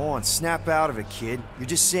 Come on, snap out of it, kid. You're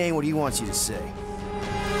just saying what he wants you to say.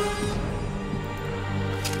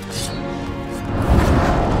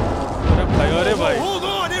 Hold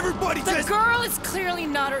on, everybody! The girl is clearly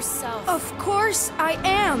not herself. Of course I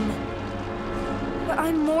am. But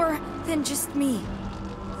I'm more than just me.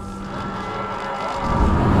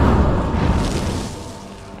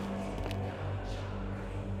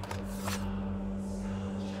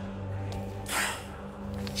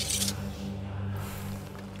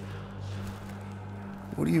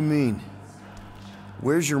 What do you mean?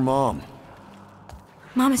 Where's your mom?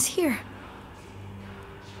 Mama's here.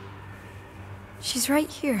 She's right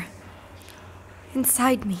here.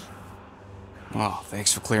 Inside me. Oh,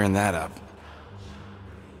 thanks for clearing that up.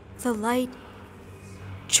 The light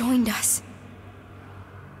joined us.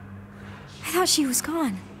 I thought she was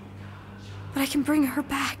gone. But I can bring her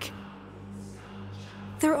back.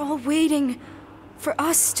 They're all waiting for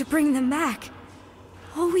us to bring them back.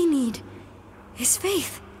 All we need is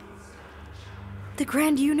faith. The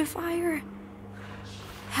Grand Unifier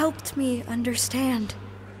helped me understand.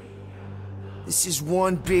 This is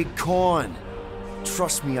one big con.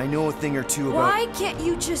 Trust me, I know a thing or two about— Why can't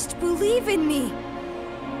you just believe in me?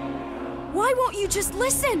 Why won't you just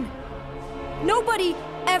listen? Nobody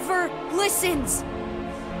ever listens.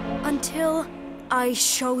 Until I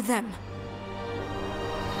show them.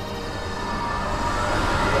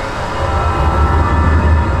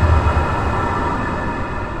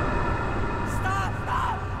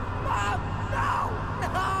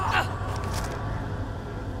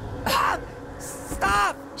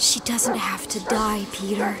 She doesn't have to die,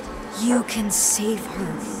 Peter. You can save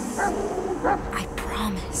her. I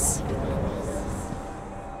promise.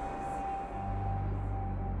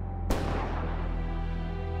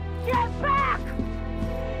 Get back!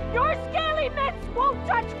 Your scaly mitts won't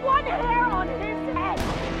touch one hair on his head!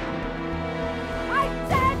 I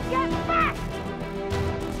said get back!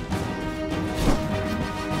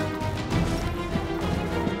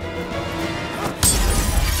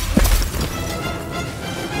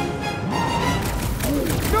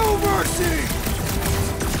 No mercy!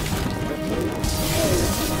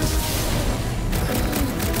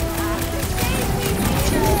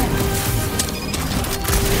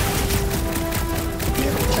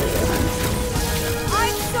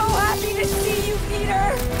 I'm so happy to see you, Peter!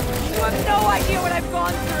 You have no idea what I've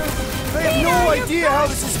gone through! I have no idea how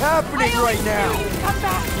this is happening right now! You'd come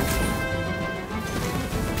back!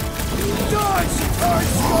 Dodge,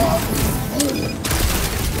 Armstrong!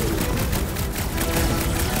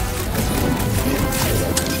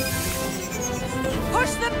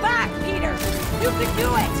 Push them back, Peter! You can do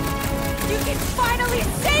it! You can finally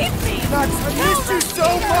save me! I missed you so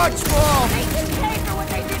much, Mom! They can pay for what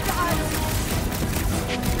they did to us!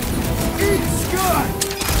 Eat Scott!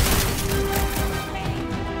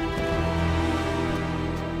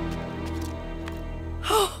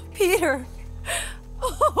 Oh, Peter!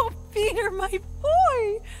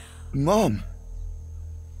 Mom!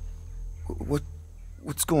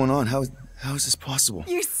 What's going on? How is this possible?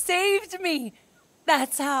 You saved me!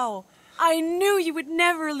 That's how. I knew you would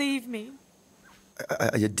never leave me.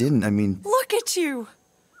 I didn't, I mean... Look at you!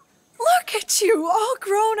 Look at you, all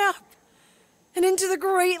grown up! And into the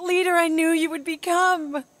great leader I knew you would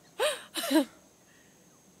become.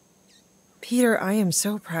 Peter, I am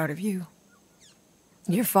so proud of you.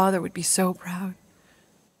 Your father would be so proud.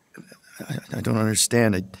 I don't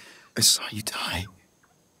understand. I saw you die.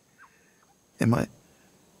 Did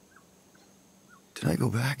I go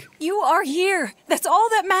back? You are here. That's all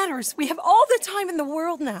that matters. We have all the time in the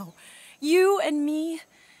world now. You and me,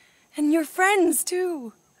 and your friends,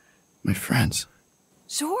 too. My friends?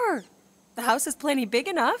 Sure. The house is plenty big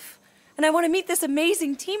enough. And I want to meet this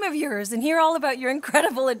amazing team of yours and hear all about your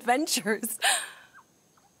incredible adventures.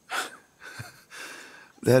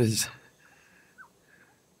 That is...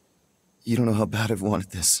 You don't know how bad I've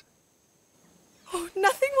wanted this. Oh,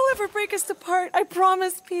 nothing will ever break us apart. I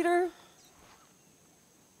promise, Peter.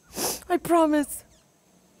 I promise.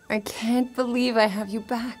 I can't believe I have you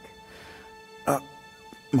back.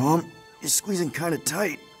 Mom, you're squeezing kind of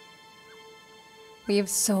tight. We have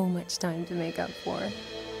so much time to make up for.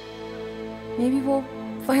 Maybe we'll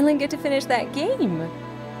finally get to finish that game.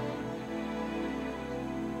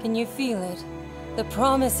 Can you feel it? The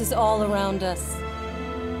promise is all around us.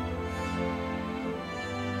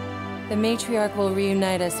 The matriarch will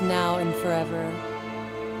reunite us now and forever.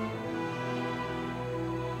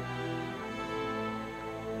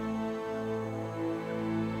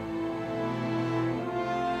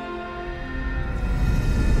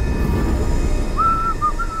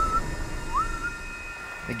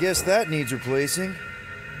 I guess that needs replacing.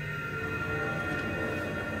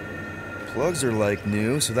 Plugs are like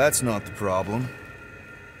new, so that's not the problem.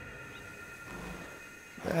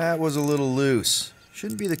 That was a little loose.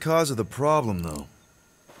 Shouldn't be the cause of the problem, though.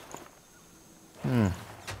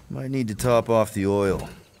 Might need to top off the oil.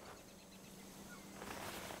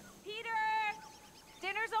 Peter!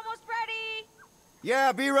 Dinner's almost ready!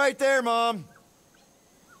 Yeah, be right there, Mom.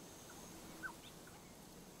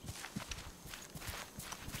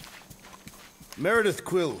 Meredith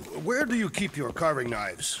Quill, where do you keep your carving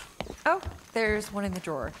knives? Oh, there's one in the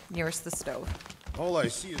drawer, nearest the stove. All I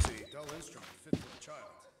see is a dull instrument fit for a child.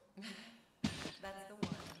 That's the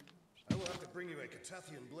one. I will have to bring you a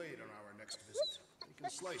Catathian blade on our next visit. It can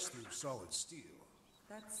slice through solid steel.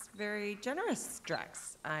 That's very generous,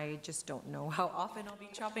 Drax. I just don't know how often I'll be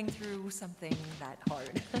chopping through something that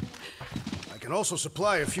hard. I can also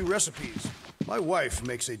supply a few recipes. My wife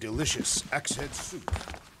makes a delicious axe head soup.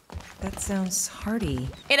 That sounds hearty.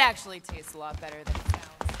 It actually tastes a lot better than it sounds.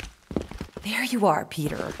 There you are,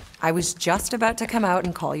 Peter. I was just about to come out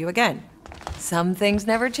and call you again. Some things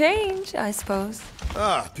never change, I suppose.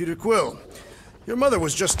 Ah, Peter Quill. Your mother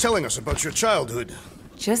was just telling us about your childhood.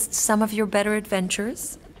 Just some of your better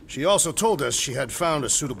adventures? She also told us she had found a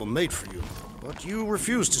suitable mate for you, but you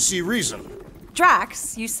refused to see reason.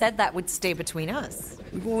 Drax, you said that would stay between us.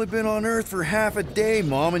 We've only been on Earth for half a day,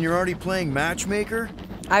 Mom, and you're already playing matchmaker?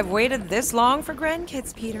 I've waited this long for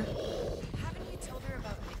grandkids, Peter. Haven't you told her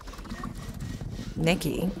about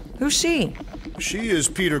Nikki? Who's she? She is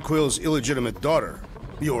Peter Quill's illegitimate daughter.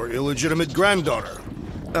 Your illegitimate granddaughter.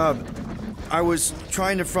 I was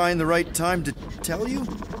trying to find the right time to tell you?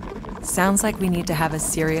 Sounds like we need to have a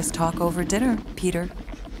serious talk over dinner, Peter.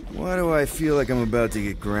 Why do I feel like I'm about to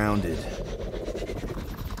get grounded?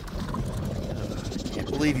 Can't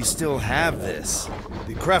believe you still have this.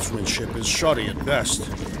 The craftsmanship is shoddy at best.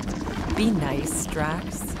 Be nice,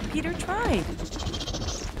 Drax. Peter tried.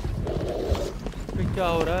 क्या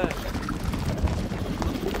हो रहा है?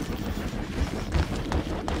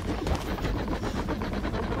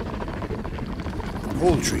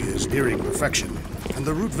 Poultry is nearing perfection, and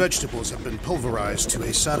the root vegetables have been pulverized to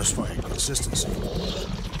a satisfying consistency.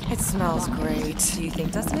 It smells great. Do you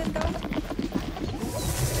think, doesn't it, though?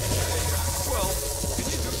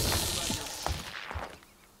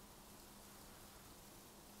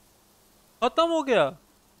 खत्म हो गया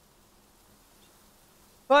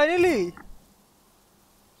finally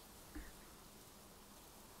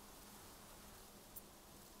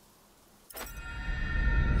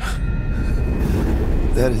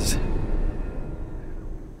That is...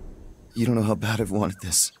 You don't know how bad I've wanted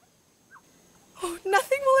this. Oh,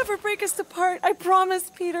 nothing will ever break us apart. I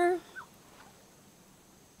promise, Peter.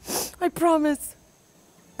 I promise.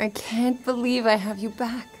 I can't believe I have you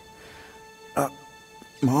back.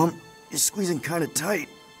 Mom, you're squeezing kind of tight.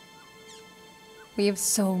 We have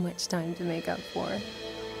so much time to make up for.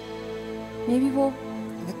 Maybe we'll...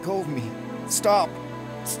 Let go of me. Stop.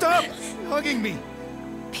 Stop hugging me.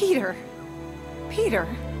 Peter. Peter,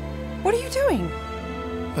 what are you doing?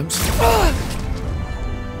 I'm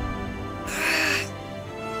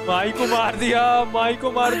माई को मार दिया, माई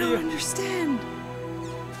को मार दिया. I don't understand.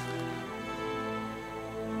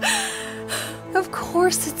 Of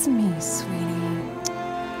course it's me, sweetie.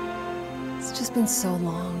 It's just been so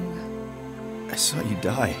long. I saw you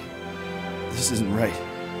die. This isn't right.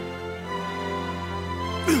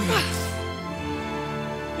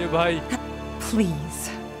 ये भाई. Please.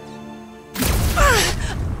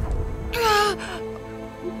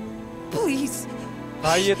 Please.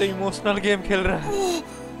 भाई ये तो इमोशनल गेम खेल रहा है. Oh,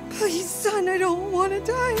 please, son, I don't want to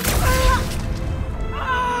die.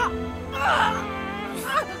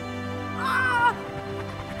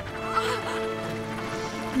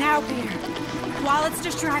 Now, Peter. While it's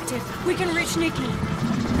distracted, we can reach Nikki.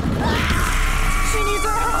 She needs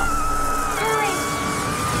our help. Hurry!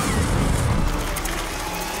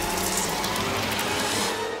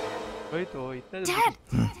 Dad!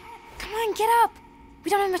 Come on, get up!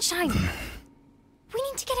 We don't have much time. We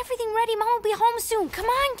need to get everything ready. Mom will be home soon. Come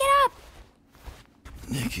on, get up!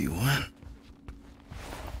 Nikki, what?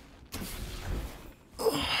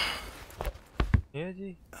 ये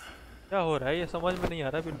जी क्या हो रहा है ये समझ में नहीं आ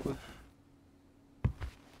रहा बिल्कुल.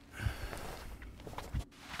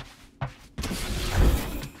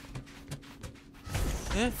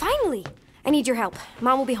 Finally! I need your help.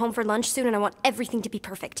 Mom will be home for lunch soon and I want everything to be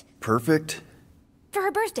perfect. Perfect? For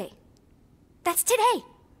her birthday. That's today.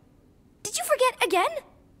 Did you forget again?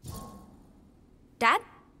 Dad?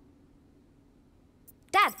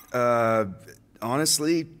 Dad?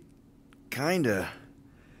 Honestly, kinda.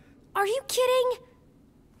 Are you kidding?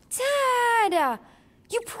 Dad!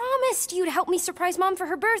 You promised you'd help me surprise Mom for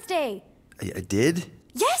her birthday. I did?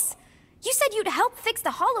 Yes! You said you'd help fix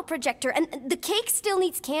the holo projector, and the cake still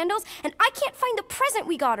needs candles, and I can't find the present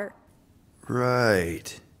we got her.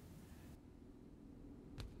 Right.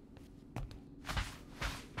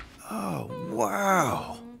 Oh,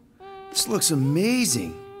 wow. This looks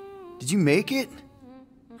amazing. Did you make it?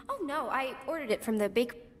 Oh no, I ordered it from the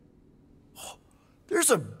bake...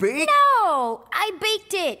 There's a bake? No! I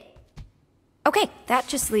baked it! Okay, that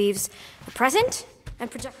just leaves the present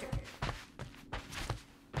and projector.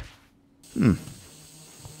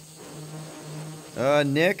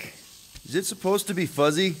 Nick? Is it supposed to be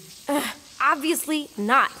fuzzy? Obviously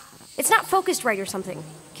not. It's not focused right or something.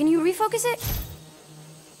 Can you refocus it?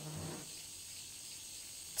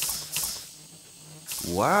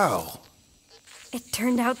 Wow. It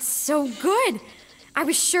turned out so good. I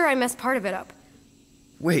was sure I messed part of it up.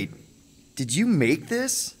 Wait, did you make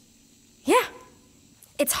this? Yeah.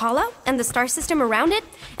 It's hollow, and the star system around it,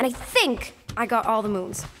 and I think I got all the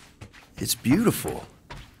moons. It's beautiful.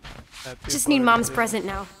 Just need Mom's present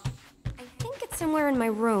now. I think it's somewhere in my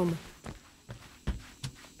room.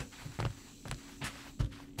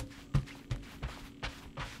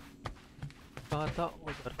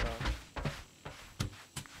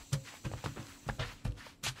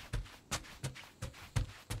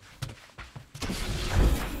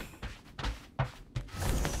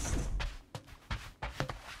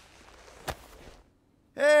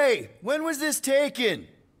 Hey, when was this taken?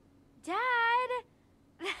 Dad,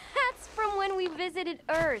 that's from when we visited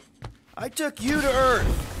Earth. I took you to Earth.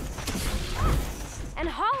 And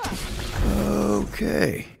Hala.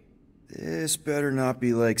 Okay. This better not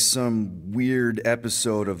be like some weird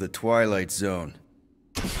episode of The Twilight Zone.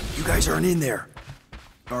 You guys aren't in there,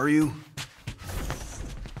 are you?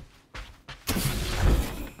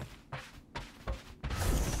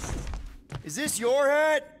 Is this your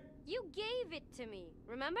hat? You gave it to me,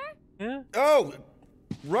 remember? Yeah. Oh,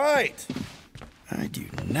 right. I do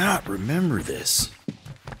not remember this.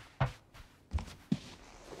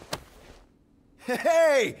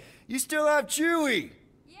 Hey, you still have Chewie.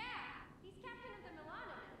 Yeah, he's captain of the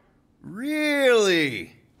Milano.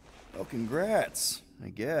 Really? Well, congrats, I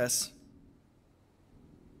guess.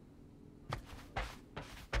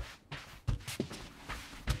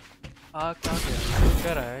 कहाँ गया?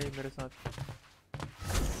 क्या रहा है ये मेरे साथ?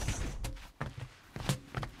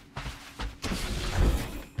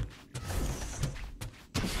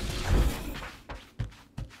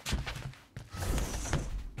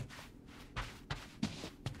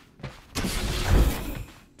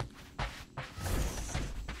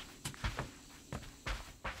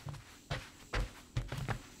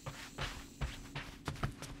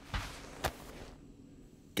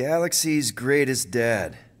 Galaxy's greatest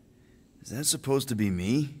dad. Is that supposed to be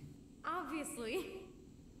me? Obviously.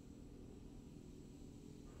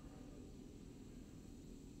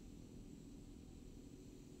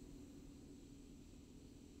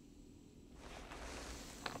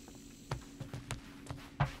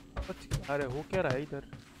 अरे हो क्या रहा है इधर?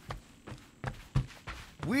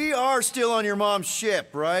 We are still on your mom's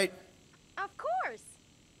ship, right? Of course.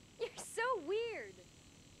 You're so weird.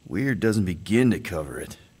 Weird doesn't begin to cover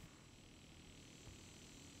it.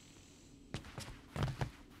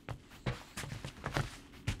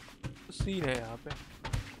 Scene है यहाँ पे।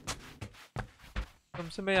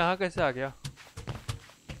 तुमसे मैं यहाँ कैसे आ गया?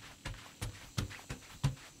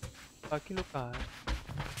 बाकी लोग कहाँ हैं?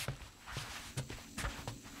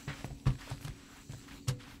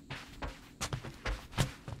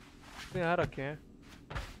 यहाँ रखे हैं।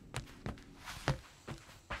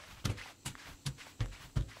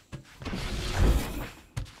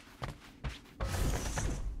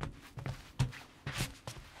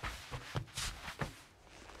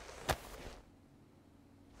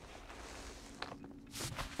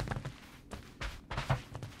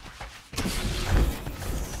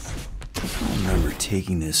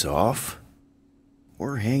 Taking this off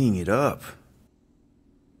or hanging it up.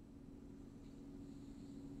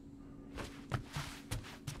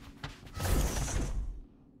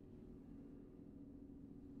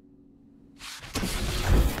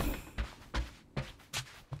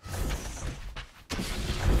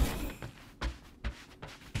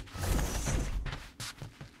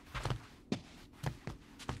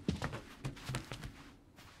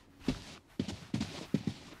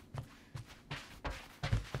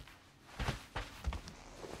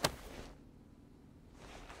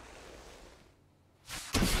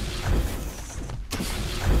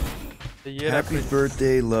 Happy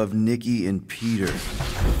birthday, love Nikki and Peter.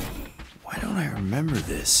 Why don't I remember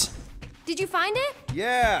this? Did you find it?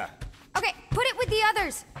 Yeah. Okay, put it with the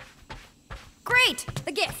others. Great!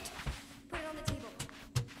 The gift. Put it on the table.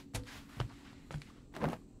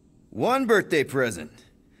 One birthday present.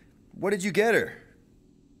 What did you get her?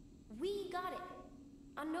 We got it.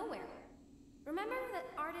 On nowhere. Remember that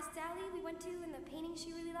artist's alley we went to and the painting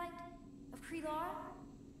she really liked? Of Kree-Lara?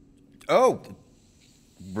 Oh,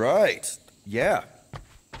 right. Yeah.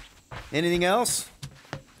 Anything else?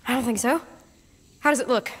 I don't think so. How does it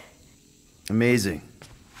look? Amazing.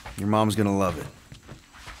 Your mom's gonna love it.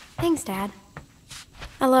 Thanks, Dad.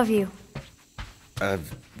 I love you.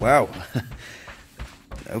 Wow.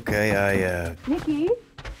 Okay, Nikki,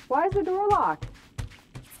 why is the door locked?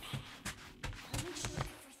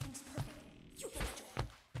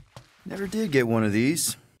 Never did get one of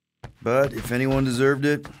these. But if anyone deserved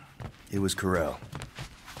it, it was Corel.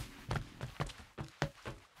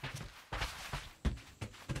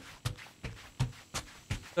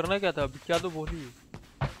 करना क्या था? क्या तो बोली?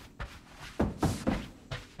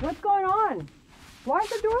 What's going on? Why is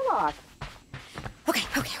the door locked? Okay.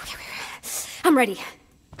 I'm ready.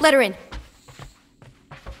 Let her in.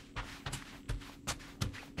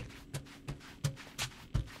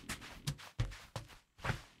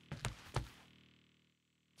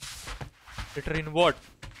 Let her in what?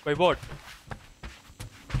 By what?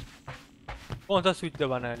 कौन सा switch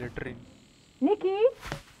दबाना है? Let her in. Nikki,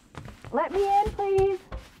 let me in, please.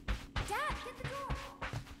 Dad, get the door.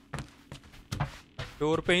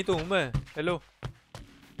 Door पे ही तो हूँ मैं। Hello.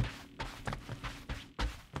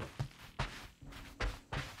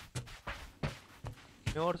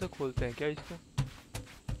 और से खोलते हैं क्या इसको?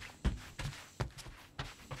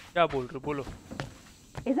 क्या बोल रहे हो? बोलो।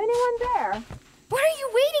 Is anyone there? What are you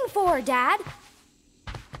waiting for, Dad?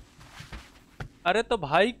 अरे तो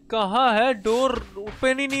भाई कहाँ है? डोर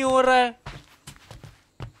ओपन ही नहीं हो रहा है।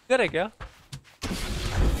 इधर है क्या?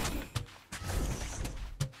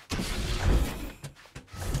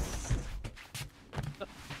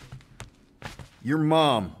 Your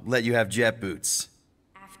mom let you have jet boots.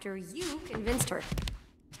 After you convinced her.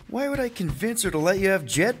 Why would I convince her to let you have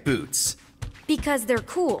jet boots? Because they're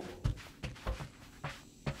cool.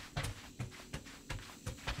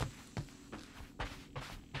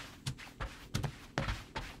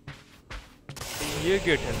 ये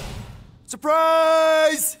गेट है।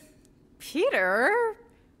 Surprise! Peter?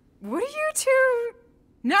 What are you two?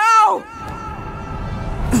 No!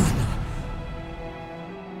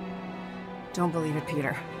 Don't believe it,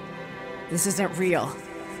 Peter. This isn't real.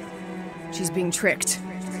 She's being tricked.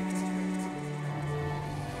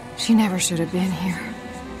 She never should have been here.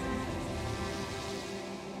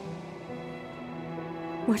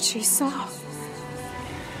 What she saw.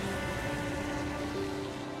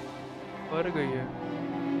 मर गई है।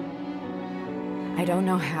 I don't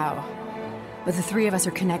know how, but the three of us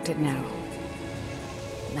are connected now.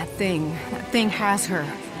 That thing has her,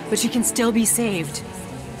 but she can still be saved.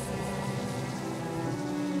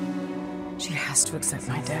 She has to accept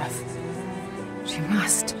my death. She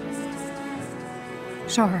must.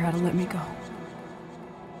 Show her how to let me go.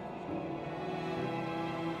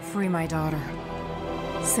 Free my daughter.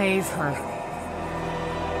 Save her.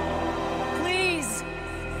 Please!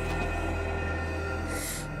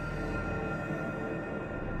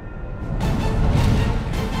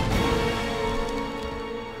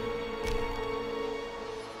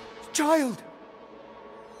 Child!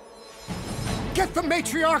 Get the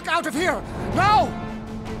matriarch out of here! Now!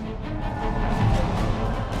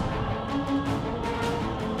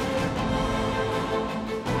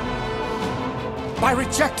 By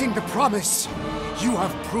rejecting the promise, you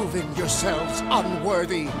have proven yourselves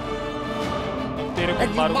unworthy.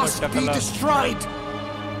 And you must be destroyed!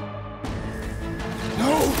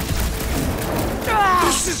 No!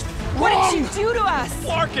 This is wrong! What did you do to us?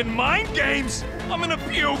 Larkin mind games? I'm gonna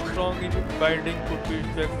puke! Strong in binding could be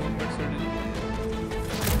back movement studies.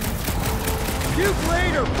 Puke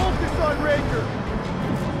later! Focus on Raker!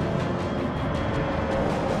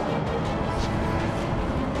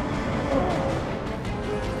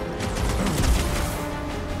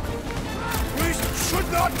 Should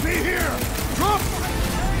not be here! Drop!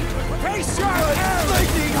 Face your head!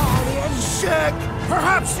 Lightning Alien check!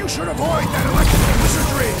 Perhaps you should avoid that electrical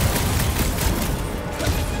wizardry!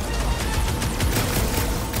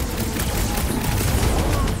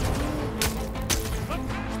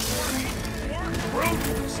 Groot,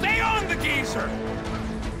 stay on the geezer!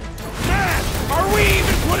 Man, are we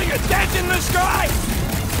even putting a dent in this guy?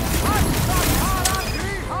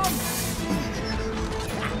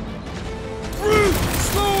 Groot!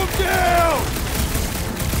 Slow him down!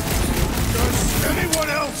 Does anyone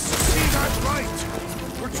else see that light?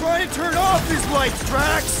 We're trying to turn off his lights,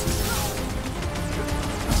 Drax!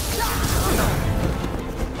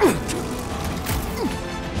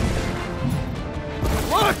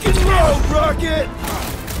 Lock and load, Rocket!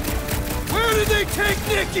 Where did they take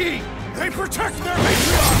Nikki? They protect their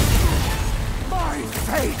matriarch! My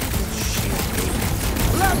faith will shield me!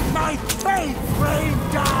 Let my faith rain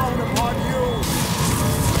down upon you!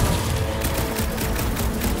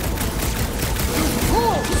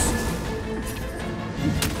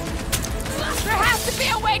 There has to be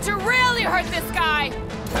a way to really hurt this guy!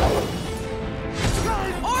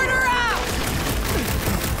 Order out!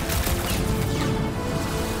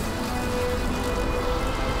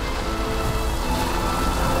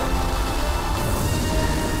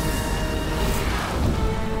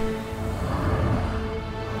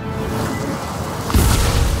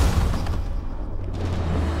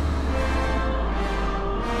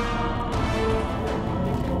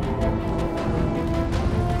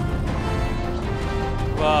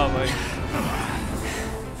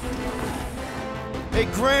 Hey,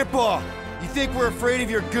 Grandpa! You think we're afraid of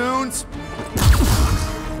your goons?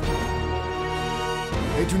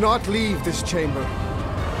 They do not leave this chamber.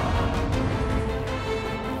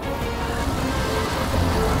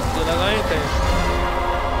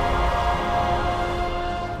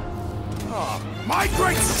 My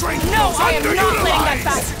great strength No, was I am not letting that underutilized!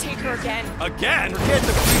 bastard take her again! Again? Forget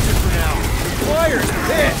the creature for now. The Flyer's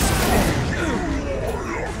pissed!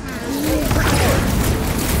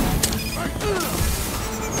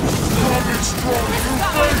 It's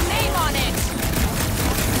got my name on it!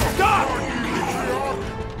 Stop!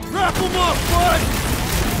 Wrap him up, bud!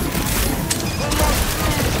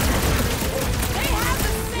 They have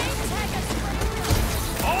the same tech as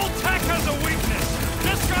Grapple! All tech has a weakness!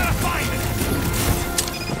 Just gotta find it!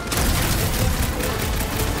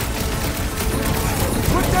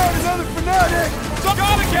 Put down another fanatic! So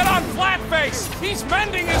gotta get on Flatface! He's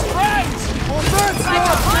mending his friends! Well, that's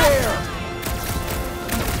not fair!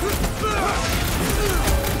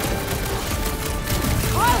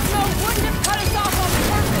 Cosmo wouldn't have cut us off on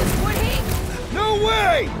purpose, would he? No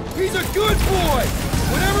way! He's a good boy!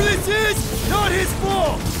 Whatever this is, not his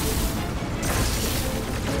fault!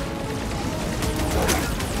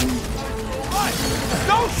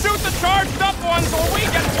 Don't shoot the charged up ones or we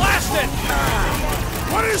get blasted!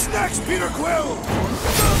 What is next, Peter Quill?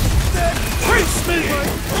 Face me!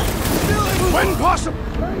 When possible!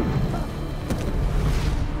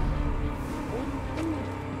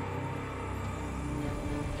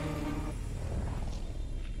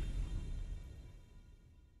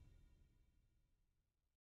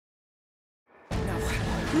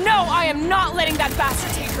 No, I am not letting that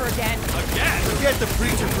bastard take her again! Again? Forget the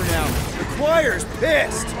preacher for now. The choir's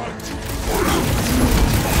pissed!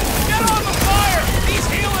 Get on the fire! He's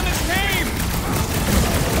healing his team!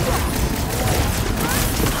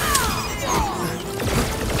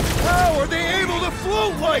 How are they able to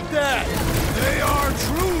float like that? They are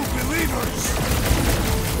true believers!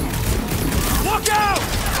 Look out!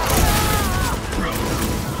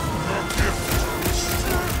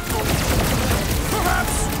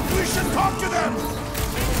 Perhaps we should talk to them!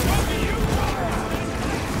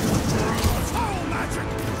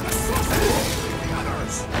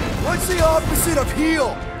 the opposite of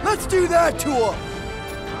heal? Let's do that to him!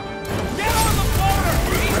 Get on the floater!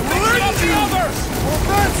 He's picking up the others! Well,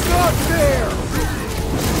 that's not fair!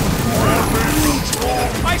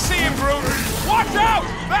 I see him, Groot! Watch out!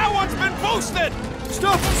 That one's been boosted!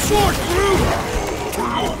 Stop short, Groot!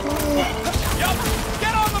 Yup!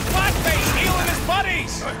 Get on the flat face, healing his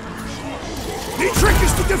buddies! The trick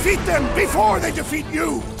is to defeat them before they defeat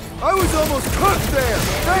you! I was almost cooked there!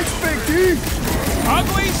 Thanks, Big D!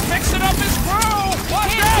 Ugly's fixing up his crew!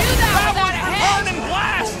 Watch Can't out! do that That without one's a been head. burning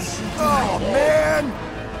blasts! Oh, man!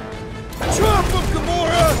 Chop him,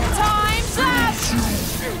 Gamora! Time's up!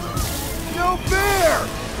 No fair!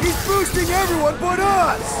 He's boosting everyone but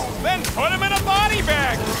us! Then put him in a body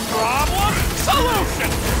bag! Problem? Solution!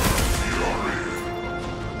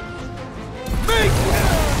 Make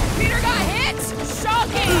Peter got hit?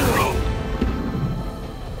 Shocking!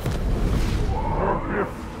 Our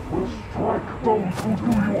gift will strike those who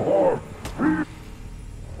do you harm.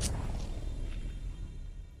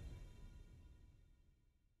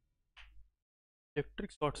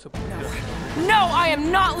 Electric short support. No, I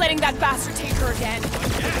am not letting that bastard take her again.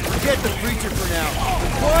 Forget the preacher for now. The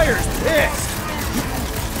choir's pissed!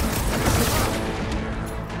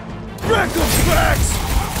 Wreck 'em, Drax!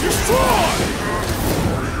 Destroy!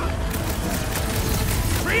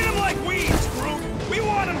 Treat him like weeds, Groot! We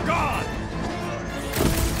want him gone!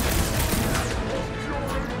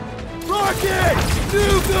 Rocket!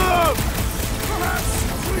 Nuke 'em! Perhaps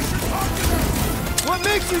we should talk to them! What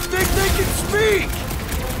makes you think they can speak?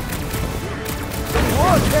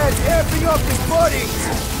 Blockhead's amping up his buddies!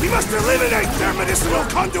 We must eliminate their medicinal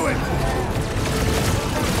conduit!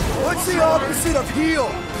 What's the opposite of heal?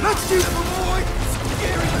 Let's do the boy!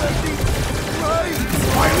 Scary lefty! Right!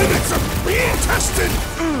 My limits are being tested!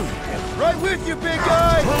 Right with you, big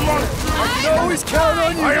guy! I can always count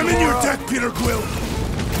on you, I am in your Gamora. debt, Peter Quill!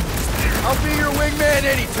 I'll be your wingman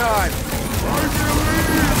anytime!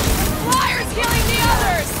 Flyer's healing the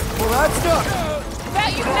others! Well, that's not...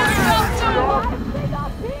 Bet you never felt so...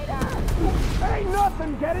 Ain't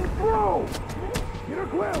nothing getting through! Peter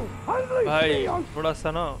Quill, unleash भाई me on... थोड़ा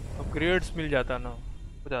सा ना upgrades मिल जाता ना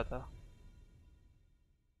हो जाता.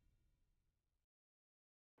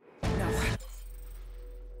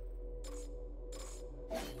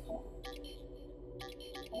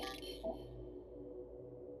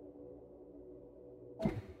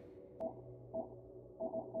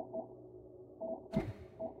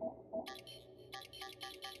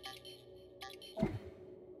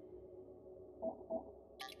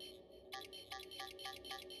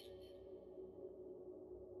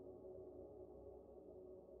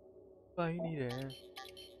 ही नहीं रहे हैं.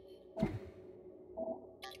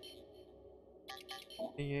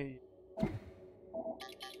 नहीं है ये.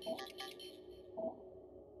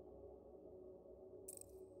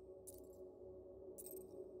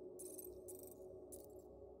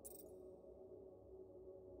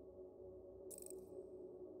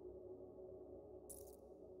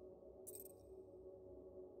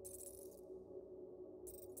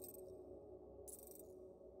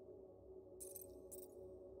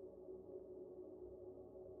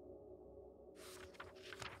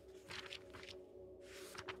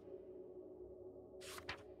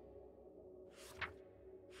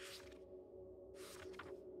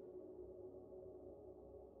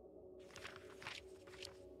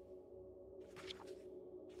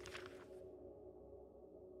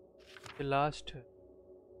 The last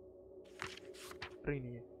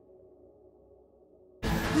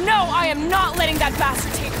No, I am not letting that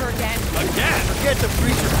bastard take her again. Again? Forget the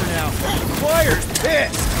preacher for now. The choir's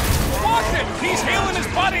pissed! Watch it! He's healing his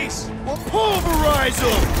buddies! We'll pulverize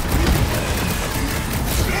them!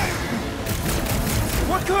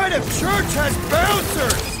 What kind of church has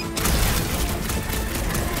bouncers?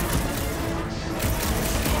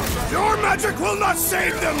 Your magic will not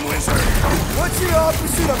save them, wizard! What's the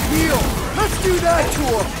opposite of heal? Let's do that to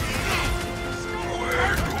him!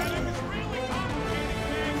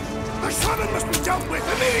 The shaman must be dealt with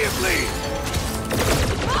immediately!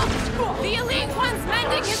 The Elite One's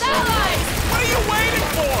mending his allies! What are you waiting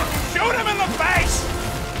for? Shoot him in the face!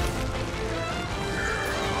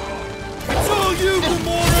 It's all you,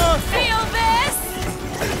 Gamora! Feel this?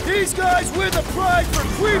 These guys win the prize for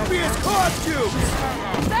creepiest costumes!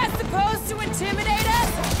 That's supposed to intimidate us?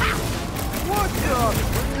 What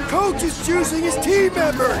the? Coach is choosing his team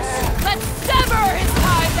members! Let's sever his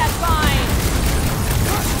ties that bind!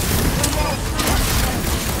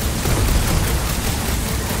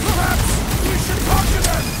 Perhaps we should talk to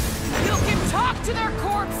them! You can talk to their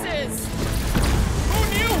corpses! Who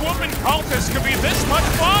knew whooping cultists could be this much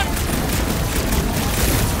fun?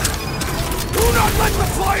 Do not let the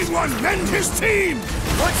flying one mend his team!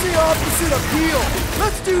 What's the opposite of heal?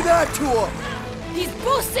 Let's do that to him! He's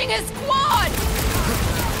boosting his squad!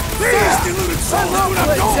 These deluded souls do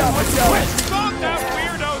not know what to quit! Stop that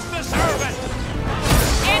weirdos deserve it!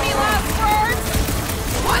 Any last words?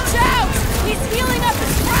 Watch out! He's healing up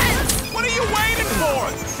his friends! What are you waiting for?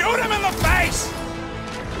 Shoot him in the face!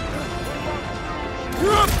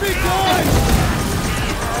 You're up, big guy!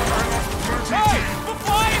 Hey! The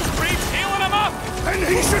flying creep's healing him up! And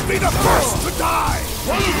he should be the first to die!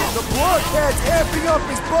 The blockhead's amping up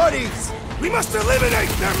his buddies! We must eliminate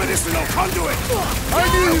their medicinal conduit! I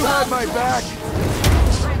knew you had my back!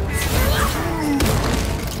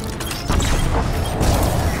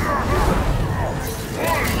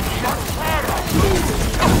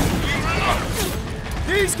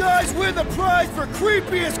 These guys win the prize for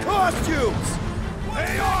creepiest costumes!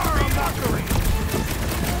 They are a mockery!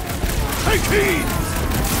 Take heed!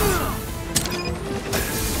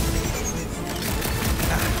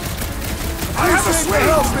 I have a swing,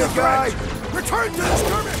 big guy! Return to the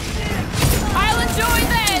skirmish! I'll enjoy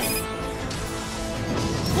this!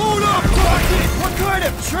 Hold up, Rocket! What kind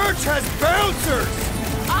of church has bouncers?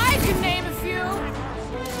 I can name a few!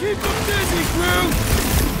 Keep them busy, Groot!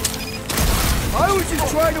 I was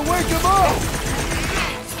just trying to wake him up!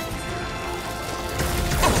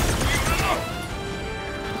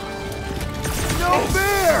 No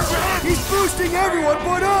fair! He's boosting everyone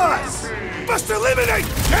but us! Must eliminate!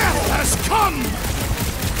 Death has come!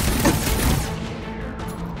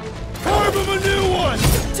 Carve him a new one!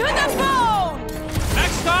 To the bone!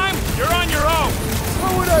 Next time, you're on your own!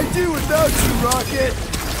 What would I do without you, Rocket?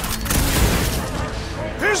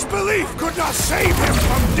 His belief could not save him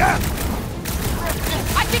from death!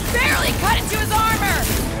 I can barely cut into his armor!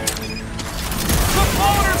 The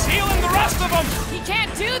floater's healing the rest of them! He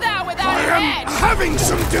can't do that without I a am head! having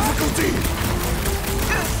some difficulty!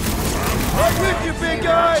 Right with you, big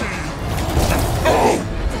guy!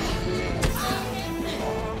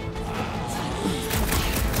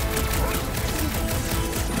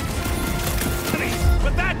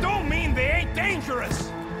 But that don't mean they ain't dangerous!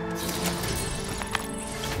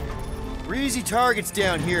 We're easy targets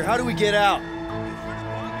down here. How do we get out?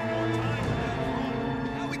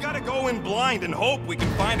 Now we gotta go in blind and hope we can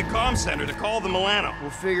find a comm center to call the Milano. We'll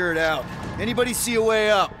figure it out. Anybody see a way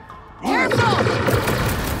up? Careful!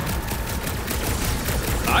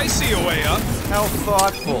 I see a way up. How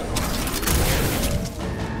thoughtful.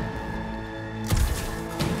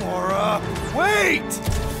 Laura, wait!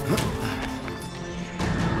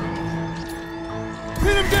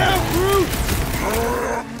 Pin him down, Groot!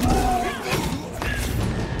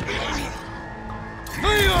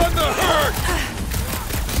 Lay on the hurt!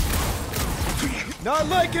 Not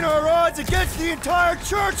liking our odds against the entire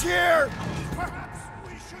church here! Perhaps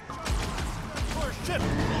we should just our ship.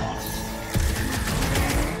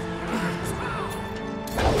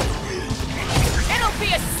 It'll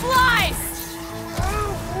be a slice!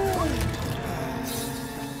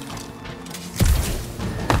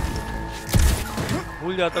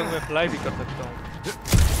 भूल जाता हूँ मैं fly भी कर सकता हूँ।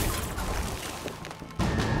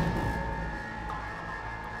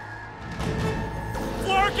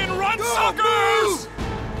 Larkin, run, suckers!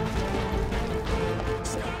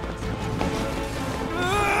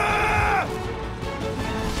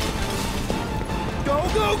 Go,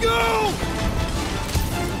 go, go!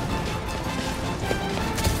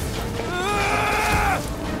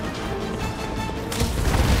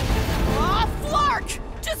 Aw, Flark!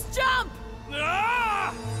 Just jump!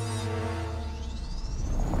 Ah!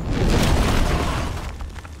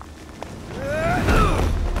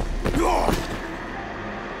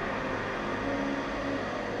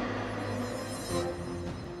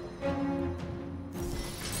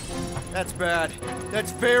 That's bad.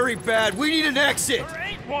 That's very bad. We need an exit! There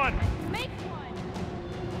ain't one! Make one!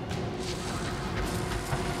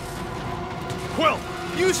 Quill,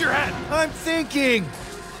 use your head! I'm thinking!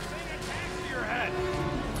 Your head!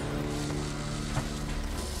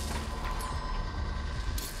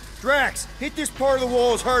 Drax, hit this part of the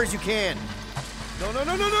wall as hard as you can. No, no,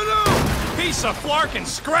 no, no, no, no! Piece of Flarkin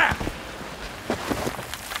scrap!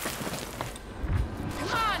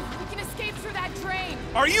 Come on, we can escape through that drain!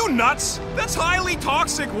 Are you nuts? That's highly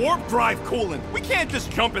toxic warp drive coolant. We can't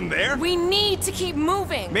just jump in there. We need to keep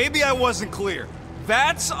moving! Maybe I wasn't clear.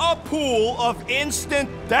 That's a pool of instant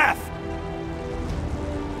death.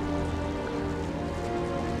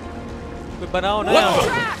 बनाओ ना What the-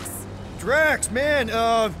 Drax! Drax, man,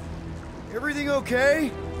 everything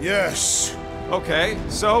okay? Yes. Okay,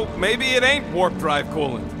 so maybe it ain't warp drive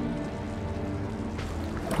coolant.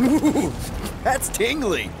 That's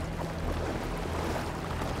tingly.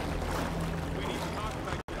 We need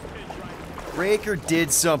Raker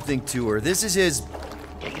did something to her. This is his...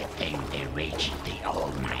 Do you think they reached the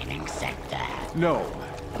old mining sector? No.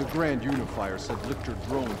 The Grand Unifier said lift your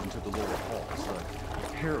drone into the lower halls. The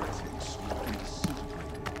heretics will be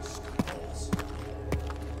disintegrated in skulls.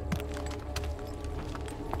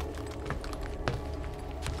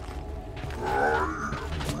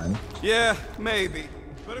 Yeah, maybe.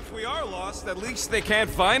 But if we are lost, at least they can't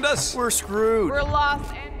find us. We're screwed. We're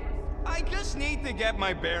lost and... I just need to get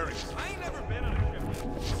my bearings. I ain't never been on a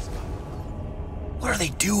ship. What are they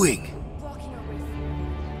doing? Blocking our way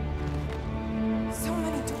through. So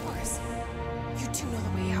many doors. You do know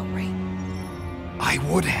the way out, right? I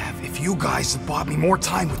would have if you guys had bought me more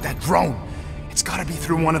time with that drone. It's gotta be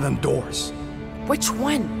through one of them doors. Which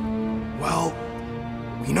one? Well,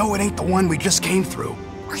 we know it ain't the one we just came through.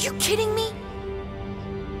 Are you kidding me?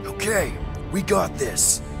 Okay, we got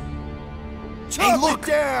this. Hey, look!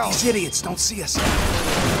 These idiots don't see us.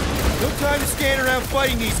 No time to stand around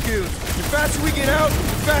fighting these goons. The faster we get out,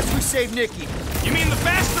 the faster we save Nikki. You mean the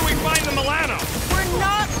faster we find the Milano? We're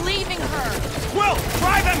not leaving her! Quill,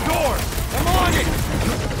 try them doors! I'm on it!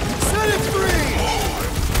 Set it free!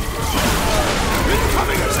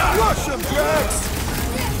 Incoming attack! Rush them, Drax!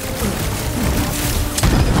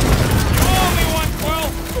 You owe me one, Quill!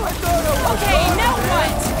 I thought I was... Okay, now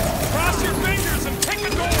what? Cross your fingers and pick a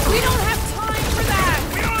door! We don't have time for that!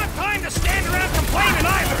 We don't have time to stand around complaining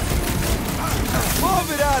either! Move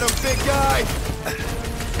it at him, big guy!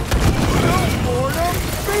 Don't board him,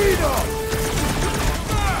 beat him!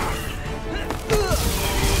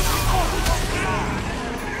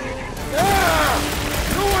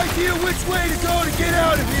 No idea which way to go to get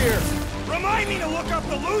out of here! Remind me to look up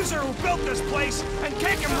the loser who built this place and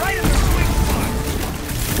kick him right in the sweet spot!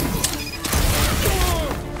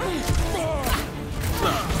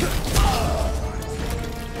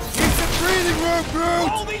 Keep some breathing room, Groot!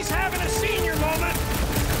 Goldie's having a senior moment!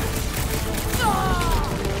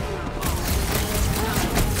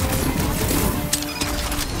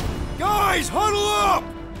 Guys, huddle up!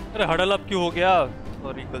 अरे huddle up क्यों हो गया?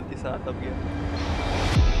 Sorry गलती से हाथ दब गया.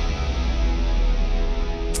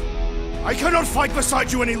 I cannot fight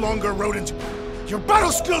beside you any longer, rodent. Your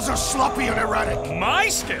battle skills are sloppy and erratic. My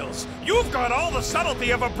skills? You've got all the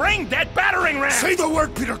subtlety of a brain-dead battering ram! Say the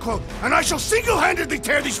word, Peter Quill, and I shall single-handedly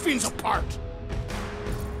tear these fiends apart.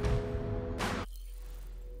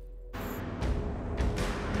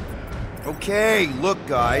 Okay, look,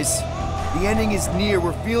 guys. The ending is near.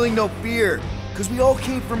 We're feeling no fear. Because we all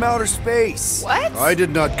came from outer space. What? I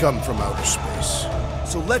did not come from outer space.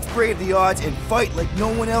 So let's brave the odds and fight like no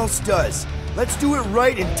one else does. Let's do it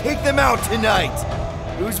right and take them out tonight.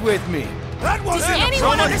 Who's with me? That wasn't Does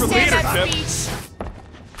anyone understand that speech?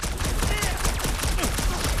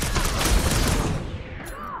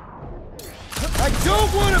 I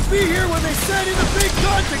don't want to be here when they send in the big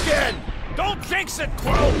guns again! Don't jinx it,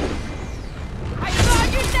 Quill! I thought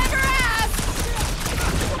you'd never ask!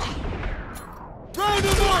 Round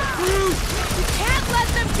them up, Groot! We can't let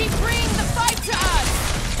them keep bringing the fight to us!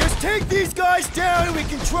 Just take these guys down and we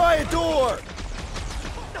can try a door!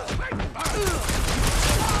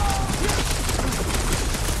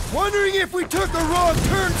 Wondering if we took a wrong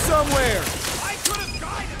turn somewhere! I could have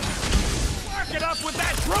guided us! Mark it up with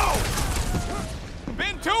that drone!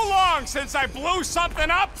 Been too long since I blew something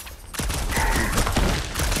up!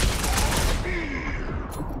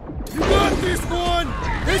 You got this one!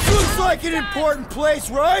 This looks like an important place,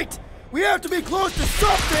 right? We have to be close to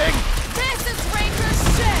something! This is Ranger's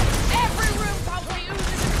shit! Every room probably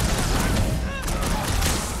oozes.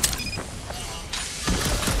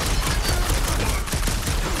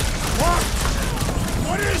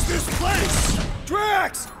 What is this place?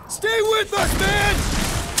 Drax! Stay with us, man!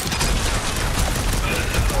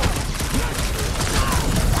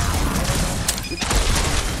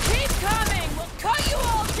 Keep coming! We'll cut you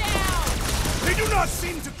all down! They do not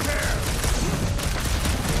seem to care.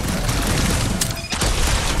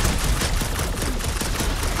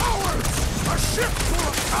 Cowards! A ship full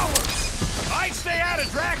of cowards! I'd stay out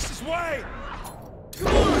of Drax's way!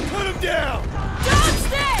 Come on, cut him down! Dodge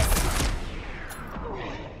this!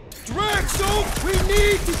 Draxo, we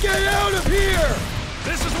need to get out of here!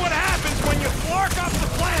 This is what happens when you flark up the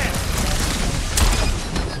plan!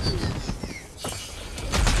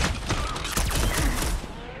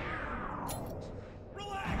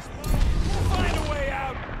 Relax, bud. We'll find a way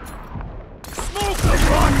out! Smoke the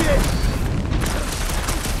rocket!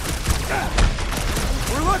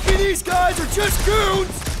 We're lucky these guys are just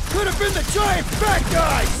goons! Could have been the giant fat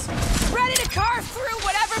guys! Ready to carve through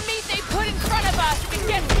whatever meat they put in front of us if it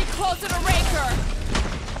gets me closer to Raker!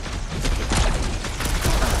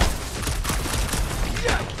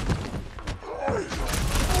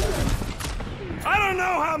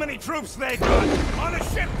 many troops they got? On a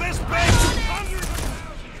ship this big? Hundreds of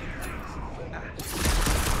thousands.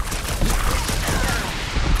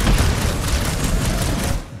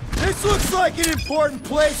 This looks like an important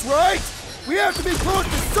place, right? We have to be close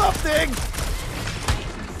to something!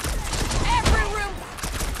 Every room.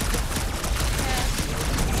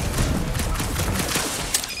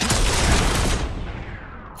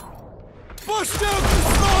 Bust out the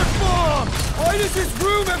smart bomb! Why does this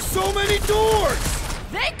room have so many doors?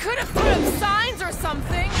 They could have put up signs or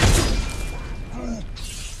something.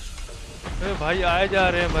 अरे भाई आए जा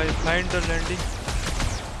रहे हैं भाई. Find the landing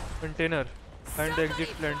container. Find the exit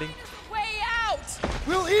landing. Way out.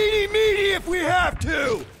 We'll eat meaty if we have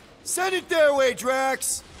to! Send it their way,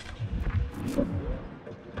 Drax!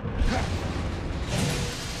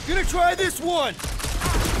 Gonna try this one!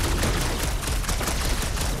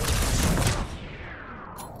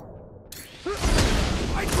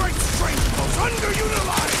 My great strength was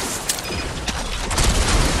underutilized!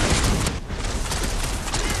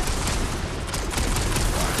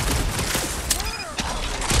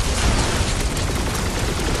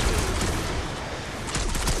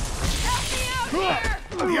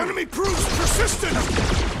 The enemy proves persistent! I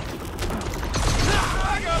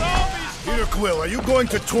got all these... Peter Quill, are you going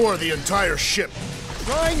to tour the entire ship?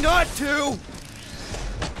 Trying not to!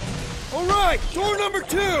 Alright, door number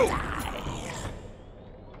 2!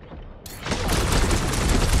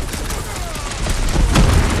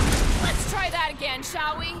 Let's try that again,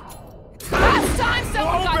 shall we? Last time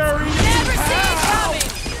someone got never seen it coming!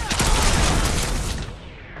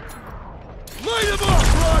 Light him up,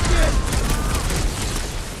 Rocket!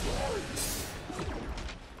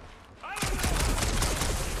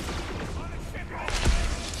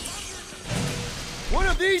 One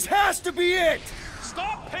of these has to be it!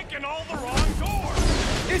 Stop picking all the wrong doors!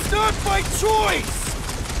 It's not by choice!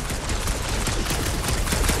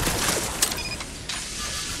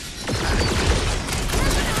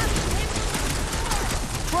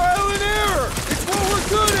 Trial and error! It's what we're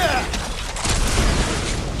good at!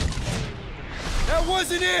 That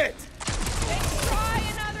wasn't it! Let's try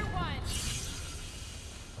another one!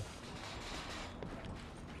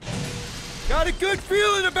 Got a good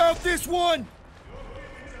feeling about this one!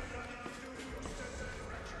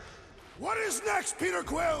 What is next, Peter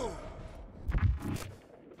Quill?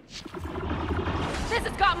 This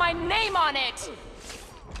has got my name on it!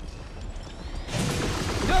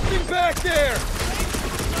 Nothing back there!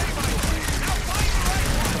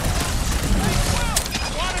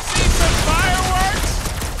 Want to see some fireworks?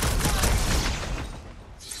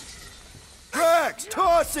 Drax,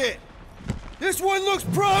 toss it! This one looks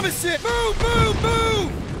promising! Move, move,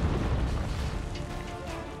 move!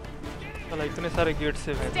 चला इतने सारे gate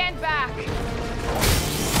से हैं. Stand back!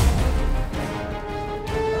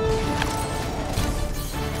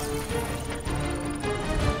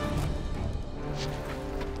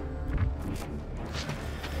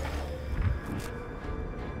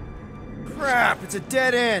 Crap, it's a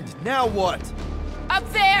dead end. Now what? Up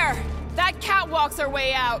there! That catwalk's our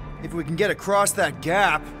way out. If we can get across that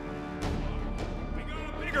gap. We got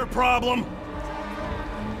a bigger problem.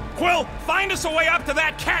 Quill, find us a way up to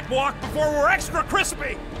that catwalk before we're extra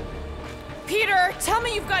crispy! Peter, tell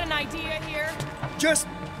me you've got an idea here. Just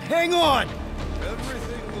hang on!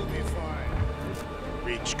 Everything will be fine.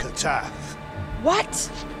 Reach Katath.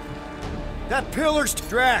 What? That pillar's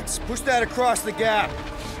Drax. Push that across the gap.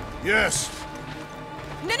 Yes.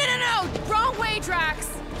 No! Wrong way, Drax!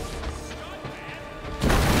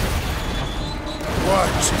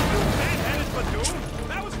 What?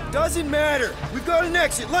 Doesn't matter. We've got an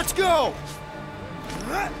exit. Let's go!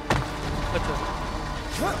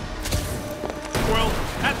 Quill,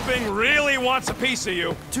 that thing really wants a piece of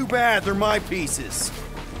you. Too bad, they're my pieces.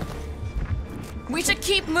 We should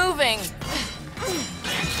keep moving.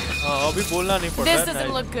 अभी बोलना नहीं पड़ रहा है. This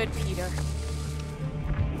doesn't look good, Peter.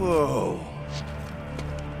 Whoa.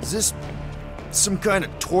 Is this some kind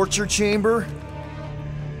of torture chamber?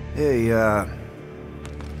 Hey, are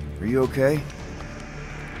you okay?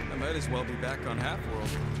 I might as well be back on Half-World.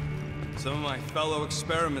 Some of my fellow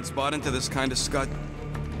experiments bought into this kind of scut.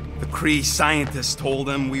 The Kree scientists told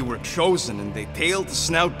them we were chosen, and they tailed the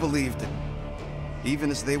snout believed it.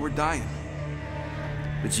 Even as they were dying.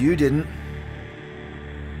 But you didn't.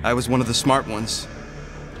 I was one of the smart ones.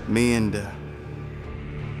 Me and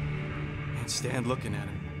stand looking at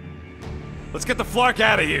him. Let's get the flark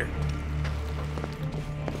out of here.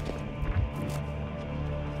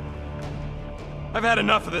 I've had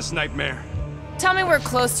enough of this nightmare. Tell me we're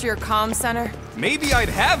close to your comm center. Maybe I'd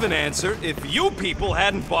have an answer if you people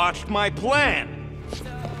hadn't botched my plan.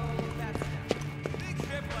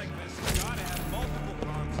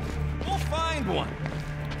 find one.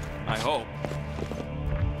 I hope.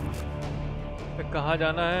 कहाँ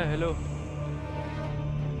जाना है? Hello.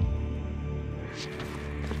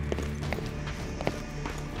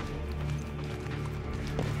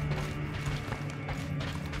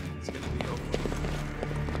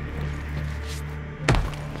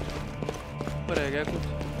 ऊपर है क्या कुछ?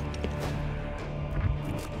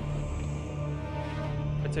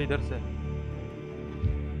 अच्छा इधर से.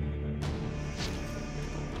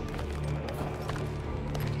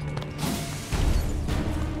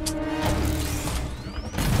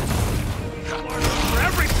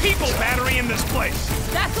 People battery in this place.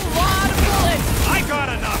 That's a lot of bullets. I got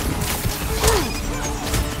enough.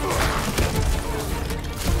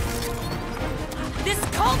 This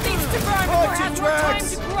cult needs to burn before it has more time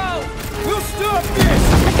to grow. We'll stop this.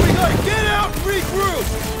 We gotta get out and regroup.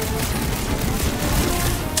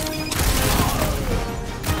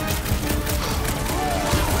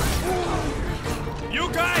 You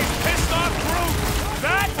guys pissed off Groot.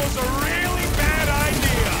 That was a really bad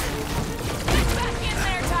idea.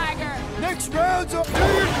 Next round's up. Do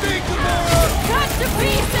your thing, Gamora! Cut to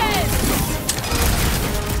pieces!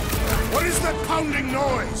 What is that pounding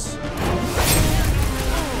noise?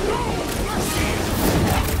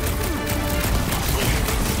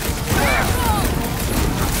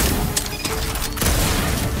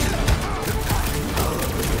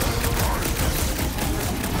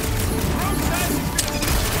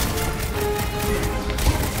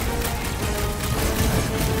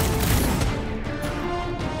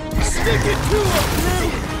 Stick it to him,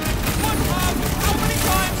 Groot! What, how many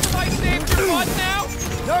times have I saved your butt now?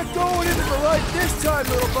 Not going into the light this time,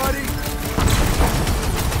 little buddy.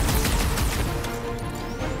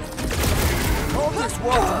 I'll just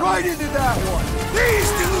walk right into that one. These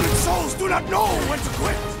deluded souls do not know when to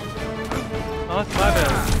quit. Oh, it's my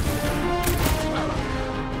bad.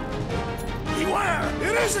 Beware!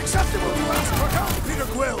 It is acceptable to ask for help, Peter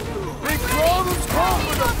Quill. Big problems call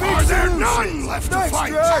for the big Are there solutions. none left to Thanks,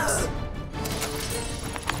 fight? Drax.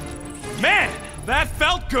 Man, that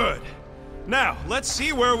felt good. Now, let's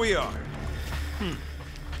see where we are.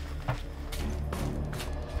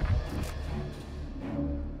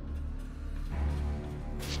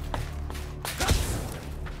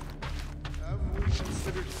 Have we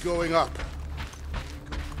considered going up?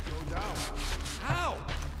 Go down. How?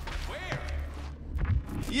 Where?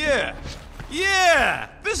 Yeah. Yeah!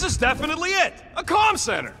 This is definitely it! A comm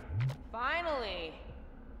center! Finally.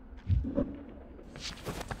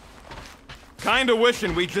 Kinda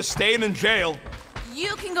wishing we just stayed in jail.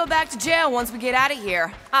 You can go back to jail once we get out of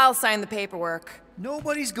here. I'll sign the paperwork.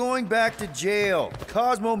 Nobody's going back to jail.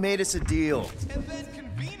 Cosmo made us a deal. And then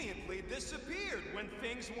conveniently disappeared when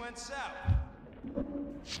things went south.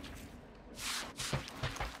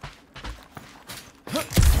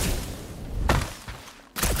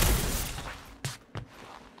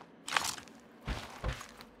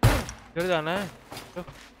 इधर जाना है.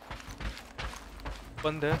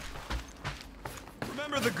 बंद है.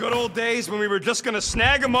 Remember the good old days when we were just gonna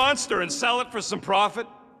snag a monster and sell it for some profit?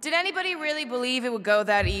 Did anybody really believe it would go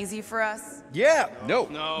that easy for us? Yeah. No.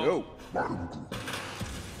 No.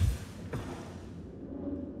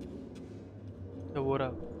 क्या हो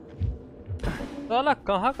रहा? साला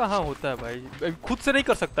कहाँ होता है भाई? खुद से नहीं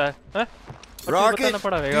कर सकता है? हैं? Rocket,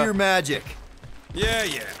 do your magic. Yeah,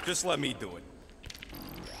 just let me do it.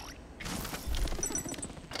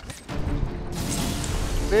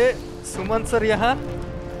 Bay Suman sir यहाँ?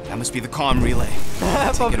 That must be the comm relay.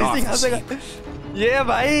 Take it off and see. ये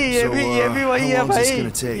भाई ये भी वही है भाई.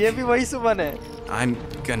 ये भी वही सुमन है. I'm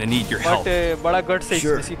gonna need your help. But बड़ा गट से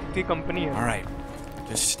इसकी कंपनी है. All right,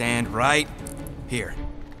 just stand right here.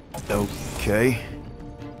 Okay.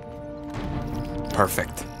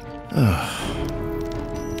 Perfect.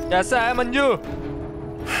 कैसा है मंजू?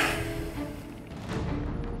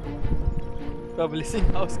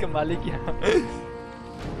 पब्लिशिंग हाउस के मालिक यहाँ.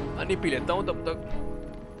 पानी पी लेता हूँ तब तक.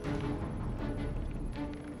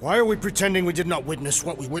 Why are we pretending we did not witness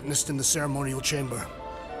what we witnessed in the ceremonial chamber?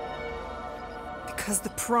 Because the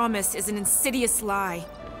promise is an insidious lie.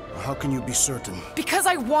 How can you be certain? Because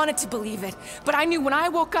I wanted to believe it, but I knew when I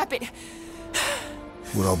woke up it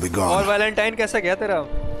would all be gone. और Valentine कैसा गया तेरा?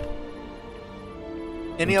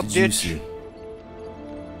 Any updates? I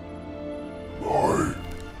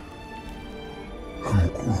am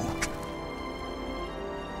Groot.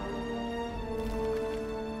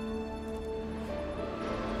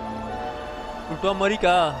 उठवा मरी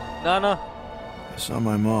का? ना. I saw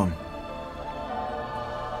my mom.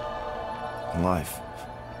 Alive.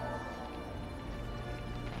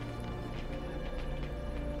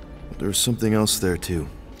 But there was something else there too.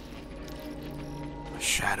 A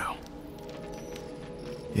shadow.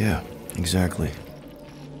 Yeah, exactly.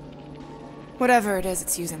 Whatever it is,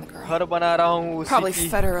 it's using the girl. घर बना रहा हूँ उसी Probably की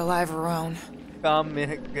fed her alive her own. काम में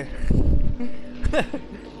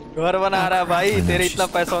घर बना रहा है भाई तेरे इतना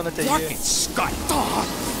पैसा होना चाहिए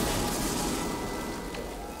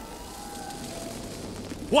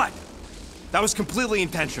What? That was completely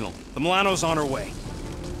intentional. The Milano's on her way.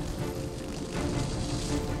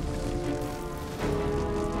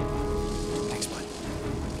 Thanks, bud.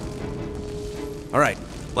 All right,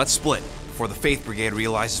 let's split before the Faith Brigade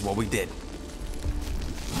realizes what we did.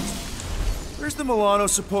 Where's the Milano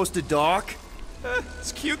supposed to dock?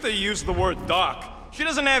 It's cute that you used the word dock. She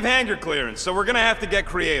doesn't have hangar clearance, so we're gonna have to get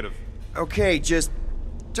creative. Okay, just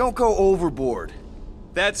don't go overboard.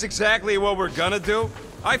 That's exactly what we're gonna do.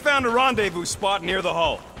 I found a rendezvous spot near the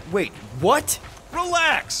hull. Wait, what?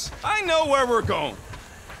 Relax. I know where we're going.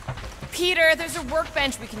 Peter, there's a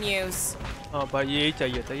workbench we can use. हाँ भाई यही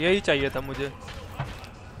चाहिए था मुझे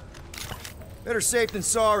Better safe than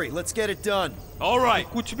sorry. Let's get it done. All right.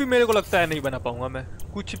 कुछ भी मेरे को लगता है नहीं बना पाऊंगा मैं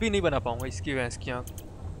कुछ भी नहीं बना पाऊंगा इसकी भैंस की आंख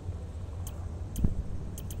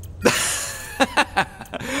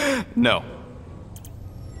No.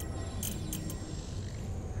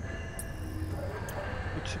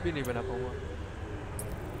 कुछ भी नहीं बना पाऊंगा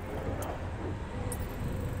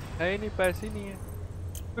है ही नहीं पैसे ही नहीं है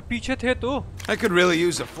मैं पीछे थे तो I could really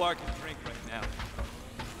use a flarkin drink right now.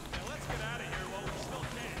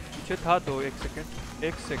 पीछे था तो एक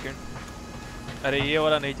सेकंड अरे ये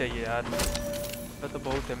वाला नहीं चाहिए यार तो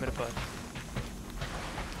बहुत है मेरे पास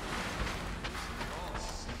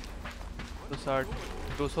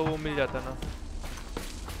 200 वो मिल जाता ना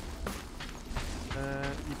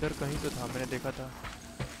इधर कहीं तो था मैंने देखा था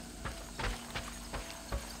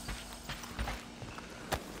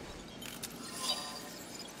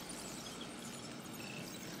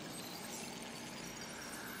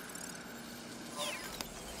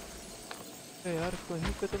यार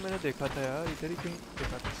कहीं पे तो मैंने देखा था यार इधर ही कहीं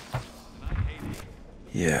देखा था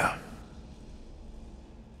Yeah.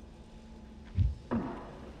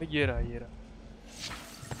 ये रहा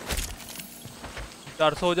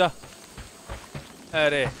 400 हो जा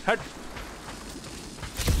अरे हट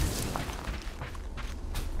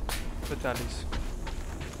 140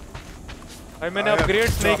 भाई मैंने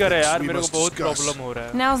अपग्रेड्स नहीं करे यार मेरे को बहुत प्रॉब्लम हो रहा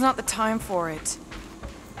है Now's not the time for it.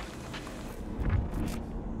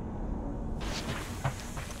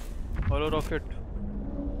 Hollow rocket.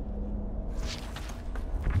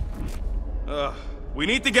 We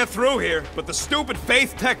need to get through here, but the stupid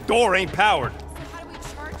Faith Tech door ain't powered. So how do we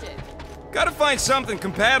charge it? Gotta find something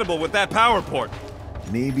compatible with that power port.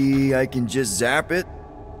 Maybe I can just zap it?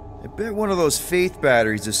 I bet one of those Faith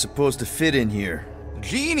batteries is supposed to fit in here.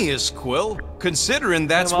 Genius, Quill. Considering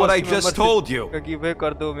that's what I just told you.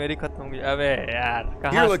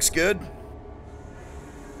 Here looks good.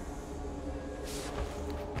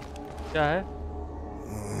 क्या है?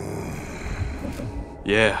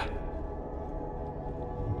 Yeah.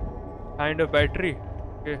 Kind of battery.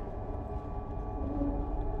 Okay.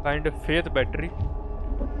 Kind of faith battery.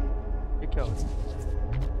 ये क्या है?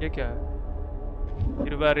 ये क्या है?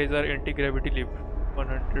 Irva Razor anti-gravity lift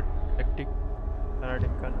 100 tactic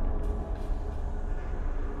paradigm.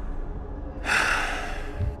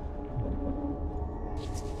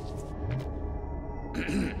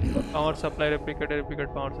 Power supply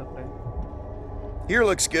replicate power supply. Here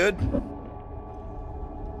looks good.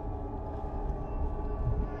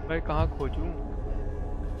 भाई कहाँ खोजूं?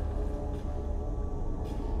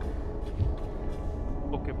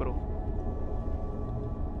 Okay, bro.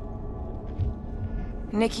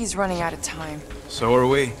 Nikki's running out of time. So are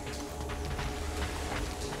we.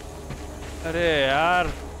 अरे यार.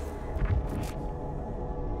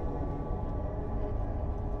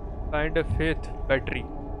 Find a faith battery.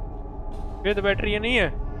 Faith battery ये नहीं है?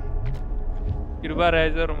 Irva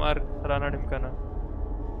Razor मार Rana ढिमकाना.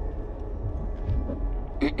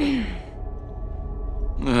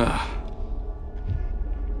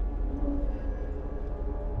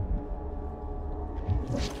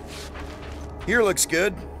 Here looks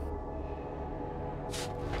good.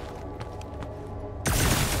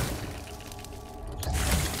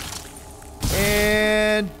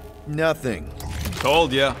 And nothing.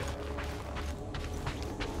 Told ya.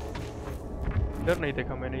 इधर नहीं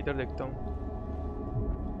देखा मैंने इधर देखता हूँ.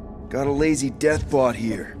 Got a lazy death bot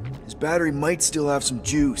here. His battery might still have some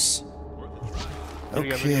juice.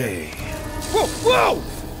 Okay. Whoa! Whoa!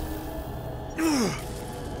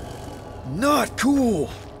 Not cool.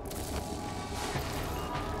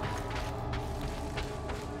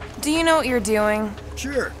 Do you know what you're doing?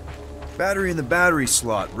 Sure. Battery in the battery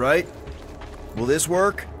slot, right? Will this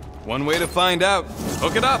work? One way to find out.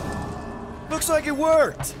 Hook it up. Looks like it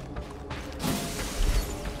worked!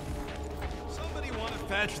 Somebody want to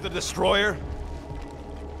fetch the destroyer?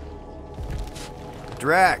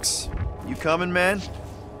 Drax, you coming, man?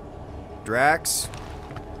 Drax?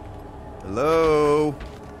 Hello?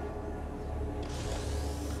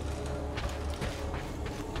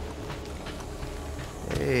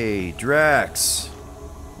 Hey, Drax.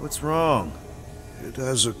 What's wrong? It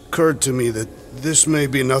has occurred to me that this may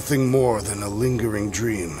be nothing more than a lingering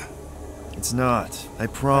dream. It's not, I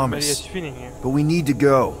promise. But we need to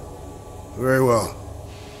go. Very well.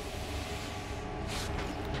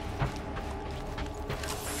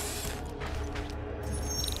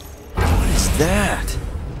 What is that?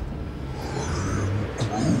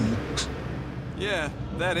 Yeah,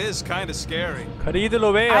 that is kind of scary. खरीद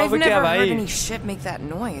लो बे I've अब क्या never भाई heard any ship make that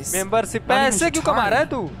noise. Membership Not even पैसे क्यों कमा रहा है Chitauri.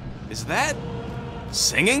 तू Is that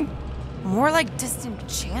singing? More like distant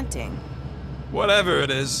chanting. Whatever it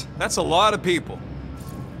is, that's a lot of people.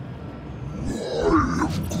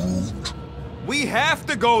 We have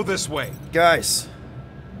to go this way. Guys,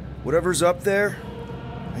 whatever's up there,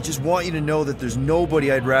 I just want you to know that there's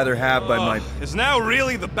nobody I'd rather have by my... Is now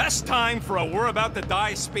really the best time for a we're about to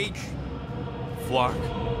die speech? Flark,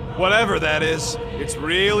 whatever that is, it's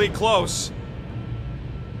really close.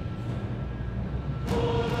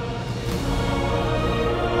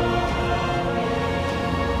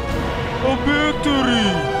 A victory!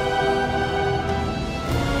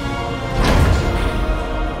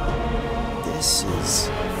 This is...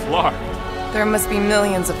 Flark. There must be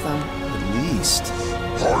millions of them. At least.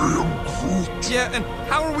 Yeah, and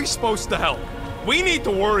how are we supposed to help? We need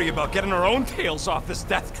to worry about getting our own tails off this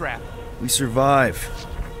death trap. We survive.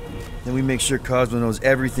 Then we make sure Cosmo knows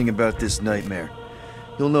everything about this nightmare.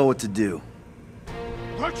 He'll know what to do.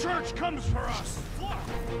 The church comes for us!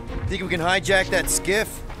 Think we can hijack that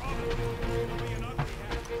skiff?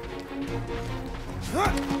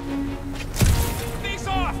 These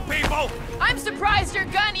off, people! I'm surprised your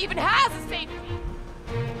gun even has a safety.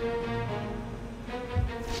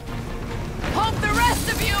 Hope the rest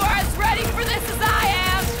of you are as ready for this as I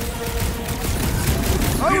am.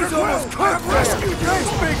 I was almost cut rescue!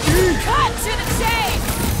 Thanks, Big E! Cut to the chase!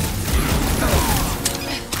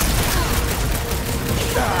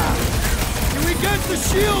 Can we get the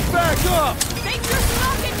shield back up? They just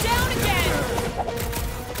knock it down again!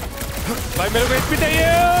 भाई मेरे को HP चाहिए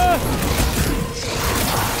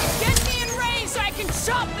Get me in range so I can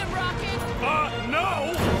chop them, Rocket! No!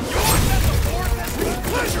 Yours at the fort has been a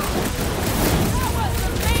pleasure! That was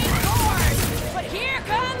the main course! But here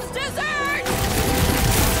comes dessert!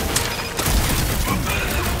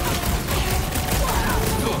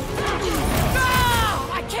 No!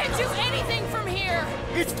 I can't do anything from here!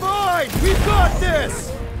 It's fine! We've got this!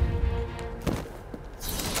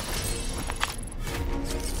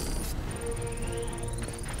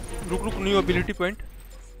 रुक रुक new ability point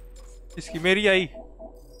इसकी मेरी I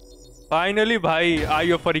finally भाई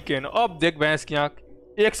आई of hurricane अब देख भैंस की आंख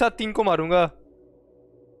एक साथ 3 को मारूंगा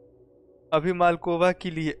अभी मालकोवा के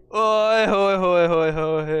लिए ओए होए होए होए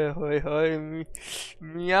होए होए होए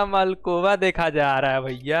मियां मालकोवा देखा जा रहा है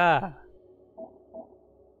भैया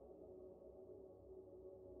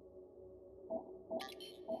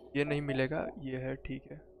ये नहीं मिलेगा ये है ठीक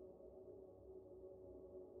है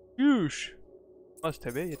यूश मस्त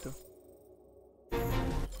है बे ये तो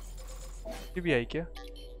ये भी आई क्या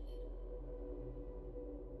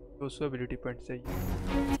 200 एबिलिटी पॉइंट चाहिए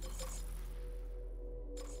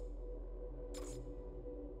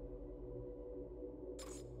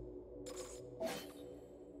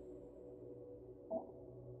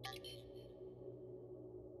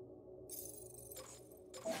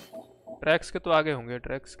ट्रैक्स के तो आगे होंगे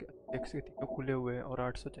ट्रैक्स के तीनों खुले हुए हैं और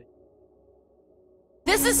 800 चाहिए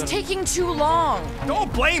This is taking too long.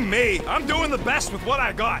 Don't blame me. I'm doing the best with what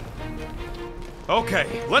I got. Okay,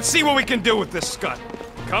 let's see what we can do with this scut.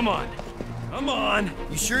 Come on. Come on.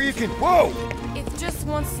 You sure you can? Whoa! If just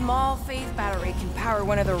one small phase battery can power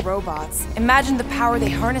one of their robots, imagine the power they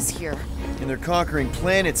harness here. And they're conquering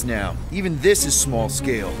planets now. Even this is small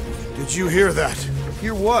scale. Did you hear that?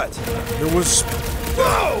 Hear what? There was...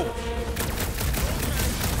 Whoa!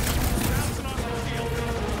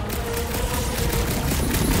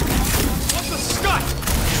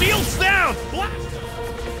 Shields down! Blast!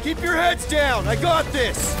 Keep your heads down! I got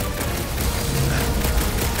this!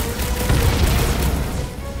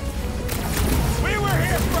 We were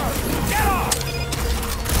here first! Get off!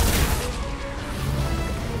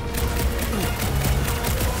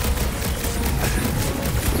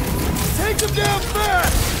 Take them down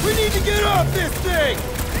fast! We need to get off this thing!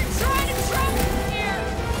 They're trying to trap us here!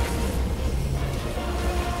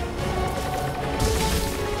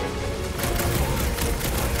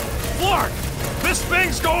 Clark! This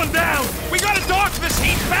thing's going down! We gotta dock this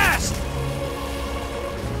heat fast!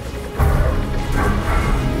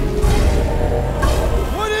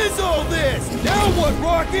 What is all this? Now what,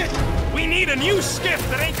 Rocket? We need a new skiff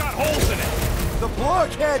that ain't got holes in it! The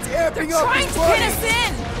blockhead's amping up his Trying to pin us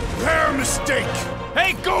in! Their mistake!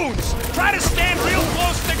 Hey, goons! Try to stand real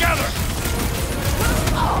close together!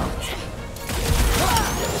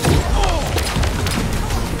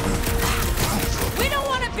 We don't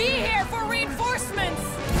want to be here for reinforcements!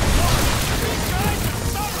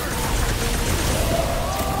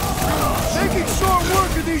 Making short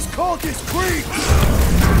work of these cultist creeps!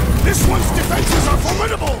 This one's defenses are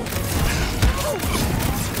formidable!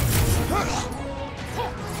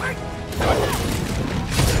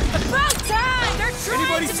 About time! They're trying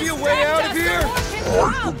Anybody to see a distract way out us of here? from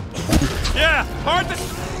what Yeah, hard to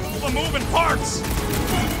the moving parts!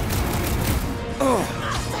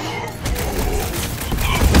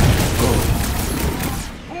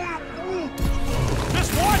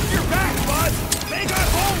 Just watch your back, bud! They got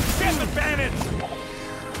home ship advantage!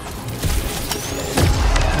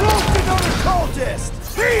 Groot, another cultist!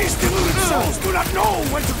 These deluded souls do not know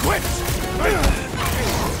when to quit!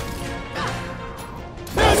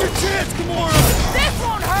 Now's your chance, Gamora! This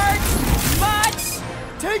won't hurt much!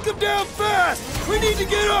 Take him down fast! We need to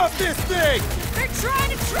get off this thing! They're trying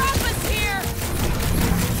to trap us here!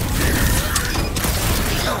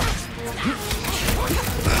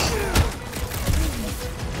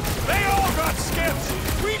 They all got skiffs!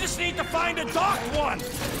 We just need to find a docked one!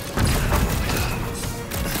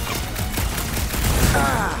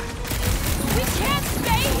 We can't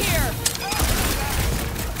stay here!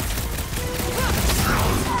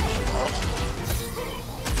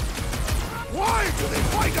 Why do they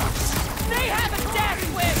fight us? They have a death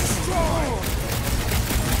wish!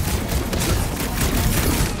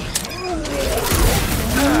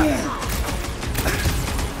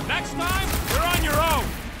 Next time, you're on your own!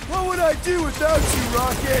 What would I do without you,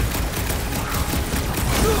 Rocket?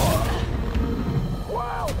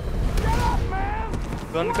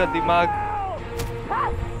 Gun का दिमाग,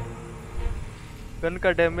 gun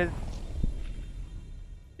का damage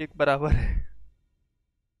एक बराबर है।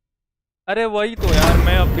 अरे वही तो यार,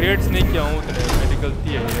 मैं अपग्रेड्स नहीं किया हूँ उतने, मेरी गलती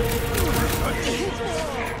है।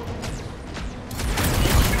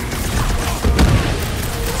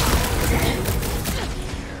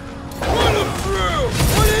 Run him through!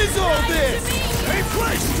 What is all this? A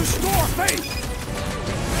place to store faith!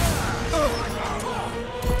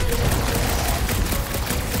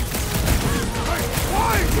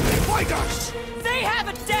 Why do they fight us? They have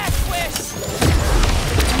a death wish!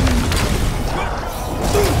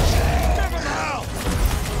 Give him hell!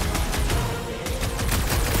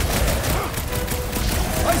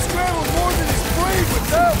 I scrambled more than his brain with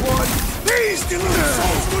that one! These deluded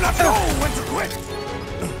souls do not know when to quit!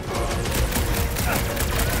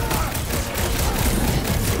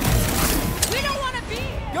 We don't want to be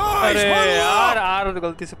here! Guys, अरे huddle यार, up! Are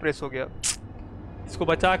गलती से press हो गया। इसको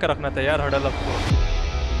बचा कर रखना था यार, हडल अप को।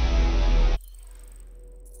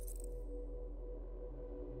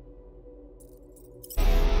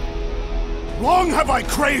 Long have I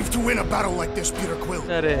craved to win a battle like this, Peter Quill.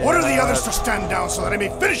 Order the others to stand down so that I may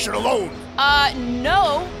finish it alone.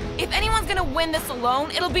 No. If anyone's gonna win this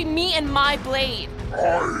alone, it'll be me and my blade.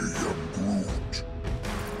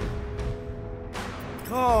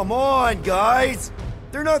 Come on, guys!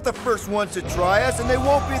 They're not the first ones to try us, and they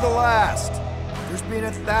won't be the last. There's been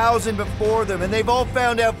 1,000 before them, and they've all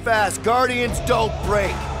found out fast. Guardians don't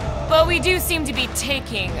break. But we do seem to be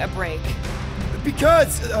taking a break.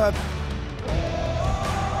 Because,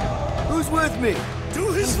 who's with me?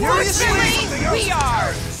 Do his words we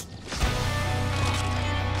are!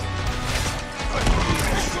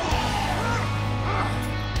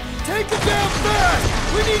 Take it down fast!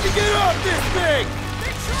 We need to get off this thing!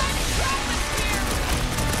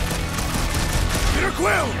 Peter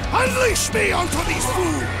Quill, unleash me onto these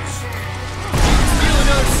fools! Steal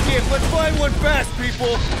another skip. Let's find one fast,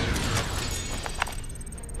 people!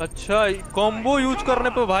 अच्छा, combo use करने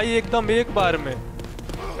पे भाई एकदम एक बार में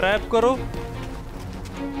trap करो।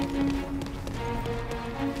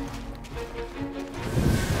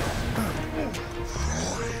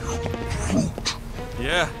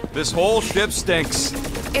 Yeah, this whole ship stinks.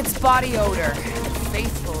 It's body odor.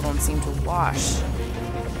 Faithful don't seem to wash.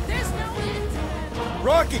 There's no end!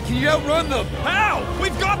 Rocket, can you outrun them? How?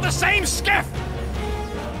 We've got the same skiff!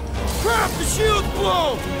 Crap, the shield's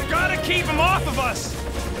blown! You gotta keep him off of us!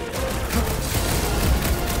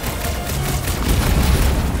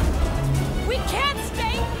 We can't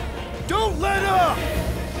stay! Don't let up!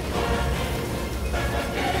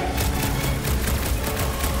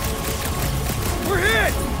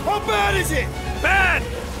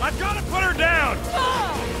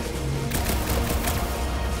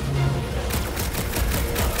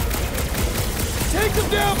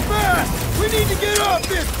 down fast! We need to get off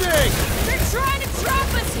this thing! They're trying to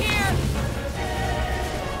trap us here!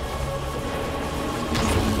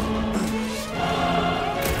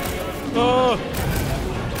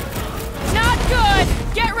 Not good!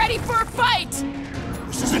 Get ready for a fight!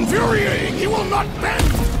 This is infuriating! He will not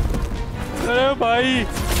bend! अरे भाई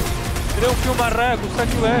इन्हें क्यों मार रहा है गुस्सा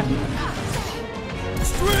क्यों है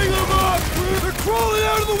String them up! They're crawling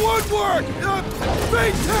out of the woodwork!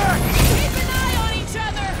 Fake tack! Keep an eye on each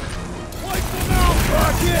other! Wipe them out,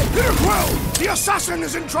 Rocket! Well, the assassin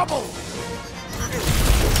is in trouble!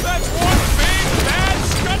 That's one big, bad,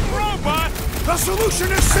 scut robot! The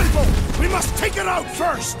solution is simple! We must take it out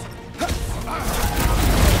first!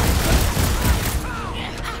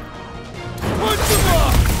 Punch them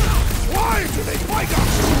up! Why do they fight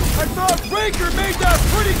us? I thought Breaker made that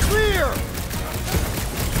pretty clear!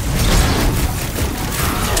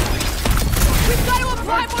 We've got to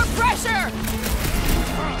apply more pressure!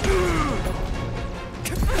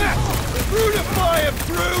 Brutify him,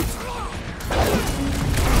 Groot!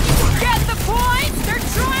 Get the point? They're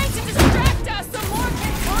trying to distract us so more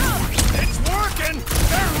can come! It's working!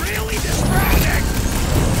 They're really distracting!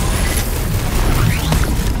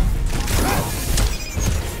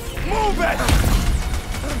 Move it!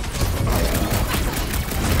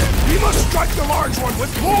 We must strike the large one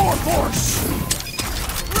with more force!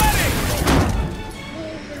 Ready!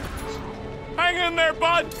 Hang in there,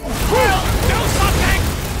 bud! Will, do something!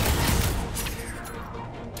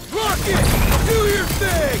 Rocket! Do your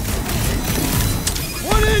thing!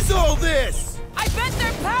 What is all this? I bet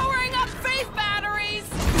they're powering up faith batteries!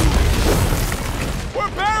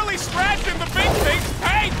 We're barely scratching the big thing's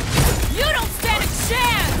paint! You don't stand a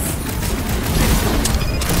chance!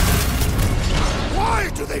 Why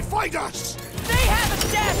do they fight us? They have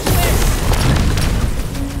a death wish!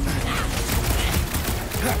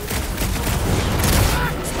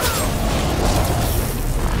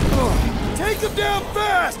 Take them down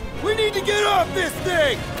fast! We need to get off this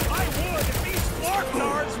thing! I would if these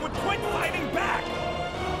Flarknards would quit fighting back!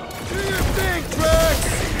 Do your thing, Drax!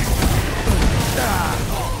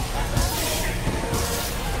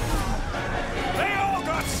 They all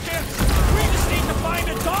got skips! We just need to find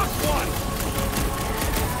a docked one!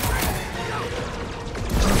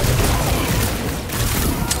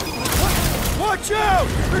 Watch out!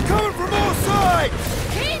 They're coming from all sides!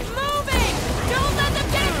 Keep moving! Don't let them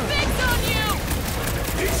get a fix on you!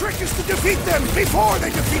 The trick is to defeat them before they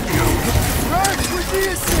defeat you! Drax with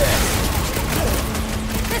the assist!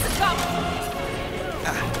 This is go!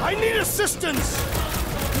 I need assistance!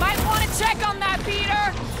 Might want to check on that,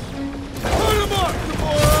 Peter! Put him up,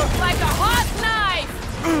 Gamora! Like a hot knife!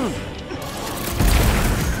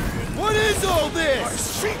 What is all this? I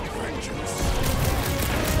seek vengeance!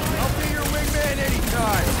 I'll be your wingman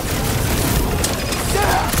anytime!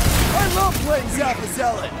 Zap! I love playing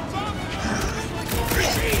Zap-a-Zealot!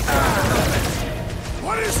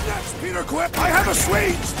 What is next, Peter Quip? I have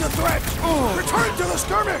assuaged the threat! Return to the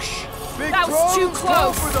skirmish! Big That was too problems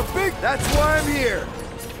call close. for the big... That's why I'm here!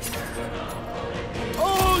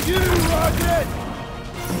 All you, Rocket!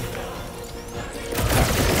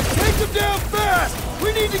 Take them down fast!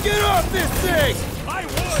 We need to get off this thing! I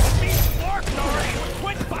would if these Flarknards would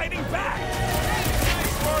quit fighting back!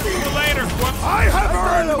 See you later, Quip! I have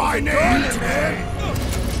earned my name today!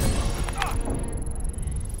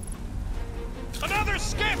 Another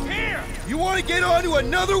skip here! You want to get onto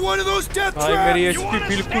another one of those death भाई मेरी traps? HP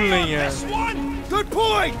बिल्कुल नहीं है Good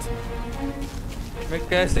point! मैं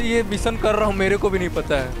कैसे ये mission कर रहा हूँ मेरे को भी नहीं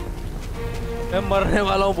पता है मैं मरने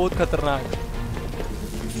वाला हूँ बहुत खतरनाक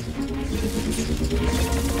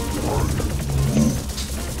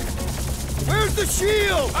Where's the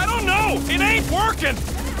shield? I don't know! It ain't working!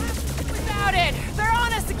 Without it, they're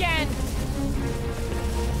on us again!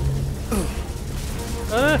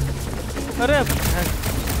 अरे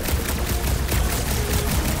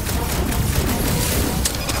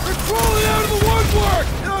They're crawling out of the woodwork!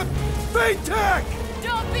 Fake tack!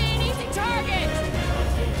 Don't be an easy target!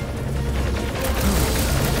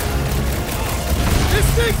 This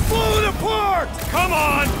thing's falling apart! Come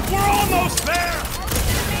on! We're almost there!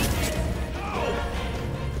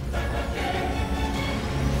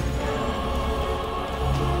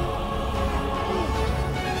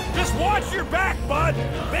 Just watch your back, bud!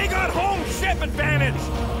 They got home ship advantage!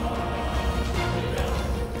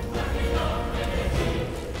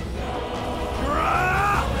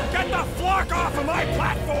 Get the flock off of my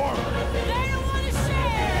platform! They don't want to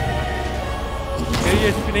share!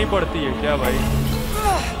 मेरी HP नहीं बढ़ती है क्या भाई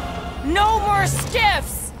No more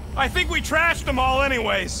skiffs! I think we trashed them all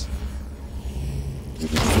anyways.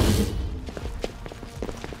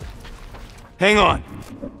 Hang on.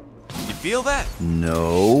 feel that?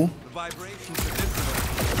 No. The vibrations are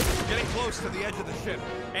different. We're getting close to the edge of the ship,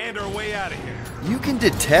 and our way out of here. You can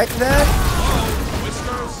detect that? Oh,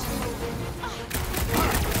 Whiskers!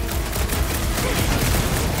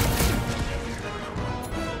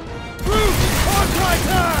 Groot! Hawkeye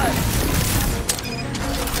time!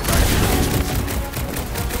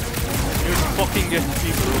 You fucking get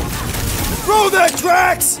people. Throw that,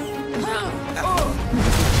 Drax!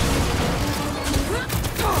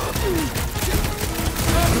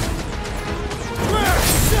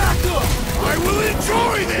 I will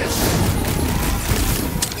enjoy this!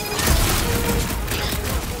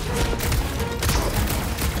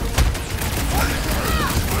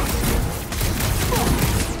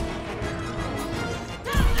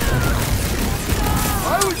 I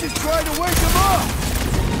was just trying to wake him up!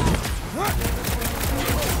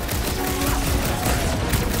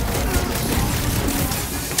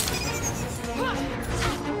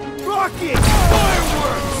 Rocket!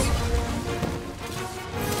 Fireworks!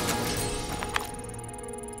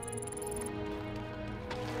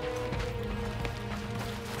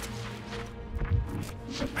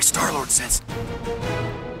 My Star-Lord sense.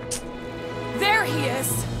 There he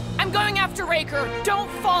is! I'm going after Raker. Don't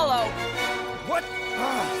follow. What?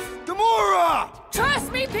 Gamora!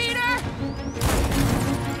 Trust me, Peter!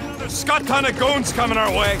 Another scut ton of goons coming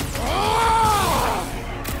our way.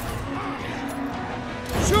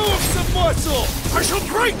 Show them some muscle! I shall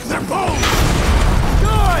break their bones!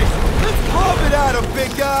 Guys, let's pump it at him,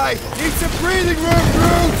 big guy! Need some breathing room,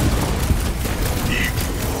 Groot!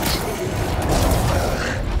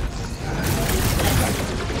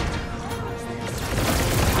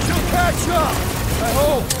 She'll catch up! I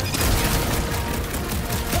hope!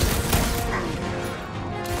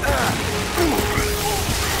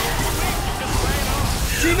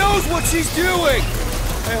 She knows what she's doing!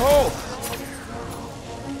 I hope!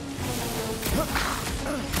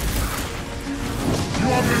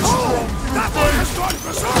 That one has gone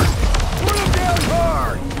berserk! Put him down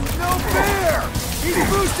hard! No fair! He's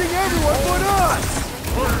boosting everyone but us!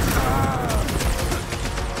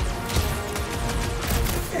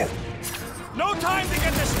 No time to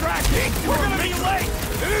get distracted! We're gonna be late!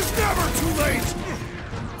 It is never too late!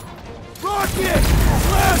 Rocket!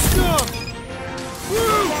 Blast him!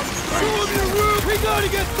 Groot! Show him your route! We gotta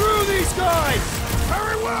get through these guys!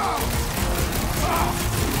 Very well!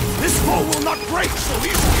 This foe will not break so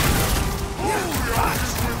easily!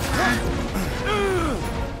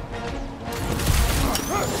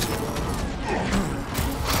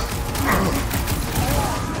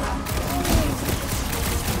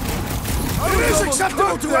 It is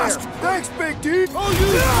acceptable to ask! Thanks, Big D! I'll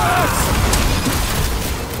use that!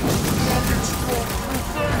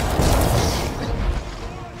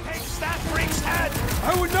 Take that freak's head!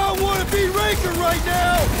 I would not want to be Raker right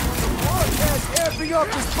now! Marquez amping up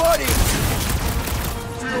his buddy!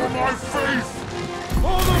 Feel my faith!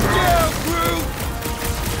 Hold him down, Groot!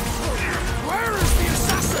 Where is the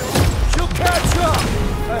assassin? She'll catch up!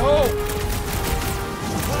 I hope!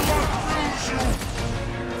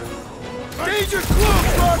 Danger close,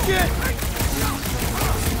 Rocket!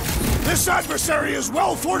 This adversary is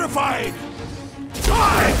well fortified!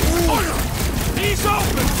 Die! He's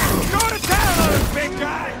open! Go to town on him, big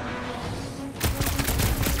guy!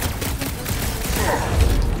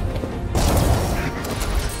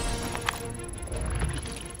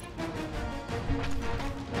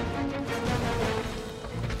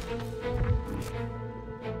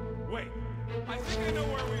 Wait, I think I know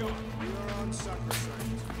where we are. We are on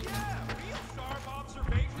Sacrosanct. Yeah, real sharp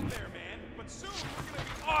observation there, man. But soon we're gonna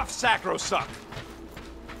be off Sacrosanct.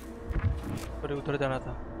 पर उधर जाना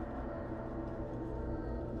था.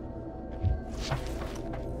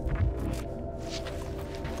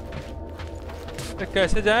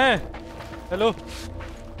 कैसे जाएं? Hello.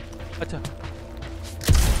 अच्छा.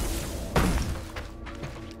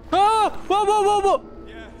 Ah! Whoa, whoa, whoa, whoa!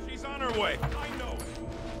 Yeah, she's on her way. I know it.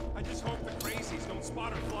 I just hope the crazies don't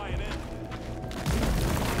spot her flying in.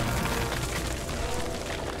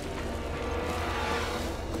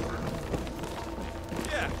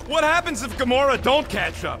 Yeah, what happens if Gamora don't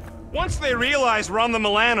catch up? Once they realize we're on the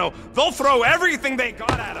Milano, they'll throw everything they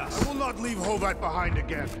got at us. I will not leave Hovat behind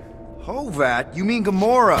again. Hovat? You mean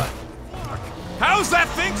Gamora? How's that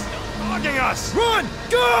thing still dogging us? Run!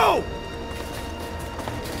 Go!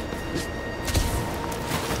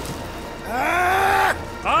 Ah!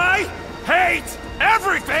 I hate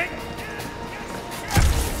everything!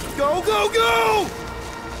 Go, go, go!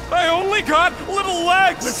 I only got little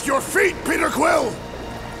legs! Lift your feet, Peter Quill!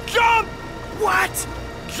 Jump! What?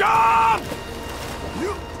 Jump!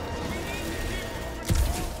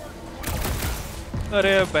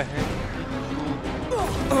 अरे बहन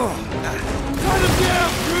Cut him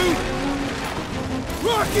down, Groot!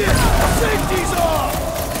 Rocket! Safety's off!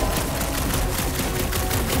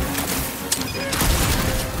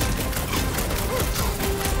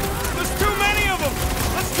 There's too many of them!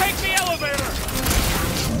 Let's take the elevator!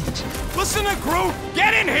 Listen to Groot!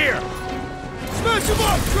 Get in here! Smash him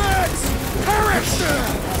up, Drax! Perish!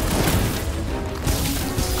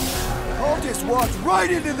 I'll just walk right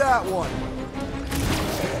into that one!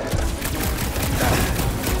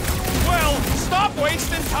 Well, stop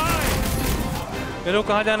wasting time! ये लोग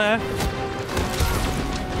कहाँ जाना है?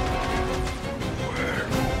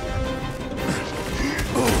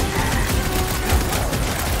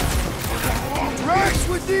 Drax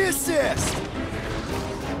with the assist!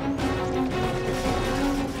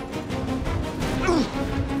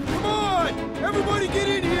 Come on! Everybody get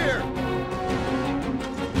in here!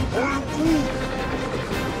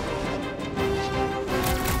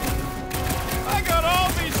 I got all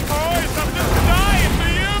these toys, I'm just dying for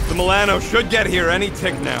you! The Milano should get here any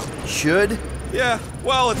tick now. Should? Yeah,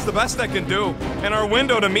 well, it's the best I can do. And our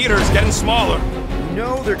window to meet her is getting smaller. You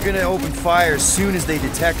know they're gonna open fire as soon as they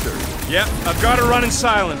detect her. Yep, I've got her running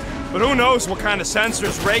silent. But who knows what kind of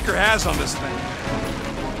sensors Raker has on this thing.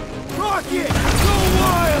 Rocket! Go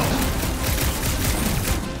wild!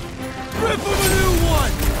 Rip him a new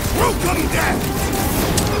one! Welcome death!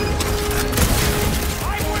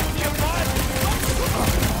 I'm with you, bud!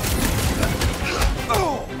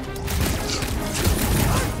 Oh!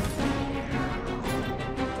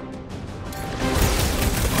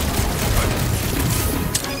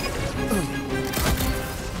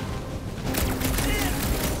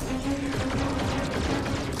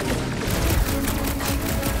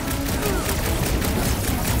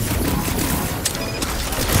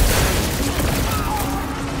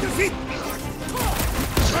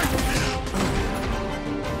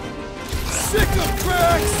 Sick of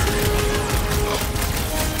Drax!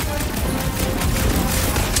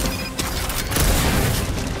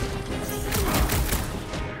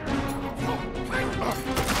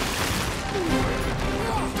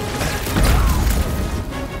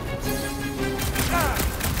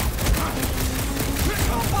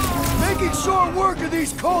 Making short work of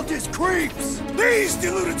these cultist creeps! These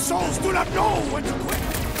deluded souls do not know when to quit!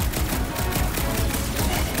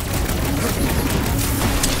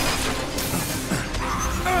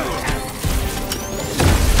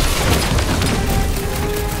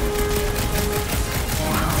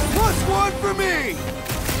 Plus one for me!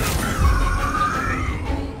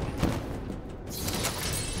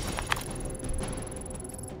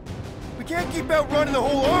 We can't keep outrunning the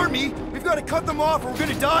whole army! We've got to cut them off or we're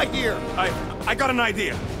gonna die here! I got an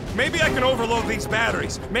idea. Maybe I can overload these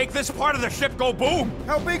batteries. Make this part of the ship go boom.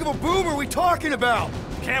 How big of a boom are we talking about?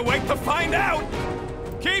 Can't wait to find out.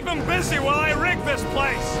 Keep them busy while I rig this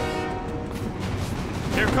place.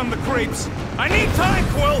 Here come the creeps. I need time,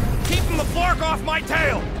 Quill. Keeping the flark off my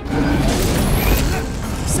tail.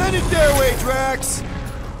 Send it their way, Drax.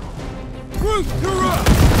 Groot, you're up.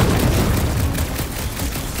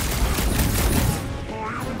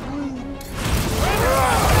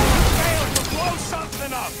 Blow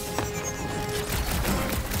something up.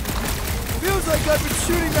 Feels like I've been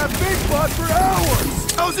shooting that big bot for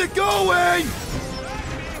hours. How's it going?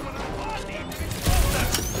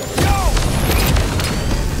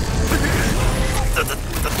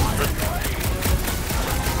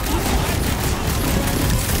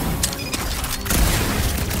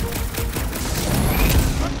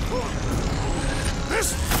 This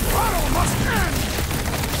battle must end!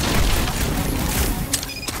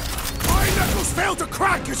 My knuckles failed to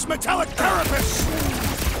crack its metallic carapace!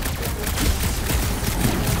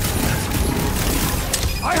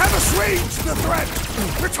 I have assuaged the threat!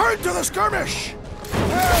 Return to the skirmish!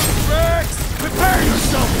 Now, Drax! Prepare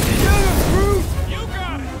yourself! Get him, Groot! You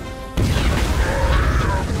got it!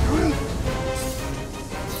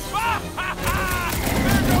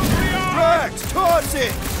 Drax, toss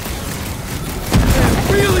it!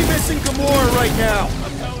 I'm really missing Gamora right now!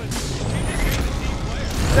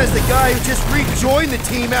 Says the guy who just rejoined the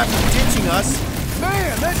team after ditching us.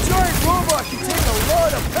 Man, that giant robot can take a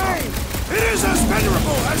lot of pain! It is as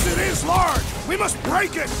venerable as it is large! We must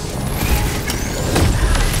break it!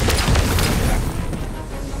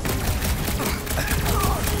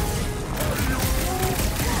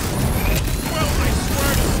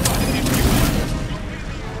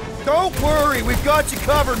 Don't worry, we've got you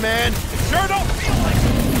covered, man! Sure don't feel like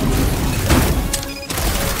it!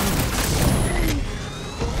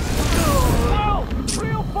 Quill!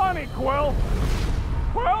 Real funny, Quill!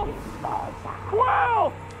 Quill?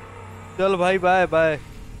 Quill! चल भाई bye bye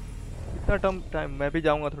इतना time मैं भी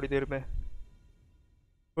जाऊंगा थोड़ी देर में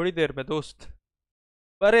थोड़ी देर में दोस्त।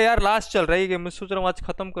 अरे यार लास्ट चल रही है गेम, मैं सोच रहा हूँ आज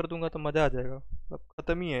खत्म कर दूंगा तो मजा आ जाएगा। अब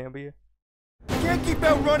खत्म ही है अभी ये। Can't keep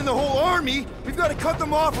outrunning the whole army. We've got to cut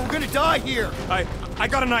them off or we're gonna die here. I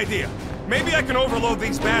got an idea. Maybe I can overload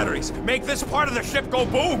these batteries. Make this part of the ship go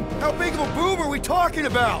boom. How big of a boom are we talking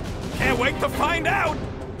about? Can't wait to find out.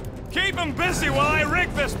 Keep them busy while I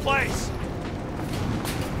rig this place.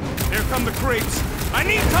 Here come the creeps. I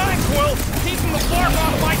need time, Quill. Keeping the flark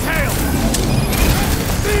off my tail.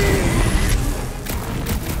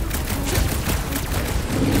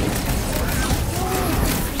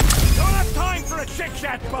 Don't have time for a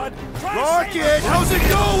chit-chat, bud. Rocket, how's it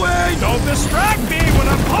going? Don't distract me when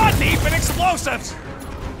I'm paw deep in explosives.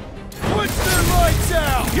 Switch their lights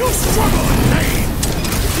out. You struggle in pain.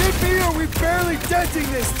 Keep me or we're barely denting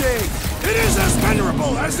this thing. It is as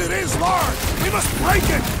venerable as it is large. We must break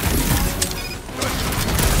it.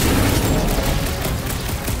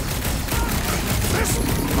 This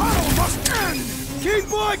battle must end.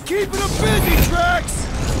 Keep on keeping them busy, Drax.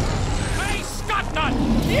 Hey, Scuttnut!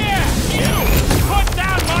 Yeah, you! Put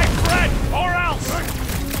down my friend, or else!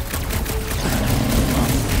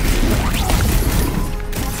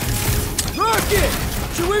 Rocket!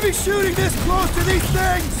 Should we be shooting this close to these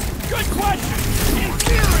things? Good question! In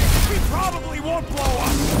theory, we probably won't blow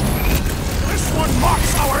up. This one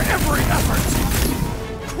mocks our every effort.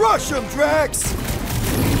 Crush them, Drax!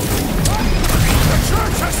 The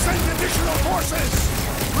church has sent additional forces.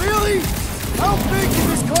 Really? How big can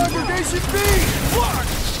this congregation be? What?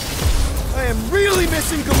 I am really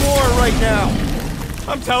missing Gamora right now.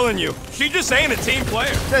 I'm telling you, she just ain't a team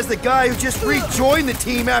player. Says the guy who just rejoined the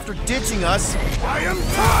team after ditching us. I am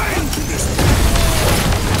dying to this.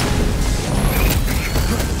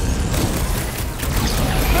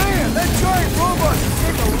 Man, that giant robot can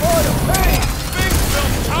take a lot of pain. Things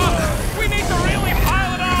built tough. We need to really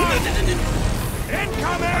pile it on.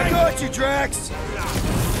 Incoming! I got you, Drax.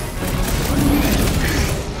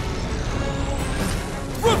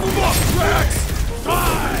 Rip him up, Drax!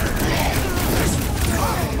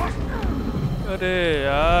 अरे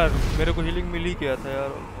यार मेरे को healing मिल ही गया था यार।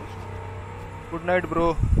 Good night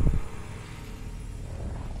bro.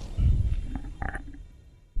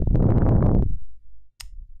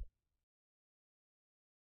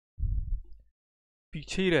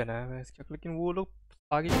 पीछे ही रहना है मैं इसके, लेकिन वो लोग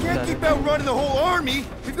आगे Can't keep outrunning the whole army.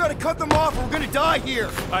 We've got to cut them off or we're gonna die here.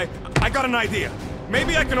 I got an idea.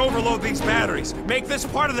 Maybe I can overload these batteries. Make this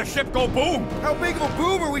part of the ship go boom. How big of a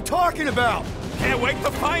boom are we talking about? Can't wait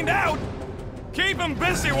to find out. Keep them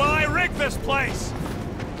busy while I rig this place.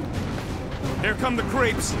 Here come the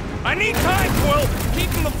creeps. I need time, Quill.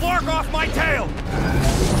 Keeping the flark off my tail.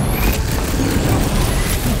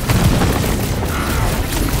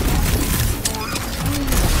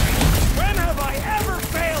 When have I ever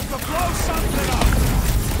failed to blow something up?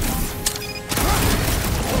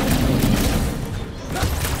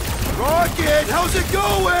 Rocket, how's it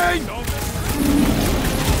going?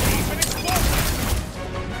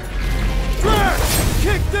 Drax,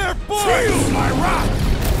 kick their butt! Feel my wrath!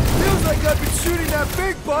 Feels like I've been shooting that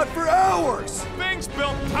big butt for hours. Things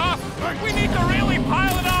built tough. We need to really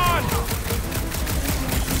pile it on.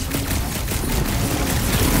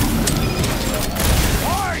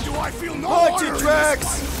 Why do I feel no Watch honor it, in Drax! this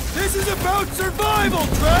fight? This is about survival,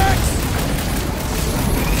 Drax!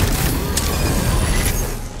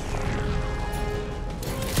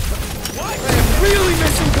 What? I am really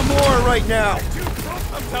missing Gamora right now.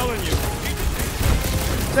 I'm telling you.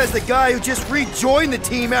 Says the guy who just rejoined the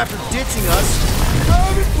team after ditching us.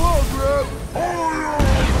 Have it close, Groot.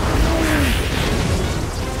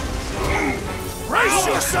 Brace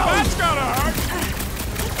yourself! That's gonna hurt.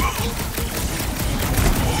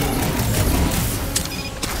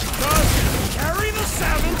 Just carry the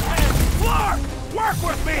 7 and Flark! Work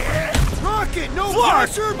with me here! Rocket, no Flark!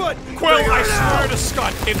 pressure, but Quill, figure I it swear out. to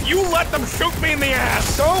Scott, if you let them shoot me in the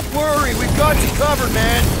ass... Don't worry, we've got you covered,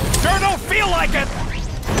 man. Sure don't feel like it!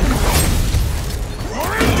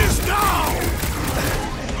 We're in this now!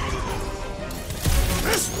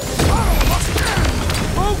 This battle must end!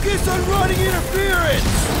 Focus on running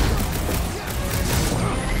interference!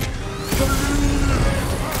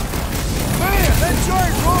 Man, that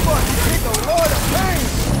giant robot can take a lot of pain!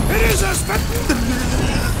 It is as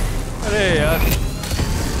अरे यार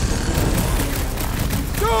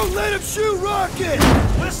Don't let him shoot Rocket!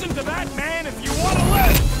 Listen to that man if you want to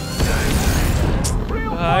live!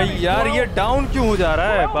 भाई यार ये down क्यों हो जा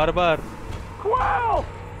रहा है बार बार? Quill!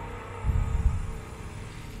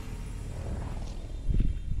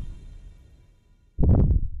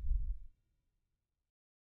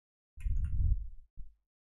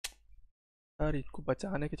 यार इसको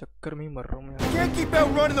बचाने के चक्कर में ही मर रहा हूँ मैं। Can't keep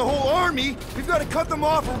outrunning the whole army. We've got to cut them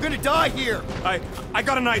off or we're gonna die here. I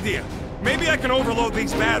got an idea. Maybe I can overload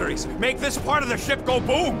these batteries. Make this part of the ship go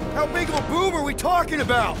boom. How big of a boom are we talking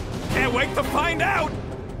about? Can't wait to find out.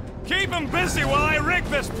 Keep them busy while I rig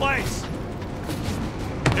this place.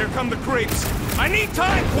 Here come the creeps. I need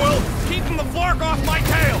time, Quill. Keeping the flark off my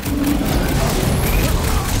tail.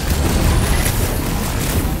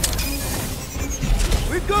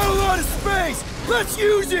 We've got a lot of space. Let's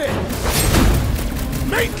use it.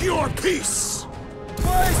 Make your peace.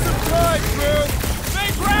 Buy some time, Groot. They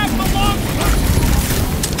grabbed the long.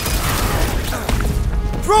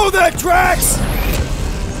 Throw that, Drax!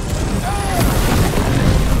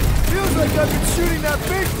 Feels like I've been shooting that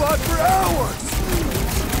big bug for hours.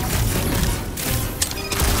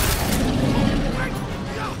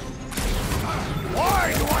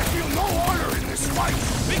 Why do I feel no honor in this fight?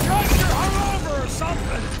 Because you're hungover or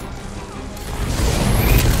something.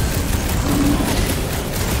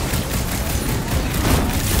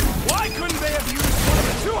 Why couldn't they have used one of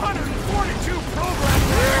the 242 program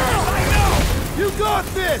reactors? I know! You got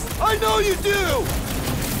this! I know you do!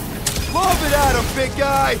 Love it at him, big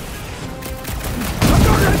guy! The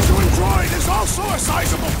gargantuan droid is also a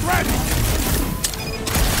sizable threat!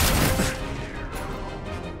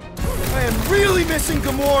 I am really missing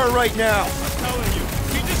Gamora right now! I'm telling you,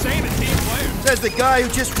 he just ain't a team player. Says the guy who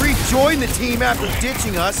just rejoined the team after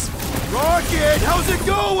ditching us. Rocket, how's it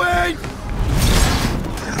going?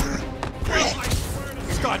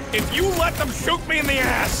 Scott, if you let them shoot me in the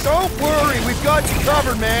ass... Don't worry, we've got you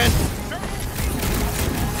covered, man.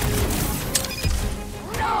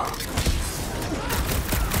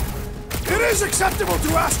 It is acceptable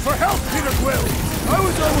to ask for help, Peter Quill. I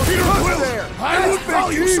was almost Peter Quill, there. I would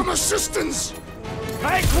value some assistance.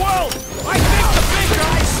 Hey, Quill! I think the big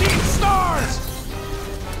guy's seen stars!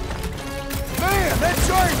 Man, that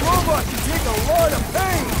giant robot can take a lot of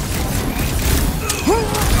pain.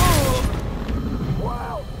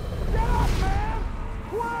 Wow! Get up, man!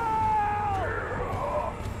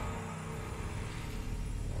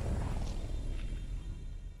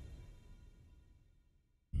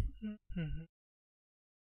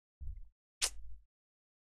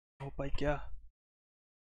 Oh भाई क्या?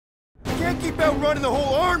 Can't keep outrunning the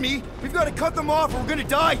whole army. We've got to cut them off or we're gonna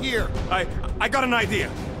die here. I got an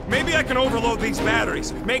idea. Maybe I can overload these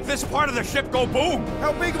batteries. Make this part of the ship go boom.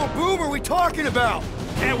 How big of a boom are we talking about?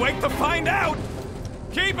 Can't wait to find out.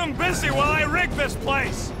 Keep them busy while I rig this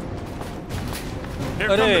place. Here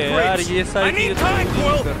come the creeps. I need time,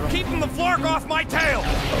 Quill. Keeping the flark off my tail.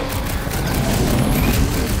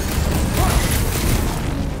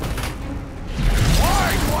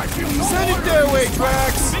 Why do I feel no Send it their way,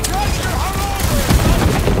 Drax. Because you're hungover.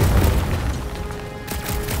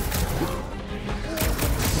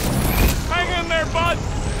 Hang in there, bud.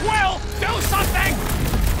 Quill, do something.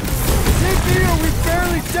 Take me or we're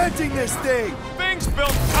barely denting this thing. Things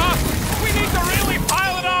built up. We need to really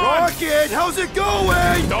pile it on. Rocket, how's it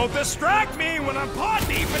going? Don't distract me when I'm paw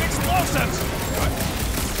deep in explosives.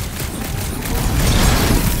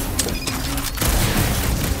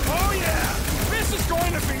 Oh yeah, this is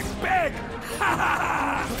going to be big.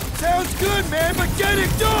 Sounds good, man, but get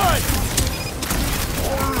it done.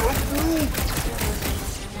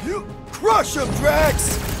 You crush him,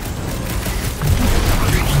 Drax.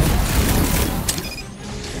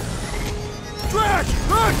 Drax,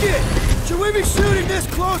 Rocket! Should we be shooting this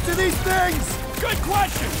close to these things? Good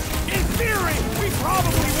question. In theory, we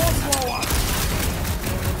probably won't blow up.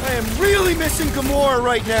 I am really missing Gamora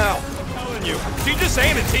right now. I'm telling you, she just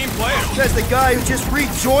ain't a team player. Says the guy who just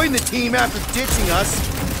rejoined the team after ditching us.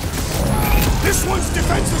 This one's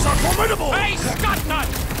defenses are formidable! Hey, Scott Nut!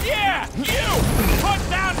 Yeah, you! Put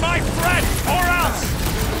down my threat, or else!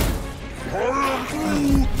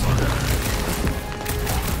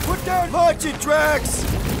 Put down Launch it, Drax!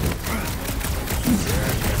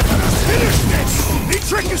 Finish this! The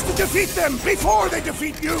trick is to defeat them before they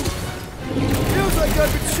defeat you! Feels like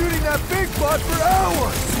I've been shooting that big bot for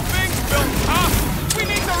hours! Things built up! We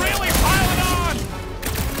need to really pile it on!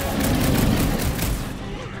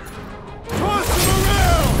 Toss him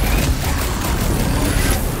around!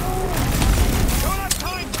 Don't have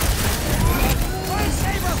time!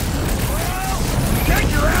 Lightsaber! Well, get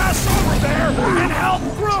your ass over there and help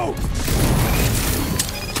Groot!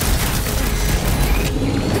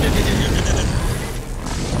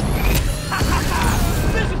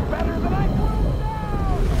 This is better than I planned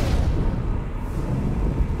out!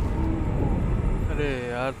 अरे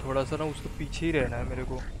यार थोड़ा सा ना उसके पीछे ही रहना है मेरे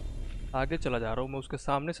को। आगे चला जा रहा हूँ मैं, उसके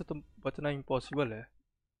सामने से तो बचना इम्पॉसिबल है।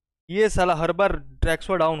 ये साला हर बार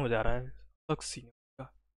ड्रैक्सो डाउन हो जा रहा है।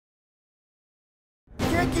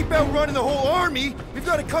 can't keep outrunning the whole army. We've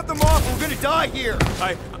got to cut them off or we're gonna die here.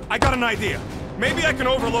 I got an idea. Maybe I can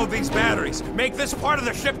overload these batteries. Make this part of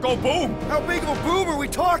the ship go boom. How big of a boom are we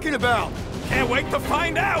talking about? Can't wait to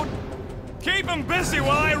find out. Keep him busy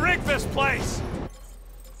while I rig this place.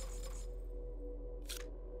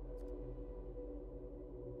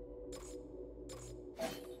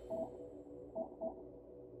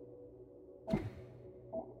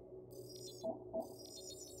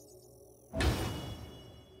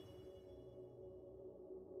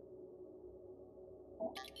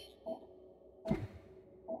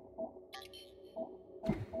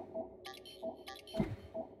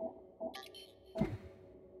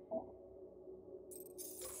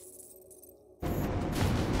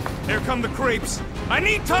 Here come the creeps. I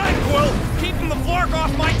need time, Quill! Keeping the Flark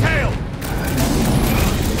off my tail!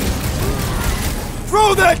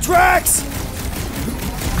 Throw that, Drax!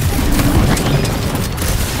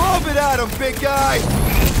 Lob it at him, big guy!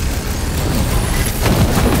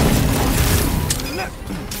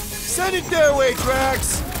 Send it their way,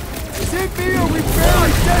 Drax! Is it me or we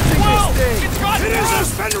barely sensing this thing? It is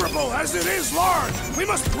as venerable as it is large! We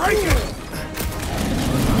must break it!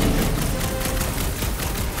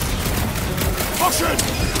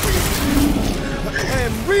 I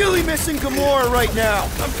am really missing Gamora right now.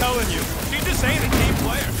 I'm telling you, she just ain't a team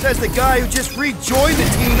player. Says the guy who just rejoined the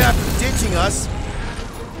team after ditching us.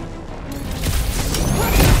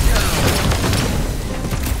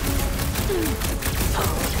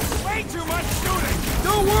 Way too much shooting.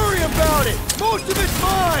 Don't worry about it. Most of it's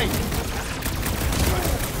mine.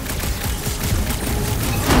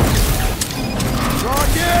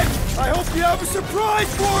 Rocket, I hope you have a surprise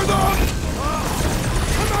for them.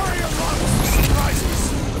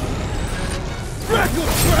 Grapple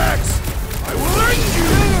tracks! I will end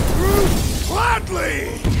you! Groot! Gladly!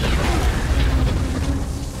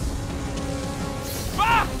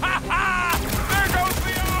 There goes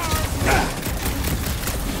the arm!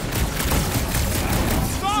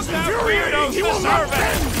 Stop that weirdo! He will not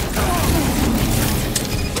bend!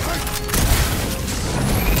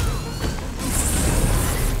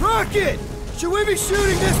 Rocket! Should we be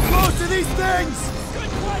shooting this close to these things?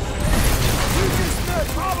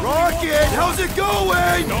 Rocket, how's it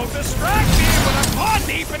going? Don't distract me with a paw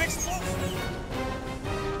deep in explosives!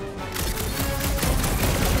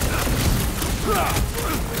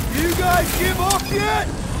 You guys give up yet? A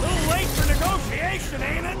little late for negotiation,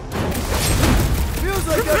 ain't it? Feels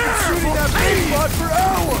like I've been shooting that big spot for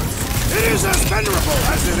hours! It is as venerable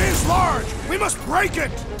as it is large! We must break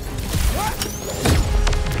it!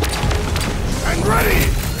 And ready!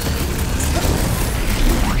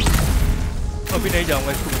 अभी नहीं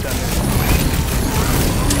जाऊंगा इसको बचाने।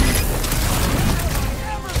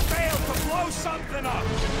 Never fail to blow something up.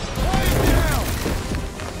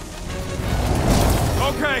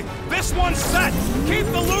 Okay, this one's set. Keep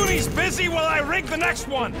the loonies busy while I rig the next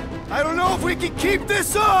one. I don't know if we can keep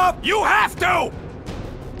this up. You have to.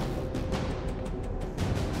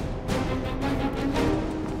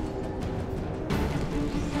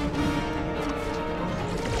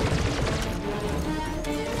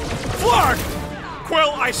 Flark!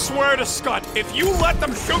 Quill, I swear to Scott, if you let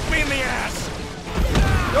them shoot me in the ass...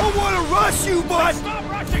 Don't want to rush you, but... Stop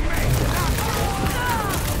rushing me!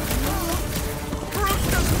 Groot's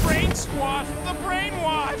just brain squash, the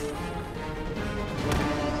brainwash!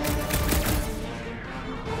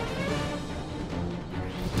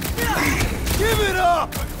 Give it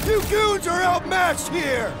up! You goons are outmatched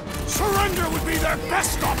here! Surrender would be their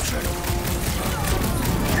best option!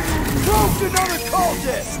 Groot, another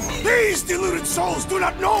cultist! These deluded souls do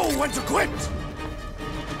not know when to quit!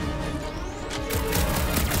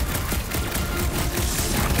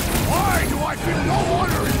 Why do I feel no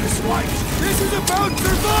honor in this fight? This is about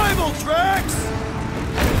survival, Drax!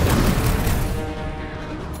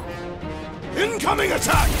 Incoming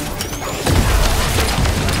attack!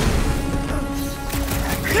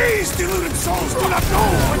 These deluded souls do not know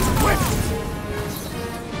when to quit!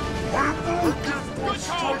 Good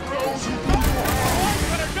call, Groot!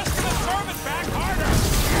 But are just gonna serve it back harder!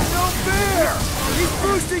 No fair! He's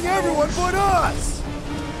boosting everyone but us!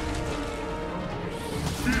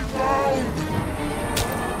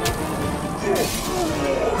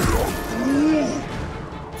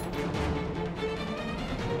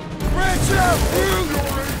 Branch out, Groot!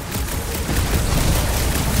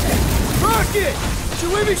 Rocket!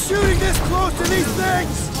 Should we be shooting this close to these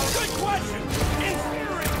things? Good question! In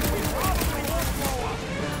theory, we probably won't blow up.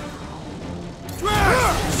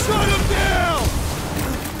 Drax! Shut him down!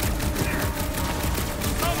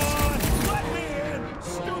 Come on, let me in!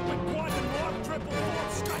 Stupid quadrant warp triple warp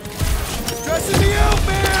Scott! Stressing me out,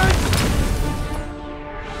 man!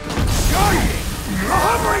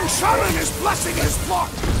 bring his blessing in his flock!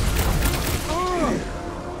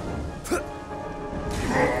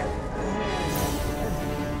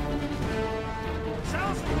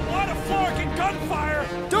 Sounds like a lot of Flark and gunfire!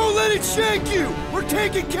 Don't let it shake you! We're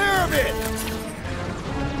taking care of it!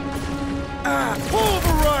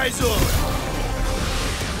 Pulverize them!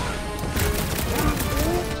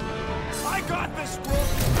 I got this, bro!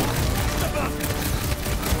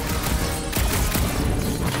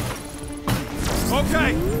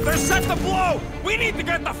 Okay, they're set to blow! We need to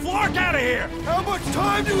get the Flark out of here! How much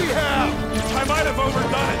time do we have? I might have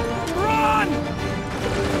overdone it. Run!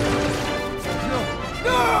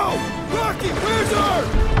 No! Rocky, where's our...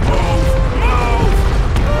 Move!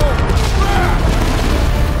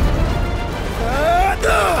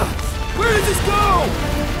 Where does this go?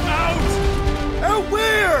 Out! Out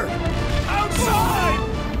where? Outside!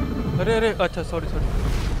 अरे अच्छा sorry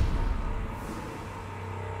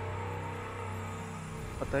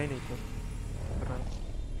पता ही नहीं था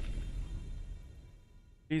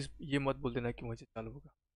please ये मत बोल देना कि मुझे चालू होगा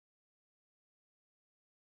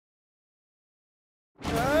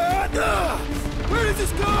Where does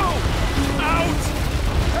this go? Out!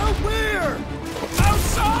 Out where?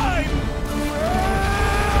 Outside!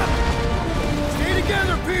 Stay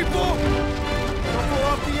together, people! Don't fall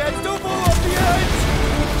off the edge! Don't fall off the edge!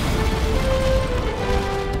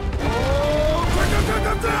 Oh! Quick!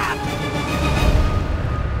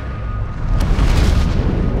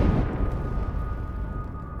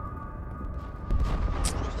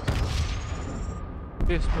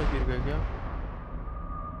 इसमें गिर गए क्या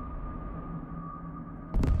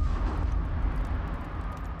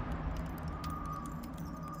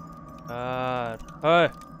यार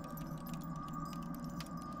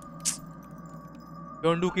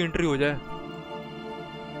योंडू की एंट्री हो जाए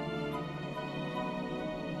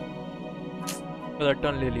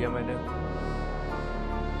टर्न ले लिया मैंने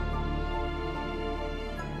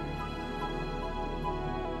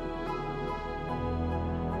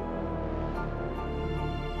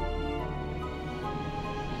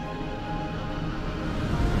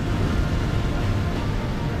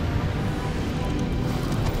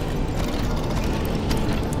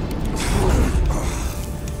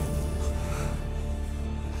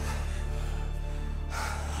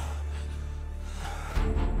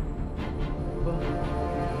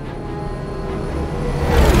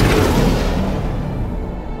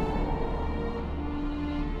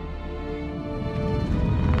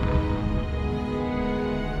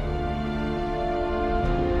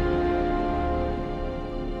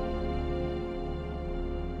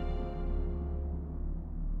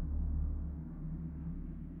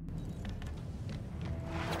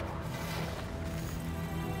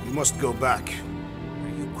We must go back. Are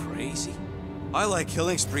you crazy? I like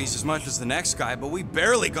killing sprees as much as the next guy, but we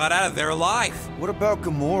barely got out of there alive. What about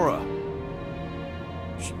Gamora?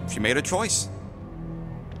 She made a choice.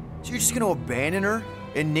 So you're just gonna abandon her?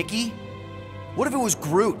 And Nikki? What if it was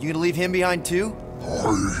Groot? You gonna leave him behind too? I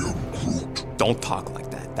am Groot. Don't talk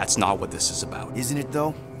like that. That's not what this is about. Isn't it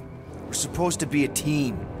though? We're supposed to be a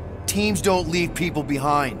team. Teams don't leave people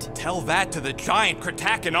behind. Tell that to the giant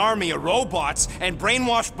Kratakan army of robots and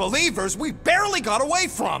brainwashed believers we barely got away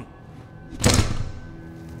from!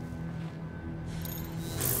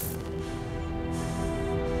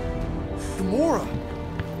 Gamora!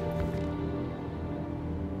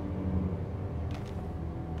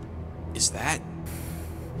 Is that...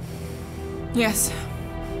 Yes.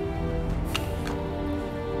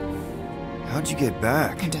 How'd you get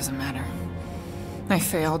back? It doesn't matter. I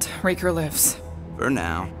failed. Raker lives. For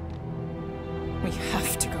now. We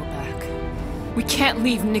have to go back. We can't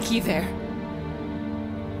leave Nikki there.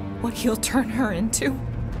 What he'll turn her into?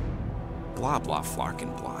 Blah, blah,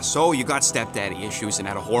 flarkin' blah. So, you got stepdaddy issues and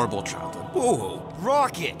had a horrible childhood. Boo-hoo.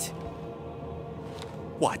 Rocket!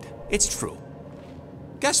 What? It's true.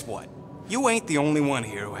 Guess what? You ain't the only one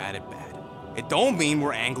here who had it bad. It don't mean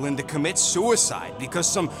we're angling to commit suicide because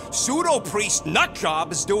some pseudo-priest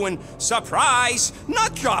nutjob is doing surprise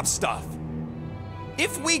nutjob stuff.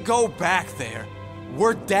 If we go back there,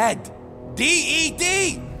 we're dead.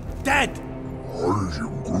 D-E-D! Dead! I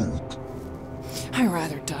am Groot. I'd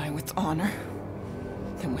rather die with honor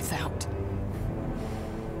than without.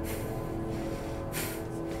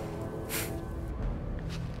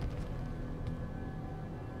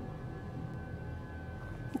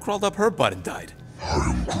 Who crawled up her butt and died? I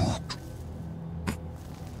am Groot.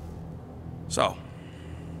 So,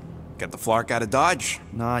 get the Flark out of Dodge?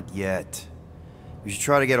 Not yet. We should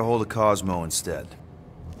try to get a hold of Cosmo instead.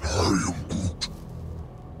 I am Groot.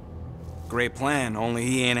 Great plan, only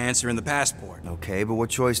he ain't answering the passport. Okay, but what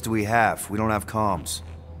choice do we have? We don't have comms.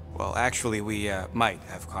 Well, actually, we might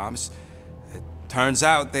have comms. It turns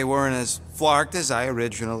out they weren't as flarked as I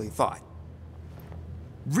originally thought.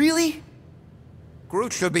 Really?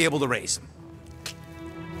 Groot should be able to raise them.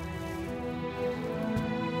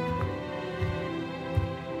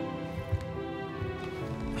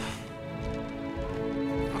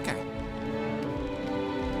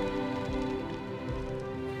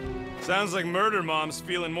 Sounds like Murder Mom's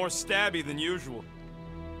feeling more stabby than usual.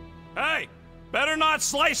 Hey! Better not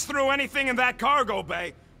slice through anything in that cargo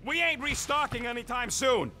bay. We ain't restocking anytime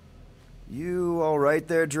soon. You all right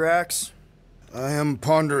there, Drax? I am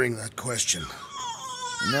pondering that question.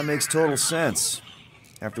 And that makes total sense.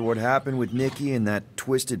 After what happened with Nikki and that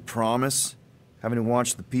twisted promise, having to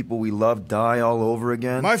watch the people we love die all over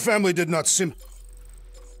again. My family did not simply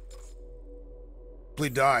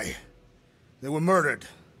die. They were murdered.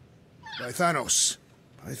 By Thanos.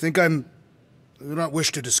 I do not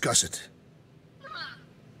wish to discuss it.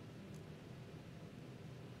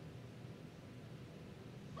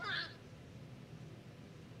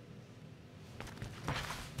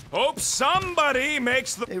 Hope somebody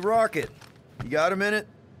makes the— Hey, Rocket. You got a minute?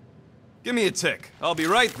 Give me a tick. I'll be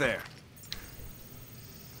right there.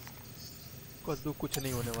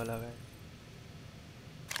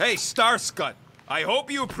 Hey, Starscut. I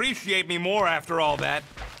hope you appreciate me more after all that.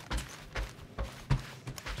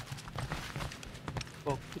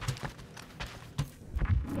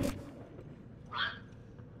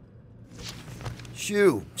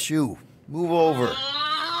 Shoo, move over.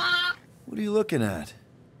 What are you looking at?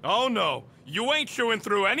 Oh no, you ain't chewing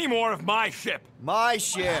through any more of my ship. My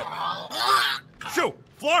ship! Shoo,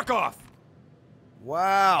 flark off!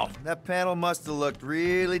 Wow, that panel must have looked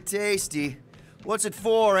really tasty. What's it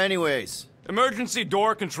for, anyways? Emergency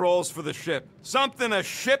door controls for the ship. Something a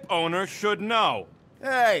ship owner should know.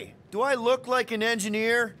 Hey, do I look like an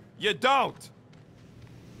engineer? You don't.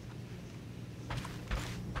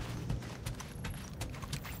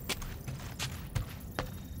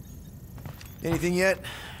 Anything yet?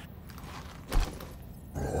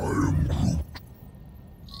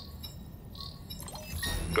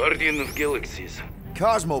 Guardian of Galaxies.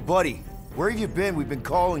 Cosmo, buddy. Where have you been? We've been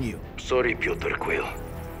calling you. Sorry, Piotr Quill.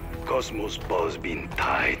 Cosmo's bow's been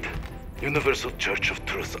tied. Universal Church of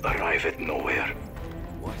Truth arrive at nowhere.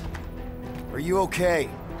 What? Are you okay?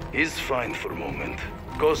 He's fine for a moment.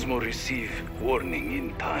 Cosmo receive warning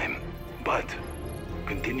in time. But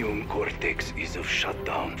Continuum Cortex is of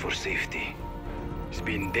shutdown for safety. It's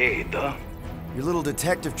been dead, huh? Your little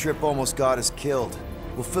detective trip almost got us killed.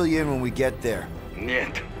 We'll fill you in when we get there.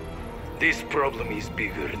 Niet. This problem is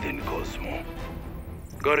bigger than Cosmo.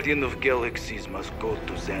 Guardian of Galaxies must go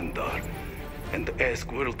to Xandar and ask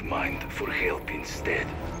Worldmind for help instead.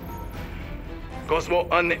 Cosmo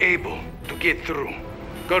unable to get through.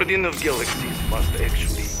 Guardian of Galaxies must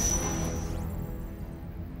actually...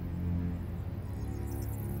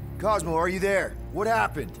 Cosmo, are you there? What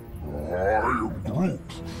happened? I am Groot.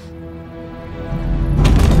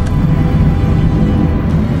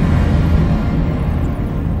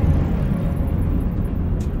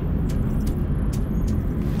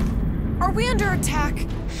 Are we under attack?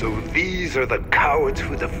 So these are the cowards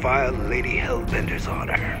who defile Lady Hellbender's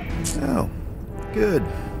honor. Oh, good.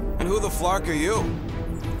 And who the flark are you?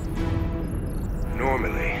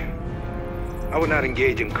 Normally, I would not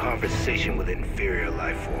engage in conversation with inferior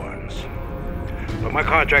life forms. But my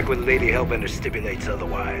contract with Lady Hellbender stipulates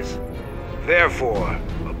otherwise. Therefore,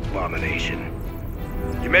 abomination.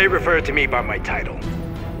 You may refer to me by my title.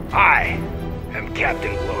 I am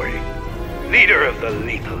Captain Glory, leader of the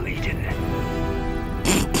Lethal Legion.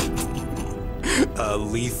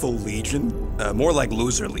 Lethal Legion? More like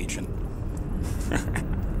Loser Legion.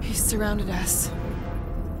 He surrounded us.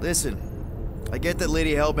 Listen, I get that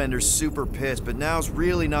Lady Hellbender's super pissed, but now's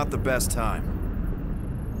really not the best time.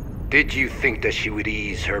 Did you think that she would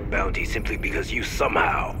ease her bounty simply because you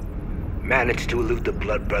somehow managed to elude the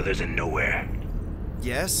Blood Brothers in nowhere?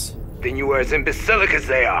 Yes? Then you are as imbecilic as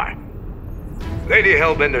they are. Lady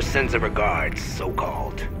Hellbender sends her regards,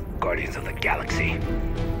 so-called Guardians of the Galaxy.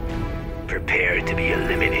 Prepare to be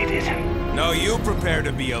eliminated. No, you prepare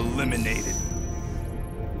to be eliminated.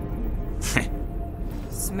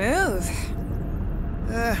 Smooth.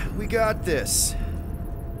 We got this.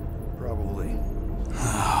 Probably.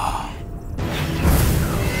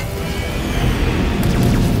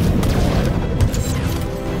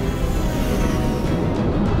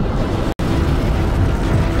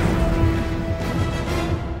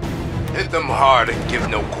 Hit them hard and give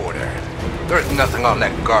no quarter. There's nothing on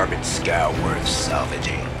that garbage scow worth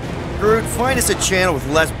salvaging. Groot, find us a channel with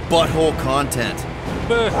less butthole content.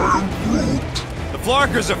 The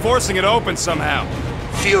Flarkers are forcing it open somehow.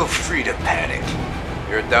 Feel free to panic.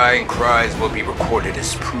 Your dying cries will be recorded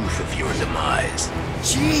as proof of your demise.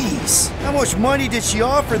 Jeez, how much money did she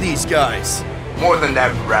offer these guys? More than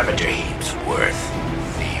that Ravager heap's worth,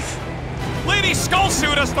 thief. Lady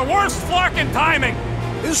Skullsuit has the worst flarkin' timing!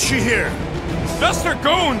 Is she here? Just her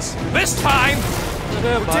goons! This time!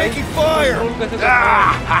 We're taking fire!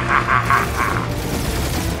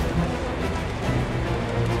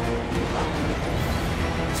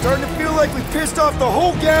 Starting to feel like we pissed off the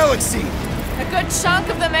whole galaxy! A good chunk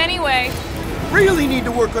of them anyway. Really need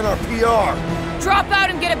to work on our PR. Drop out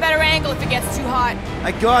and get a better angle if it gets too hot.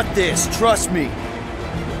 I got this, trust me.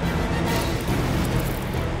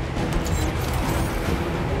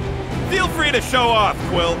 Feel free to show off,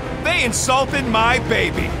 Quill. They insulted my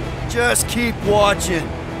baby. Just keep watching.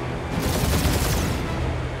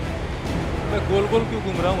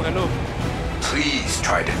 Please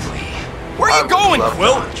try to flee. Where are you going,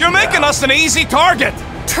 Quill? You're making us an easy target.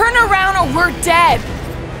 Turn around or we're dead.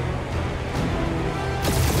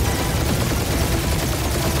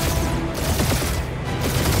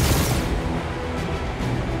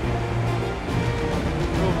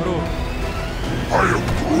 I am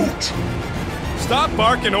Groot. Stop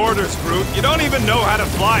barking orders, Groot. You don't even know how to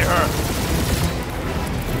fly her.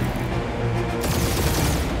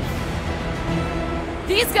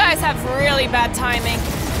 These guys have really bad timing.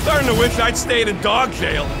 Starting to wish I'd stayed in dog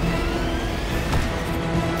jail.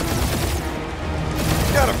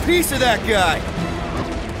 Got a piece of that guy.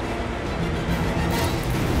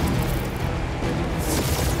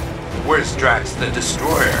 Where's Drax the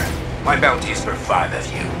Destroyer? My bounty's for 5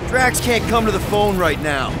 of you. Drax can't come to the phone right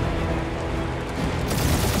now.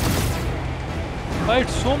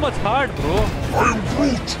 It's so much hard, bro. I am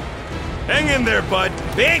Groot. Hang in there, bud.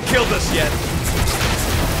 They ain't killed us yet.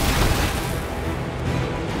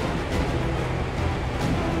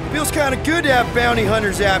 Feels kind of good to have bounty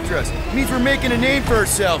hunters after us. Means we're making a name for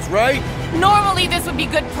ourselves, right? Normally this would be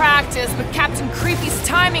good practice, but Captain Creepy's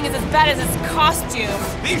timing is as bad as his costume.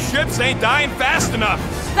 These ships ain't dying fast enough.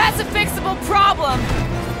 That's a fixable problem.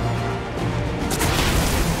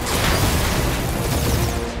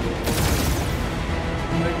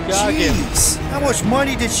 Jeez, how much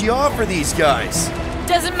money did she offer these guys?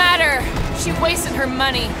 Doesn't matter. She wasted her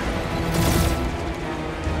money.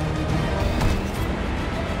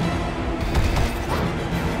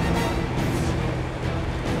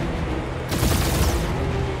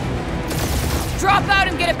 Drop out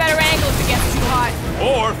and get a better angle if it gets too hot.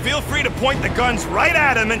 Or feel free to point the guns right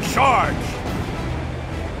at him and charge.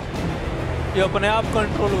 ये अपने आप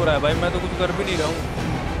control हो रहा है भाई मैं तो कुछ कर भी नहीं रहा हूँ.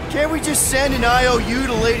 Can't we just send an IOU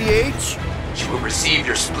to Lady H? She will receive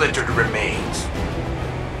your splintered remains.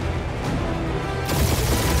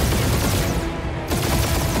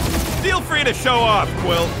 Feel free to show off,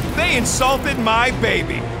 Quill. They insulted my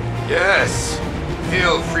baby. Yes.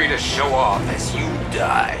 Feel free to show off as you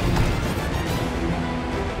die.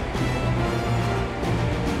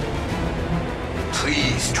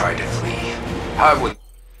 Please try to flee. I would...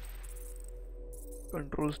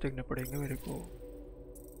 Controls देखने पड़ेंगे मेरे को.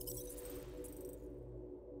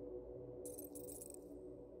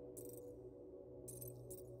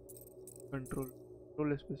 Control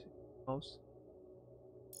specific mouse.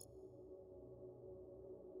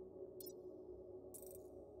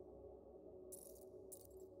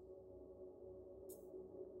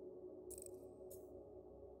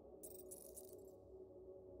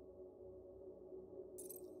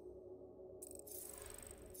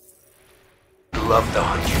 Love to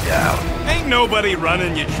hunt you down. Ain't nobody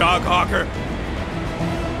running, you chog hawker.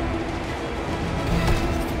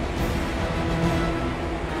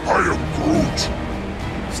 I am Groot.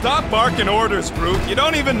 Stop barking orders, Groot. You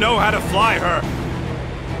don't even know how to fly her.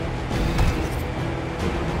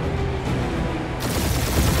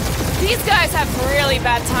 These guys have really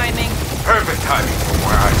bad timing. Perfect timing from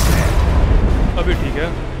where I stand. अभी ठीक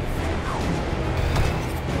है.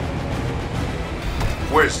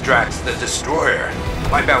 Where's Drax the Destroyer?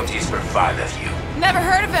 My bounty's for 5 of you. Never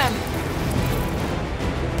heard of him.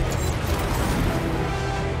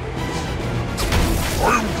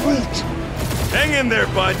 I am Groot. Hang in there,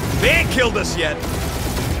 bud. They ain't killed us yet.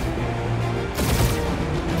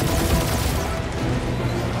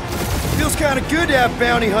 Feels kind of good to have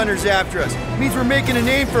bounty hunters after us. Means we're making a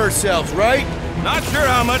name for ourselves, right? Not sure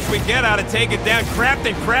how much we get out of taking down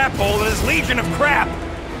Crapton Craphole and his legion of crap.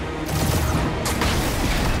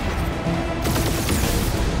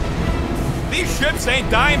 These ships ain't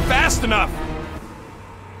dying fast enough.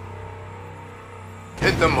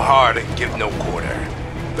 Hit them hard and give no quarter.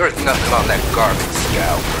 There's nothing on that garbage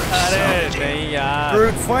scow worth. अरे नहीं यार.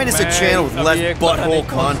 Groot, find us a channel with less butthole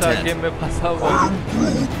content.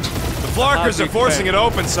 The Flarkers are forcing it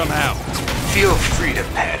open somehow. Feel free to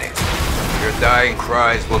panic. Your dying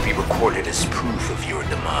cries will be recorded as proof of your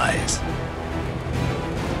demise.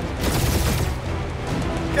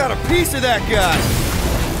 Got a piece of that guy.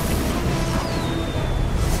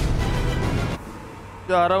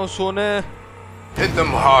 जा रहा हूँ सोने. Hit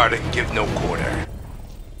them hard and give no quarter.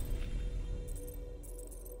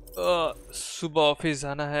 सुबह office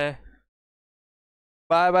जाना है.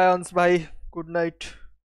 Bye bye अंश भाई. Good night.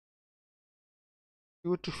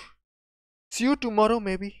 See you tomorrow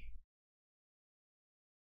maybe.